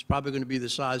 it's probably going to be the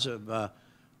size of a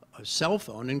cell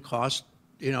phone and cost,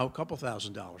 a couple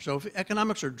 $1,000s. So if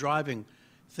economics are driving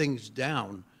things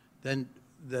down, then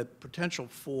the potential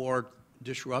for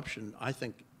disruption, I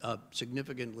think,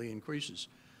 significantly increases.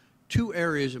 2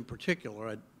 areas in particular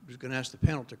I was going to ask the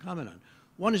panel to comment on.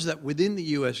 One is that within the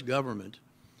U.S. government,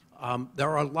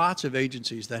 there are lots of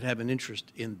agencies that have an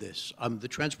interest in this. The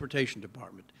Transportation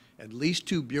Department, at least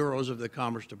 2 bureaus of the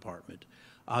Commerce Department,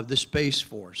 the Space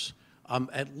Force,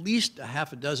 at least a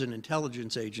half a dozen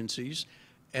intelligence agencies,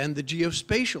 and the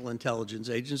geospatial intelligence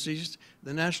agencies,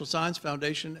 the National Science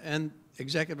Foundation, and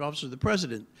Executive Office of the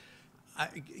President.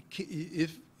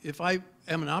 If I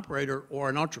am an operator or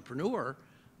an entrepreneur,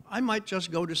 I might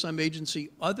just go to some agency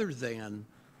other than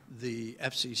the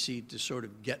FCC to sort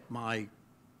of get my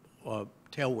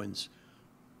tailwinds.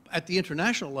 At the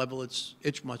international level,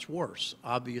 it's much worse.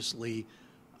 Obviously,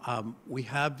 we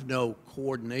have no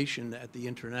coordination at the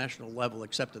international level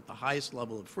except at the highest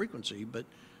level of frequency, but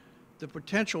the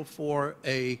potential for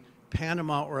a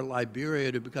Panama or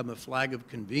Liberia to become a flag of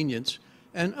convenience,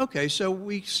 and okay, so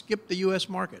we skip the U.S.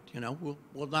 market, you know,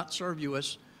 we'll not serve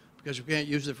U.S. because we can't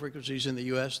use the frequencies in the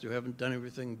U.S., they haven't done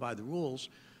everything by the rules.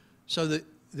 So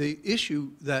the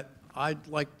issue that I'd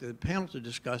like the panel to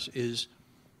discuss is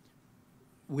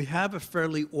we have a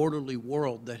fairly orderly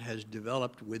world that has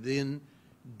developed within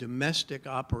domestic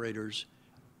operators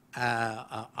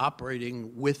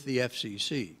operating with the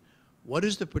FCC. What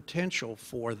is the potential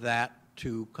for that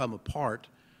to come apart?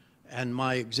 And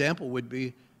my example would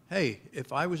be, hey,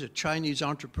 if I was a Chinese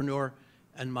entrepreneur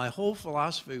and my whole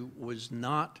philosophy was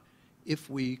not if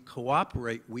we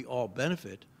cooperate, we all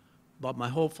benefit, but my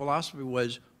whole philosophy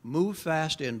was move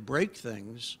fast and break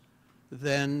things,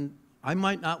 then I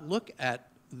might not look at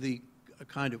the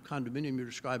kind of condominium you're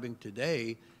describing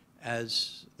today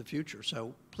as the future.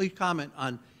 So please comment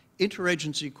on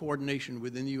interagency coordination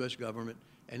within the U.S. government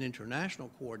and international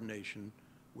coordination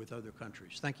with other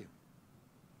countries. Thank you.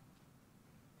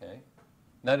 Okay.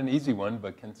 Not an easy one,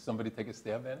 but can somebody take a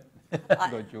stab at it?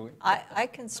 Go, Julie. I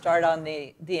can start on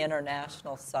the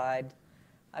international side.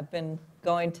 I've been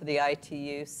going to the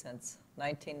ITU since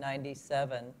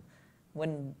 1997,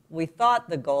 when we thought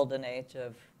the golden age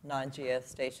of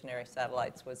non-geostationary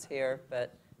satellites was here,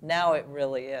 but now it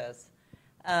really is.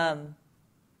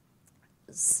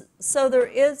 So there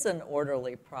is an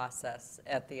orderly process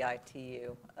at the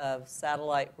ITU of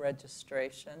satellite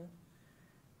registration,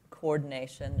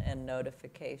 coordination, and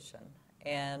notification.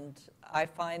 And I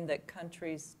find that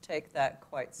countries take that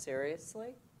quite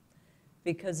seriously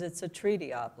because it's a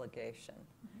treaty obligation.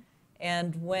 Mm-hmm.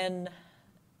 And when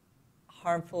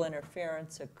harmful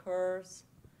interference occurs,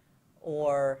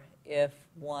 or if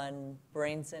one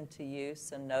brings into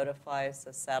use and notifies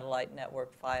a satellite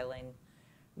network filing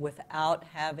without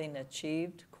having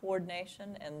achieved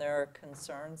coordination, and there are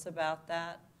concerns about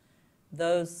that,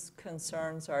 those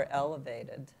concerns are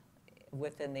elevated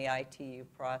within the ITU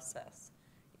process,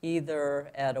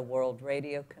 either at a World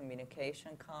Radio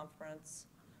Communication Conference,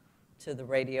 to the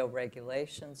Radio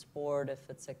Regulations Board if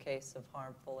it's a case of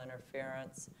harmful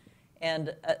interference.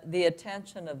 And the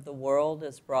attention of the world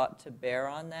is brought to bear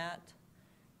on that,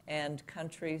 and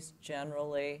countries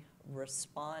generally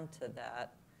respond to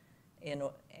that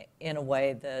in a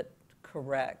way that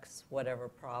corrects whatever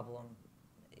problem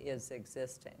is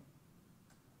existing.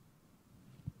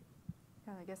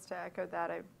 Yeah, I guess to echo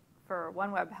that, for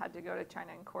OneWeb, had to go to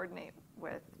China and coordinate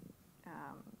with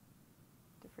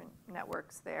different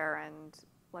networks there, and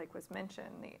like was mentioned,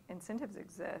 the incentives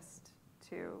exist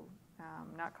to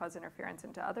not cause interference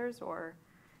into others, or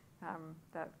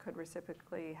that could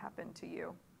reciprocally happen to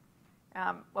you.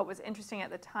 What was interesting at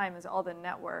the time is all the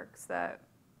networks that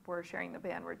were sharing the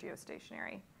band were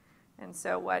geostationary. And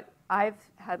so what I've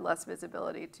had less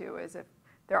visibility to is if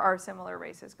there are similar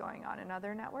races going on in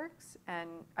other networks and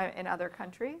in other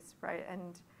countries, right?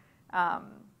 And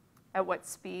at what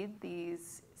speed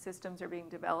these systems are being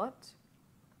developed,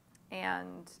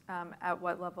 and at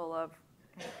what level of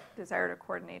desire to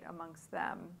coordinate amongst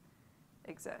them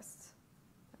exists.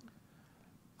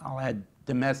 I'll add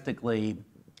domestically,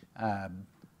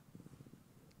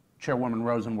 Chairwoman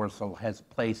Rosenworcel has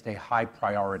placed a high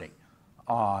priority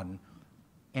on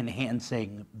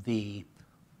enhancing the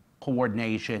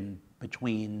coordination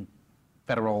between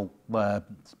federal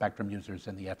spectrum users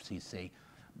and the FCC.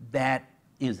 That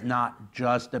is not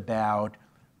just about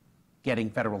getting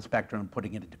federal spectrum and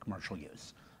putting it into commercial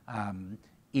use.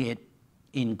 It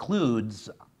includes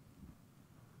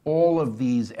all of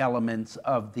these elements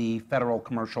of the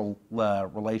federal-commercial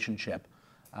relationship.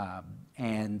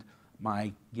 And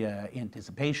my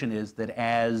anticipation is that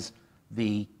as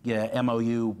the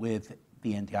MOU with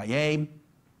the NTIA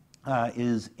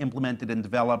is implemented and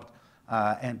developed,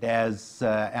 and as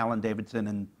Alan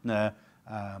Davidson and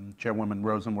Chairwoman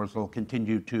Rosenworcel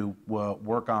continue to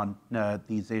work on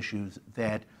these issues,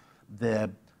 that the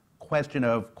question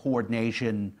of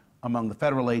coordination among the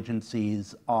federal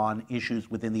agencies on issues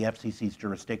within the FCC's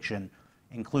jurisdiction,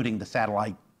 including the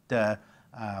satellite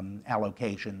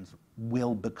allocations,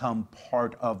 will become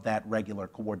part of that regular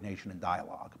coordination and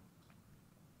dialogue?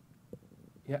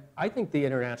 Yeah, I think the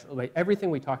international, like everything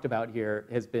we talked about here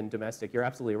has been domestic. You're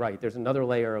absolutely right. There's another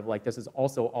layer of like, this is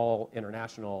also all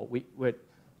international. What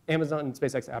Amazon and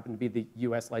SpaceX happen to be the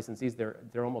US licensees.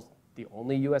 They're almost the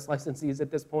only US licensees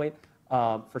at this point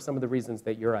for some of the reasons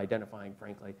that you're identifying,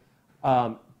 frankly.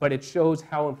 But it shows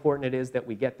how important it is that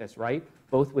we get this right,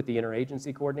 both with the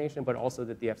interagency coordination, but also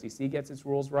that the FCC gets its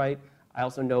rules right. I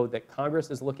also know that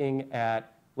Congress is looking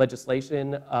at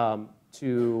legislation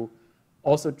to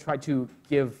also try to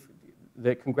give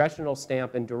the congressional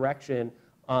stamp and direction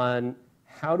on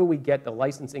how do we get the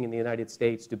licensing in the United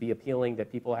States to be appealing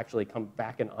that people actually come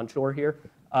back and onshore here.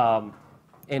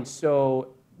 And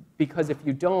so, because if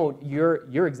you don't,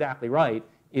 you're exactly right,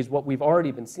 is what we've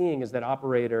already been seeing is that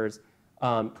operators,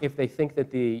 if they think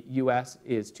that the US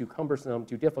is too cumbersome,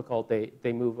 too difficult, they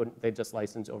move and they just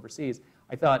license overseas.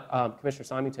 I thought Commissioner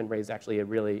Simington raised actually a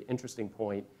really interesting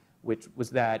point, which was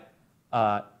that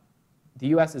the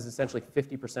US is essentially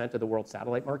 50% of the world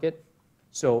satellite market.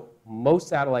 So most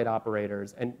satellite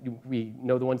operators, and we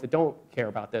know the ones that don't care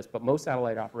about this, but most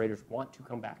satellite operators want to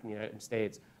come back in the United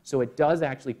States. So it does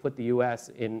actually put the US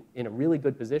in a really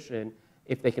good position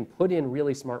if they can put in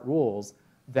really smart rules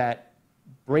that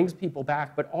brings people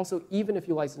back, but also even if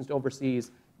you licensed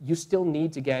overseas, you still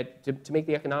need to get, to make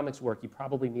the economics work, you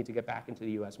probably need to get back into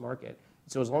the US market.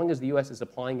 So as long as the US is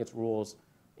applying its rules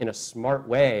in a smart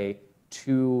way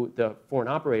to the foreign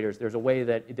operators, there's a way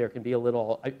that there can be a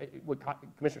little, what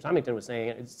Commissioner Simington was saying,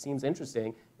 it seems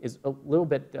interesting, is a little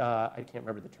bit, I can't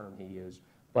remember the term he used,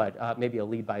 but maybe a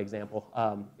lead by example.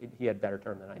 He had a better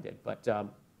term than I did, but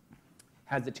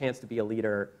has the chance to be a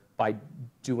leader by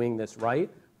doing this right,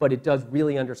 but it does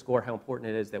really underscore how important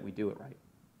it is that we do it right.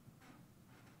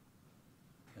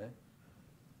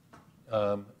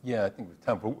 Okay. Yeah, I think we have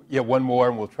time for one more,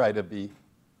 and we'll try to be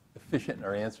efficient in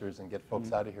our answers and get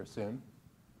folks out of here soon.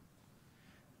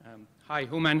 Hi,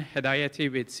 Human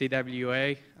Hedayati with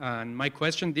CWA. And my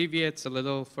question deviates a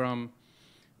little from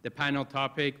the panel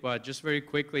topic, but just very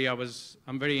quickly,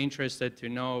 I'm very interested to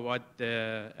know what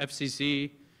the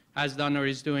FCC has done or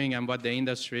is doing and what the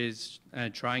industry is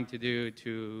trying to do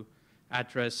to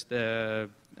address the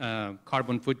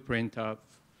carbon footprint of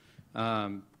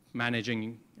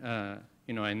managing a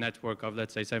network of,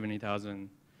 let's say, 70,000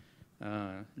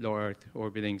 low Earth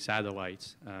orbiting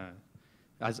satellites.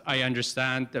 As I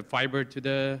understand, the fiber to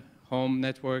the home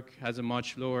network has a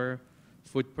much lower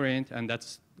footprint, and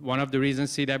that's one of the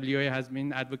reasons CWA has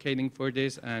been advocating for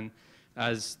this. And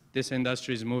as this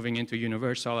industry is moving into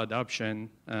universal adoption,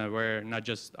 we're not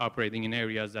just operating in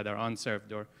areas that are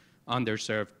unserved or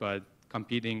underserved, but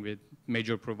competing with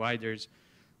major providers.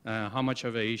 How much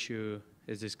of an issue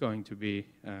is this going to be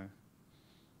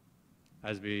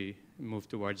as we move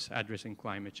towards addressing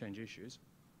climate change issues?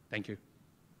 Thank you.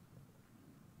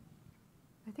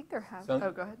 I think there have,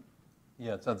 oh, go ahead.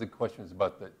 Yeah, it sounds like the question is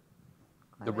about the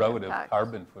Climate relative impact.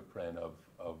 carbon footprint of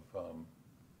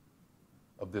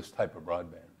this type of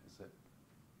broadband. Is it?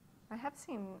 I have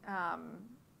seen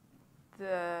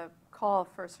the call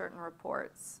for certain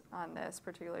reports on this,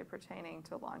 particularly pertaining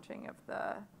to launching of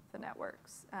the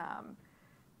networks.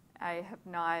 I have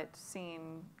not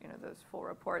seen those full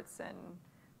reports in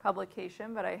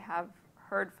publication, but I have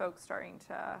heard folks starting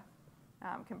to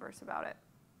converse about it.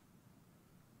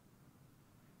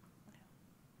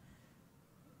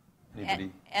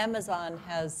 Anybody? Amazon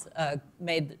has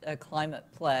made a climate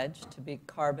pledge to be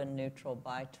carbon neutral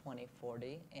by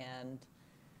 2040, and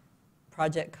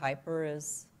Project Kuiper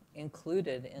is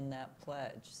included in that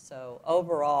pledge. So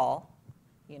overall,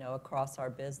 across our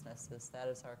businesses, that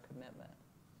is our commitment.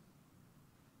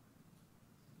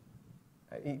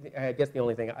 I guess the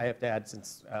only thing I have to add,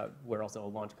 since we're also a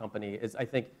launch company, is I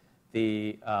think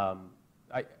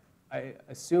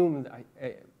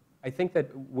I think that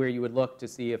where you would look to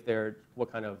see if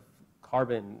what kind of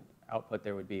carbon output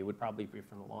there would probably be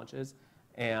from the launches.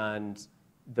 And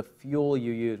the fuel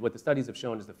you use, what the studies have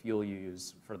shown is the fuel you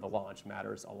use for the launch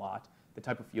matters a lot. The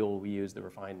type of fuel we use, the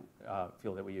refined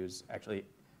fuel that we use, actually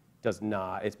does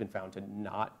not, it's been found to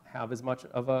not have as much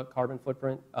of a carbon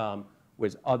footprint,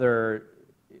 whereas other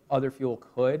fuel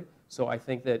could. So I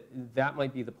think that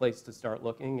might be the place to start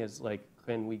looking, is like,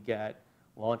 can we get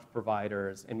launch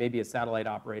providers, and maybe as satellite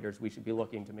operators, we should be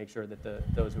looking to make sure that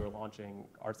those who are launching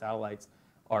our satellites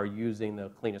are using the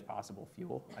cleanest possible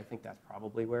fuel. I think that's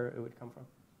probably where it would come from.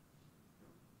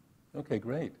 Okay,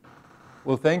 great.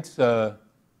 Well, thanks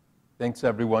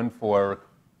everyone for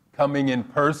coming in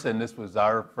person. This was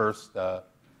our first, not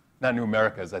New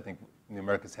Americas, I think New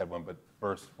Americas had one, but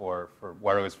first for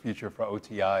Wireless Future for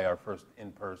OTI, our first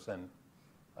in-person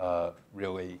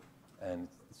really, and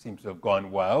it seems to have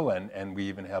gone well, and we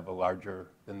even have a larger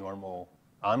than normal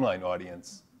online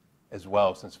audience as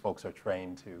well, since folks are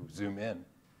trained to Zoom in.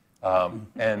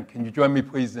 And can you join me,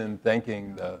 please, in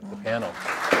thanking the panel?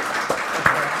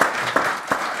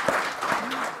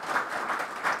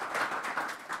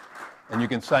 And you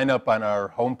can sign up on our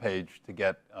homepage to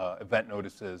get event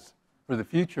notices for the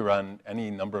future on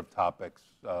any number of topics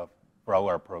for all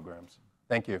our programs.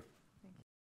 Thank you.